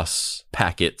Arby's sauce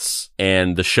packets,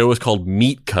 and the show is called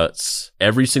Meat Cuts.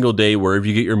 Every single day, wherever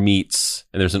you get your meats,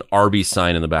 and there's an Arby's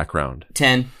sign in the background.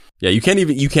 10. Yeah, you can't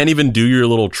even do your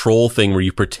little troll thing where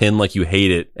you pretend like you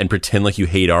hate it and pretend like you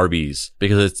hate Arby's,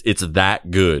 because it's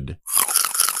that good.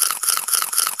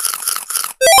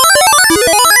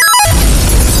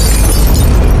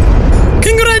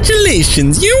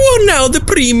 Congratulations, you are now the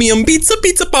premium pizza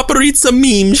paparizza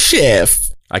meme chef.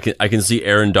 I can see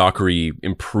Aaron Dockery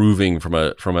improving from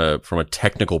a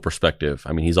technical perspective.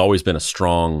 I mean, he's always been a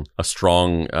strong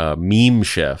meme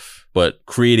chef, but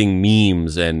creating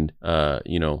memes and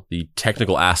the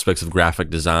technical aspects of graphic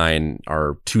design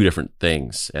are two different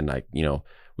things. And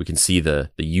we can see the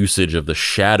usage of the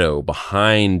shadow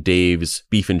behind Dave's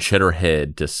beef and cheddar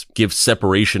head to give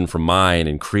separation from mine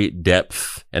and create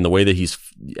depth, and the way that he's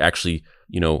actually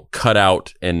cut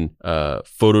out and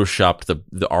photoshopped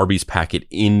the Arby's packet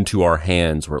into our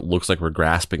hands where it looks like we're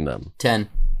grasping them. 10.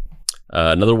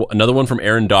 Another one from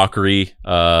Aaron Dockery.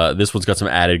 This one's got some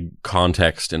added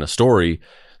context in a story.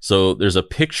 So there's a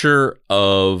picture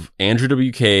of Andrew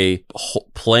WK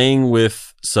playing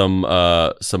with some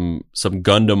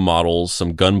Gundam models,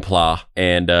 some Gunpla,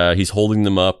 and he's holding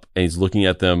them up and he's looking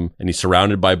at them, and he's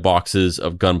surrounded by boxes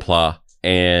of Gunpla.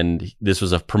 And this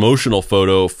was a promotional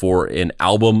photo for an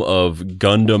album of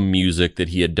Gundam music that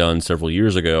he had done several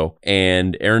years ago.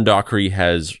 And Aaron Dockery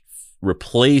has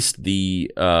replaced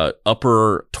the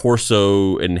upper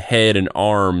torso and head and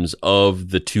arms of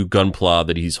the two Gunpla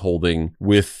that he's holding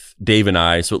with Dave and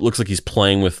I. So it looks like he's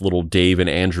playing with little Dave and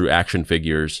Andrew action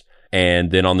figures.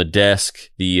 And then on the desk,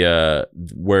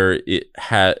 where it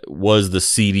was the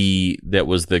CD that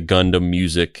was the Gundam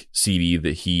music CD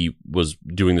that he was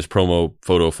doing this promo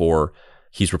photo for,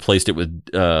 he's replaced it with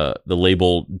the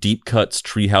label Deep Cuts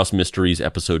Treehouse Mysteries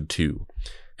Episode 2.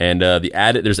 And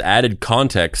there's added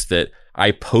context that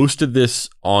I posted this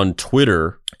on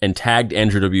Twitter and tagged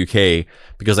Andrew WK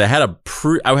because I had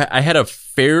a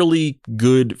fairly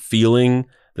good feeling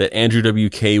that Andrew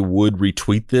WK would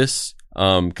retweet this.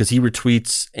 Because he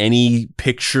retweets any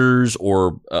pictures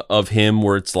or of him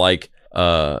where it's like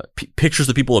pictures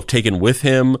that people have taken with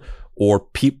him, or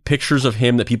pictures of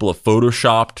him that people have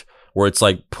photoshopped, where it's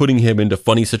like putting him into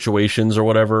funny situations or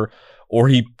whatever, or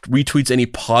he retweets any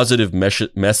positive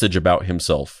message about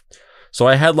himself. So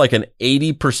I had like an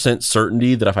 80%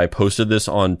 certainty that if I posted this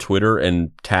on Twitter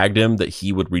and tagged him, that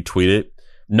he would retweet it.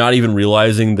 Not even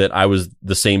realizing that I was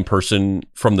the same person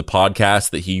from the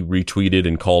podcast that he retweeted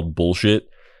and called bullshit.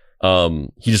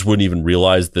 He just wouldn't even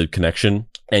realize the connection,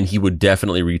 and he would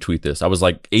definitely retweet this. I was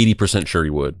like 80% sure he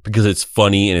would, because it's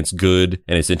funny and it's good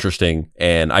and it's interesting.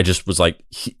 And I just was like,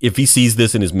 if he sees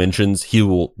this in his mentions, he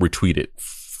will retweet it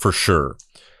for sure.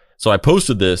 So I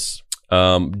posted this.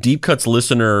 Deep Cuts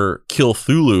listener Kill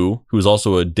Thulu, who is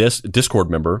also a Discord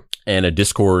member and a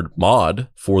Discord mod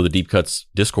for the Deep Cuts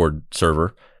Discord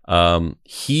server,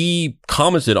 he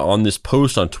commented on this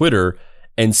post on Twitter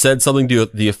and said something to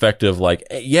the effect of like,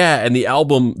 yeah, and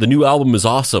the new album is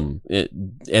awesome.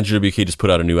 Andrew WK just put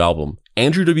out a new album.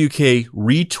 Andrew WK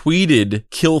retweeted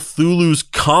Cthulhu's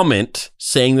comment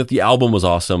saying that the album was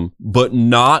awesome, but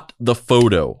not the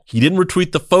photo. He didn't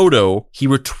retweet the photo. He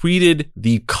retweeted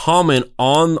the comment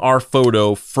on our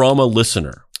photo from a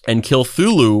listener. And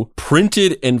Cthulhu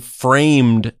printed and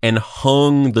framed and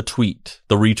hung the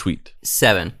retweet.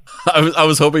 7. I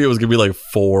was hoping it was going to be like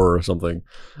 4 or something.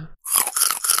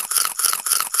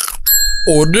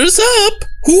 Orders up!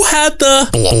 Who had the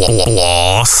blah, blah,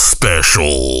 blah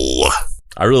special?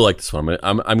 I really like this one.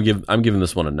 I'm giving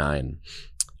this one a 9.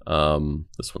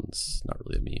 This one's not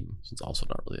really a meme. This one's also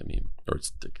not really a meme, or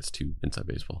it's too inside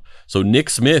baseball. So Nick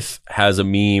Smith has a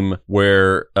meme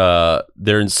where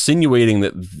they're insinuating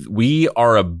that we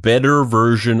are a better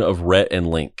version of Rhett and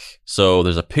Link. So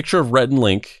there's a picture of Rhett and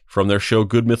Link from their show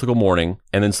Good Mythical Morning,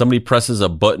 and then somebody presses a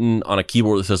button on a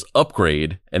keyboard that says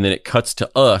upgrade, and then it cuts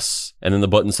to us, and then the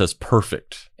button says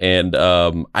perfect. And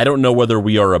I don't know whether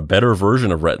we are a better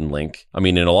version of Rhett and Link. I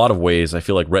mean, in a lot of ways, I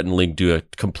feel like Rhett and Link do a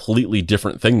completely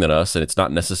different thing than us, and it's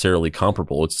not necessarily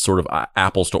comparable. It's sort of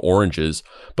apples to oranges,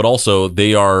 but also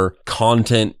they are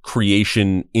content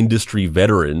creation industry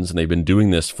veterans, and they've been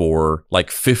doing this for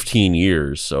like 15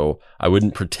 years. So I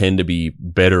wouldn't pretend to be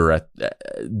better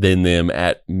than them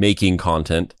at making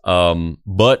content.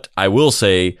 But I will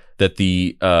say that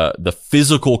the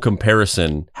physical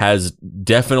comparison has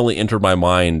definitely entered my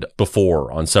mind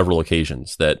before on several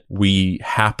occasions, that we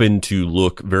happen to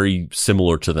look very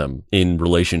similar to them in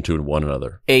relation to one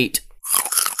another. 8.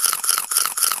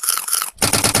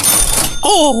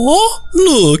 Oh,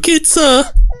 look, it's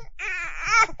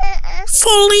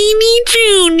Fellini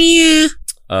Jr.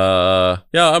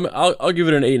 Yeah, I'll give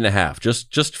it an 8.5,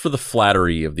 just for the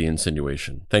flattery of the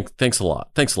insinuation. Thanks a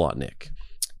lot. Thanks a lot, Nick.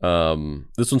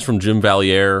 This one's from Jim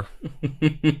Valier.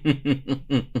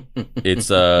 It's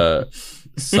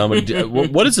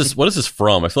what is this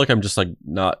from? I feel like I'm just like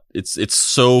not. It's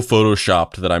so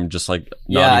photoshopped that I'm just like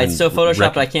not it's so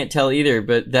photoshopped I can't tell either.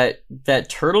 But that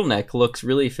turtleneck looks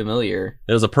really familiar.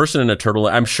 There's a person in a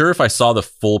turtleneck. I'm sure if I saw the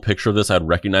full picture of this, I'd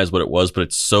recognize what it was. But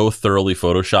it's so thoroughly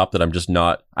photoshopped that I'm just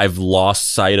not. I've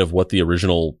lost sight of what the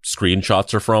original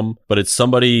screenshots are from. But it's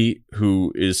somebody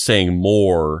who is saying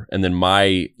more, and then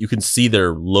you can see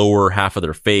their lower half of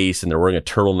their face, and they're wearing a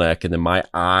turtleneck, and then my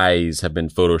eyes have been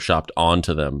photoshopped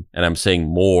onto them, and I'm saying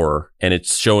more, and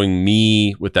it's showing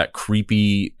me with that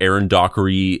creepy Aaron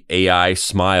Dockery AI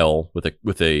smile with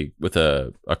a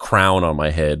crown on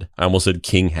my head. I almost said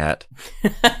king hat.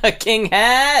 King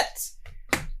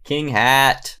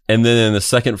hat. And then in the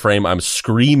second frame, I'm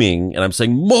screaming and I'm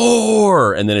saying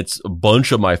more, and then it's a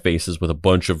bunch of my faces with a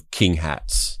bunch of king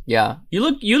hats. Yeah, you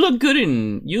look good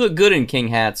in king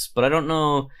hats, but I don't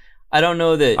know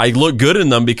that I look good in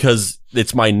them because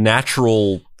it's my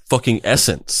natural fucking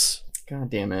essence. God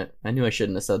damn it. I knew I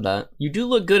shouldn't have said that. You do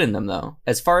look good in them, though.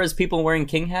 As far as people wearing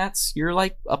king hats, you're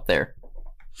like up there.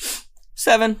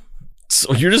 7.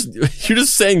 So you're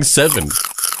just saying 7.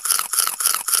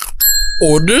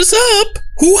 Orders up!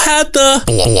 Who had the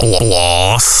blah, blah,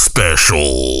 blah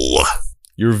special?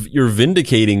 You're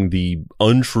vindicating the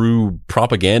untrue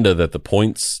propaganda that the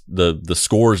points, the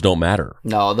scores don't matter.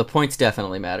 No, the points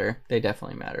definitely matter. They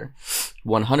definitely matter.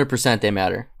 100% they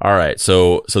matter. All right,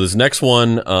 so this next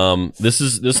one,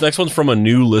 this next one's from a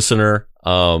new listener.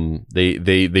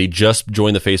 They just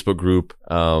joined the Facebook group.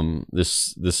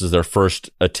 This is their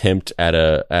first attempt at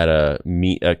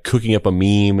cooking up a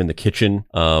meme in the kitchen.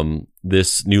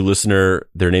 This new listener,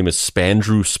 their name is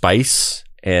Spandrew Spice.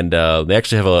 And they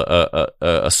actually have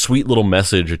a sweet little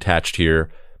message attached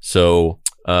here. So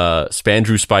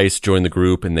Spandrew Spice joined the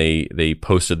group, and they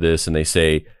posted this, and they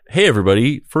say, "Hey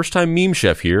everybody, first time meme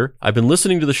chef here. I've been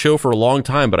listening to the show for a long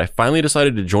time, but I finally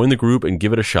decided to join the group and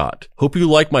give it a shot. Hope you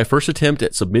like my first attempt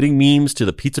at submitting memes to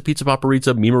the Pizza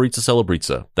Paparizza Memorizza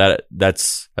Celebrizza."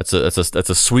 That's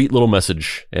a sweet little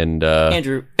message. And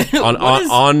Andrew,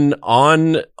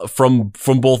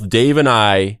 from both Dave and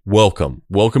I, welcome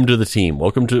to the team.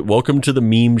 Welcome to the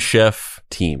meme chef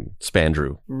team,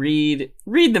 Spandrew. Read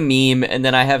the meme, and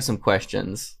then I have some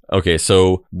questions. Okay,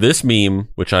 so this meme,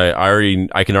 which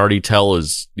I can already tell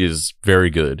is very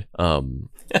good.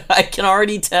 I can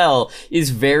already tell is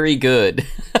very good.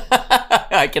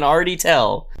 I can already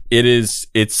tell. It's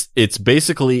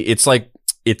basically, it's like,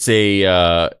 it's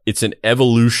an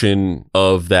evolution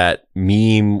of that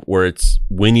meme where it's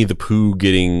Winnie the Pooh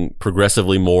getting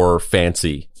progressively more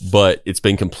fancy, but it's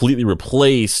been completely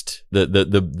replaced. The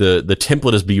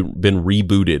template has been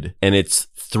rebooted, and it's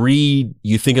 3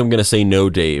 "You think I'm gonna say no,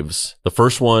 Daves." The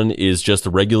first one is just a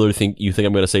regular thing. "You think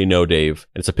I'm gonna say no, Dave?"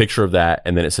 And it's a picture of that,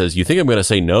 and then it says, "You think I'm gonna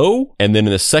say no?" And then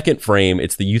in the second frame,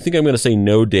 it's the "You think I'm gonna say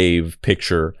no, Dave"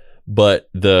 picture, but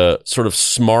the sort of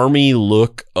smarmy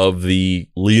look of the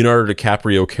Leonardo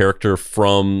DiCaprio character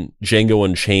from Django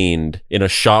Unchained in a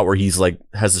shot where he's like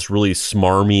has this really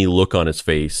smarmy look on his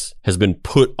face has been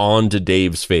put onto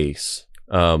Dave's face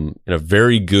in a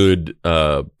very good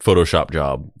Photoshop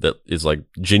job that is like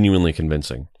genuinely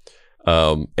convincing.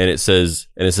 And it says,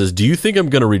 do you think I'm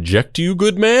going to reject you,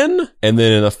 good man? And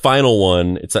then in the final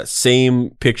one, it's that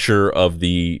same picture of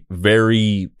the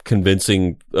very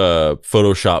convincing,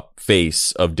 Photoshop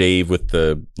face of Dave with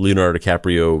the Leonardo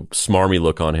DiCaprio smarmy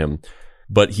look on him.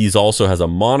 But he's also has a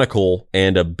monocle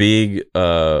and a big,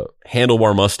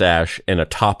 handlebar mustache and a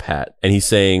top hat. And he's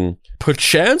saying,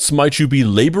 perchance might you be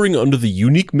laboring under the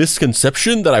unique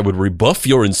misconception that I would rebuff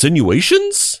your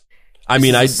insinuations? I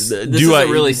mean, need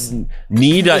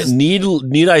I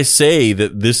say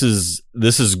that this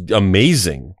is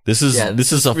amazing? This is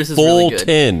a full really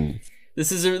 10.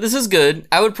 This is good.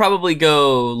 I would probably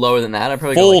go lower than that. I'd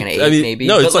probably go like an 8, maybe.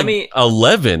 No, it's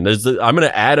 11. I'm going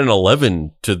to add an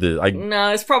 11 to the.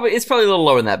 No, it's probably a little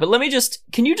lower than that. But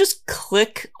can you just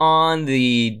click on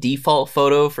the default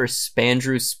photo for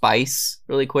Spandrew Spice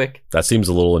really quick? That seems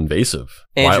a little invasive.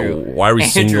 Andrew, why are we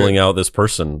singling out this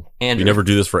person? Andrew, we never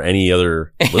do this for any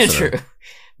other listener. Andrew,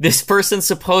 this person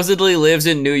supposedly lives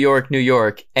in New York,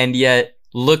 and yet.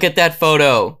 Look at that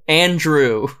photo.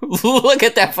 Andrew. Look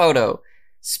at that photo.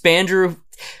 Spandrew.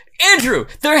 Andrew!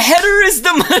 Their header is the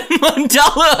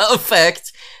Mandela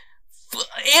effect.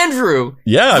 Andrew.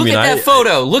 Yeah, look at that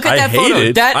photo. Look at that photo.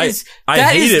 It. That is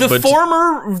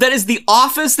the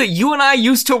office that you and I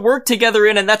used to work together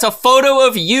in, and that's a photo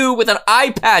of you with an eye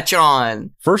patch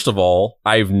on. First of all,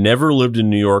 I've never lived in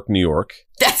New York.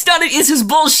 That's not it. This is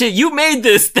bullshit. You made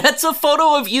this. That's a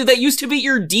photo of you that used to be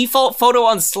your default photo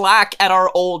on Slack at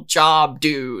our old job,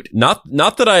 dude. Not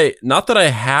that I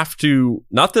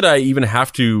even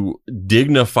have to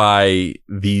dignify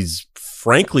these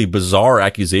frankly bizarre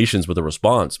accusations with a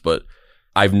response, but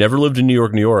I've never lived in New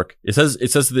York. It says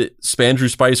that Spandrew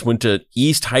Spice went to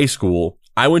East High School.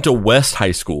 I went to West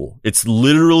High School. It's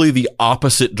literally the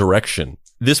opposite direction.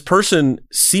 This person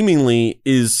seemingly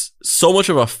is so much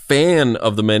of a fan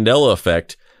of the Mandela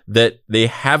effect that they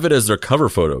have it as their cover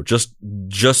photo. Just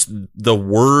the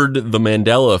word, the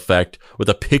Mandela effect, with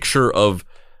a picture of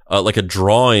like a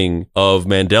drawing of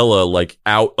Mandela, like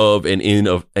out of and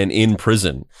in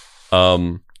prison.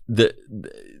 You're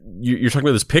talking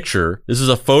about this picture. This is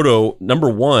a photo.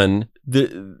 Number one,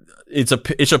 it's a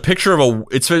picture of a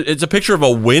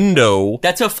window.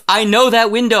 I know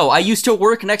that window. I used to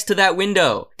work next to that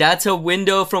window. That's a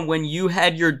window from when you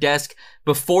had your desk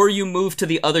before you moved to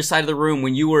the other side of the room,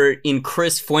 when you were in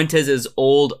Chris Fuentes'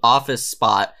 old office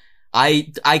spot.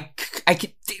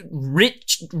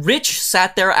 Rich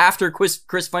sat there after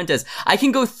Chris Fuentes. I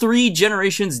can go 3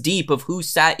 generations deep of who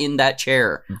sat in that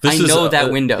chair. I know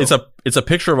that window. It's a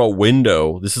picture of a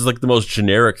window. This is like the most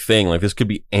generic thing. Like this could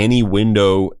be any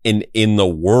window in the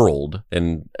world.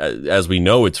 And as we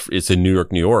know, it's in New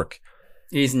York.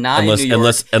 He's not in New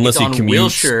York. Unless he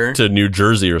commutes to New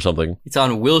Jersey or something. It's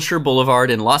on Wilshire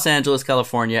Boulevard in Los Angeles,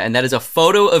 California, and that is a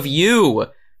photo of you.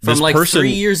 From 3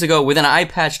 years ago with an eye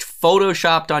patch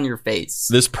photoshopped on your face.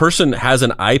 This person has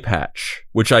an eye patch,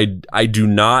 which I do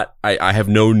not, I have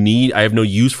no need, I have no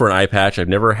use for an eye patch. I've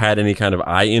never had any kind of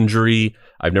eye injury.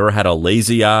 I've never had a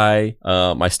lazy eye.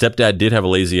 My stepdad did have a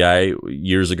lazy eye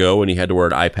years ago and he had to wear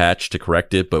an eye patch to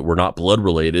correct it, but we're not blood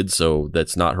related, so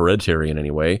that's not hereditary in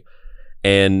any way.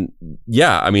 And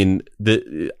yeah, I mean,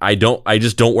 I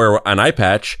just don't wear an eye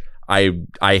patch. I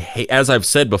hate, as I've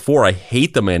said before, I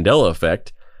hate the Mandela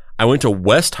effect. I went to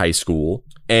West High School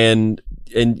and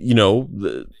you know.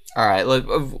 All right,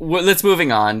 let's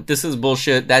moving on. This is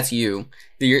bullshit. That's you.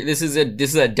 This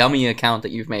is a dummy account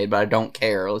that you've made, but I don't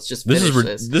care. Let's just finish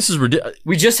this. This is ridiculous.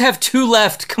 We just have 2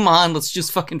 left. Come on, let's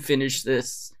just fucking finish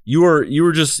this. You've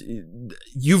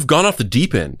gone off the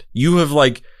deep end. You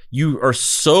are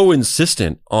so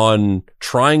insistent on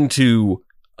trying to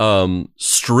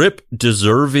strip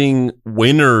deserving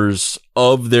winners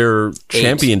of their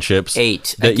championships.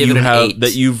 8.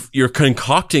 You're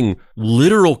concocting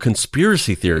literal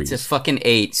conspiracy theories. It's a fucking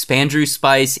 8. Spandrew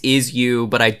Spice is you,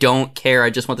 but I don't care. I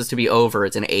just want this to be over.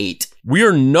 It's an 8. We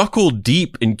are knuckle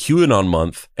deep in QAnon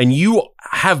month, and you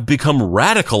have become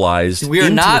radicalized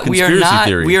into a conspiracy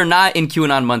theory. We are not in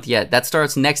QAnon month yet. That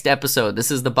starts next episode.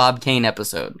 This is the Bob Kane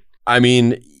episode. I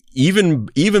mean, even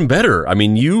better. I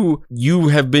mean, you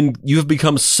have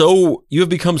become so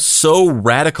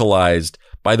radicalized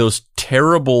by those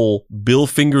terrible Bill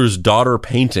Finger's daughter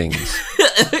paintings.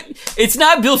 It's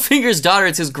not Bill Finger's daughter,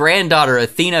 it's his granddaughter,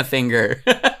 Athena Finger.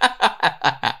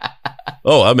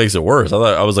 Oh, that makes it worse.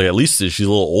 I was like, at least she's a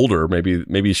little older.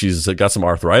 Maybe she's got some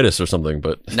arthritis or something.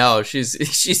 But no,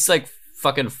 she's like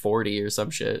fucking 40 or some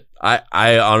shit. I'm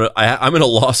at a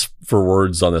loss for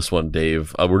words on this one,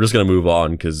 Dave. We're just gonna move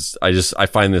on because I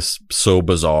find this so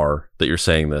bizarre that you're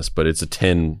saying this, but it's a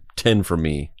 10 for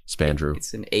me, Spandrew.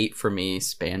 It's an 8 for me,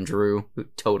 Spandrew.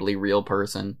 Totally real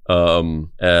person. And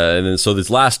then so this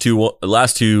last two,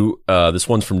 this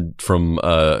one's from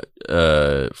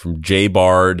Jay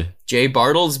Bard. Jay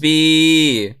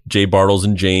Bartlesby. Jay Bartles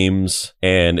and James.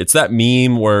 And it's that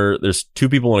meme where there's two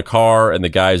people in a car and the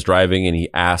guy's driving and he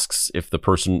asks if the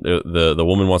person, the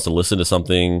woman wants to listen to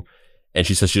something and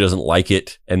she says she doesn't like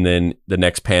it. And then the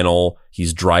next panel,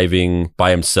 he's driving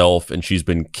by himself and she's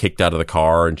been kicked out of the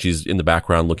car and she's in the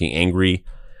background looking angry.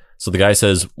 So the guy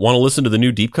says, want to listen to the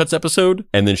new Deep Cuts episode?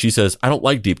 And then she says, I don't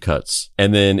like Deep Cuts.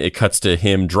 And then it cuts to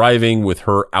him driving with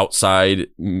her outside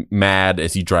mad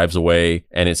as he drives away.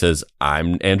 And it says,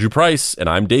 I'm Andrew Price and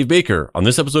I'm Dave Baker on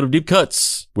this episode of Deep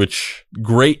Cuts, which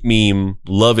great meme.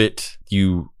 Love it.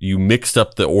 You mixed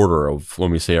up the order of when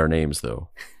we say our names though.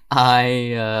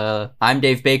 I'm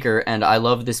Dave Baker and I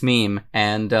love this meme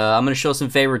and I'm going to show some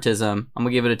favoritism. I'm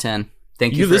going to give it a 10.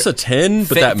 Thank you. Give this a 10,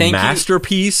 but that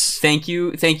masterpiece. Thank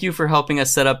you for helping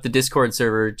us set up the Discord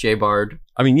server, Jay Bard.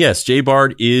 I mean, yes, Jay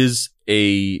Bard is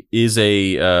a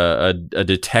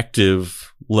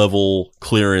detective level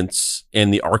clearance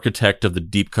and the architect of the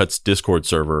Deep Cuts Discord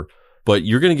server. But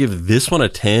you're going to give this one a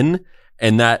 10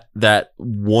 and that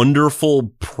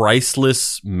wonderful,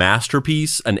 priceless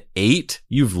masterpiece an 8?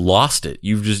 You've lost it.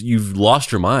 You've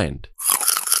lost your mind.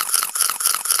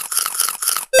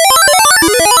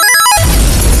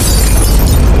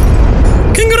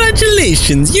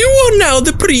 Congratulations, you are now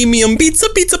the premium Pizza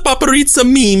Paparizza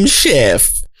meme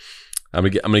chef. I'm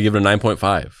gonna give it a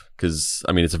 9.5 because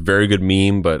I mean it's a very good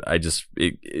meme, but it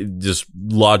just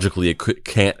logically it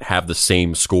can't have the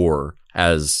same score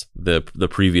as the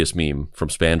previous meme from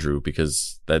Spandrew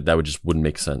because that wouldn't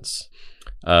make sense.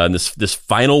 And this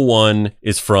final one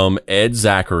is from Ed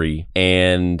Zachary,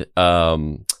 and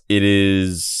it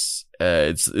is.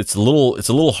 It's a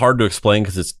little hard to explain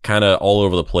because it's kind of all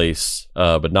over the place,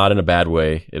 but not in a bad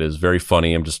way. It is very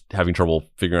funny. I'm just having trouble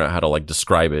figuring out how to like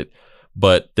describe it.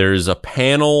 But there's a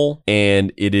panel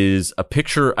and it is a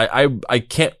picture. I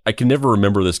can never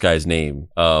remember this guy's name.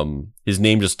 His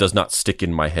name just does not stick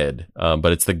in my head.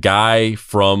 But it's the guy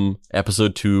from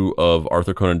episode 2 of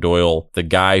Arthur Conan Doyle, the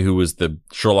guy who was the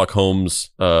Sherlock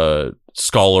Holmes,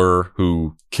 scholar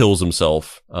who kills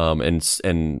himself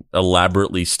and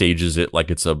elaborately stages it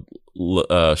like it's a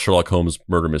Sherlock Holmes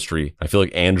murder mystery. I feel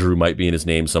like Andrew might be in his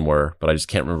name somewhere, but I just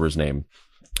can't remember his name.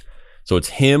 So it's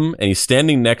him, and he's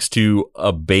standing next to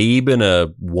a babe in a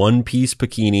one-piece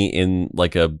bikini in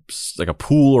like a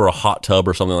pool or a hot tub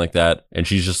or something like that, and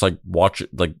she's just like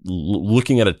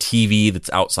looking at a TV that's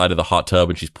outside of the hot tub,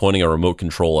 and she's pointing a remote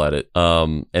control at it.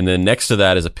 And then next to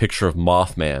that is a picture of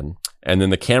Mothman. And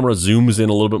then the camera zooms in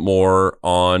a little bit more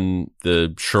on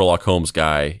the Sherlock Holmes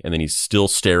guy, and then he's still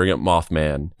staring at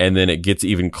Mothman. And then it gets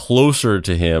even closer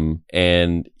to him,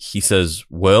 and he says,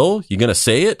 well, you gonna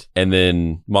say it? And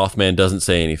then Mothman doesn't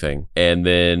say anything. And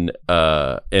then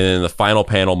the final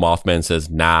panel, Mothman says,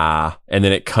 nah. And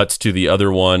then it cuts to the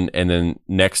other one, and then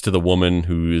next to the woman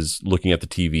who is looking at the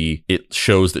TV, it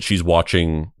shows that she's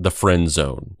watching The Friend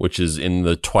Zone, which is in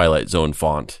the Twilight Zone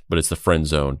font, but it's The Friend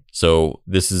Zone. So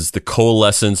this is the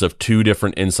coalescence of two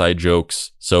different inside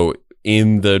jokes. So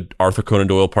in the Arthur Conan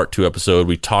Doyle Part 2 episode,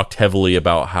 we talked heavily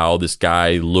about how this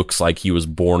guy looks like he was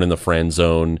born in the friend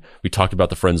zone. We talked about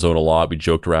the friend zone a lot. We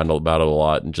joked around about it a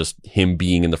lot, and just him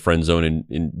being in the friend zone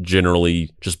and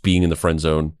generally just being in the friend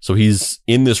zone. So he's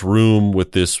in this room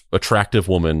with this attractive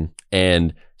woman,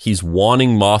 and he's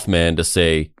wanting Mothman to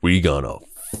say, we gonna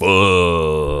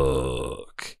fuck.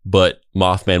 But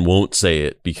Mothman won't say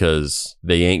it because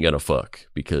they ain't gonna fuck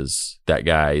because that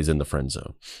guy is in the friend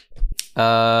zone.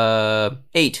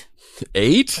 8.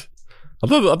 8? I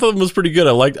thought it was pretty good.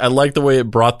 I liked the way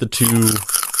it brought the two.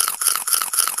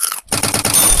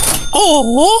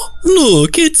 Oh,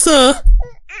 look, it's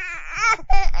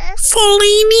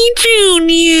Fellini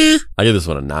Jr. I give this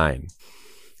one a 9.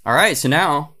 All right, so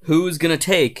now who's gonna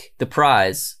take the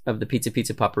prize of the Pizza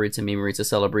Paparizza Memerizza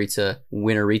Celebrizza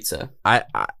Winnerizza?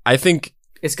 I think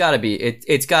it's gotta be.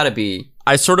 It's gotta be.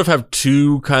 I sort of have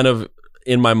two kind of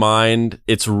in my mind.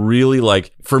 It's really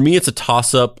like, for me, it's a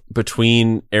toss up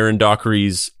between Aaron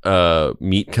Dockery's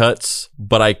meat cuts,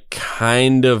 but I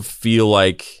kind of feel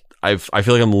like I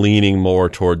feel like I'm leaning more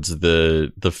towards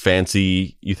the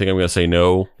fancy "you think I'm gonna say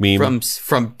no" meme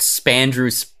from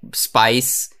Spandrew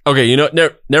Spice. Okay, you know,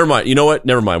 never mind. You know what?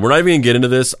 Never mind. We're not even gonna get into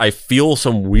this. I feel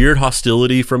some weird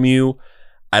hostility from you.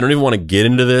 I don't even want to get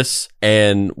into this,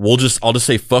 and I'll just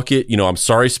say fuck it. You know, I'm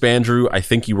sorry, Spandrew. I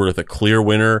think you were the clear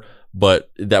winner,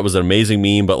 but that was an amazing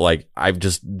meme. But like,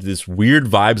 this weird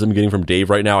vibes I'm getting from Dave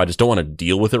right now. I just don't want to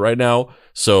deal with it right now.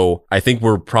 So I think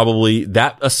we're probably,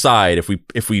 that aside, if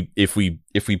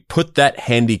we put that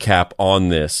handicap on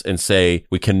this and say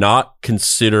we cannot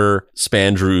consider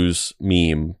Spandrew's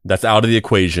meme, that's out of the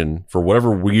equation for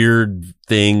whatever weird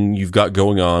thing you've got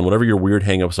going on, whatever your weird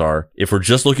hangups are. If we're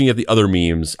just looking at the other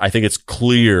memes, I think it's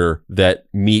clear that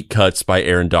Meat Cuts by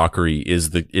Aaron Dockery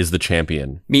is the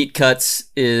champion. Meat Cuts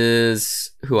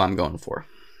is who I'm going for.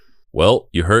 Well,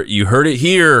 you heard it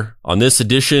here on this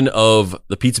edition of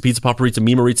the Pizza Paparizza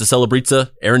Memerizza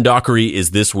Celebrizza. Aaron Dockery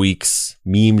is this week's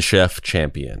Meme Chef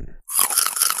champion.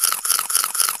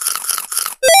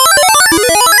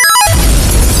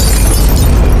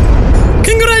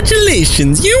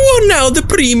 Congratulations, you are now the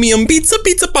premium Pizza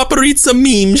Paparizza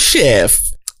Meme Chef.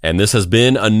 And this has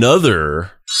been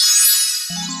another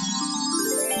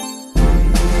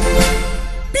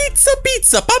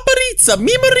Pizza Paparizza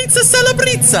Memerizza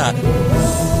Celebrizza.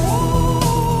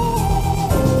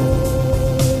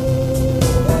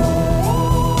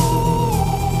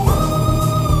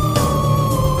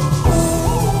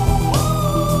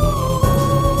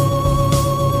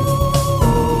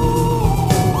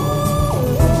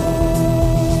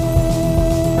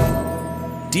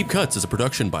 Deep Cuts is a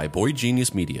production by Boy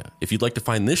Genius Media. If you'd like to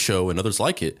find this show and others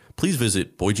like it, please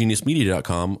visit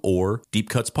boygeniusmedia.com or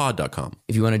deepcutspod.com.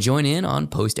 If you want to join in on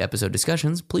post-episode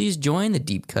discussions, please join the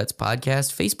Deep Cuts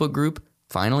Podcast Facebook group.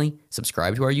 Finally,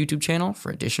 subscribe to our YouTube channel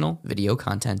for additional video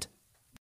content.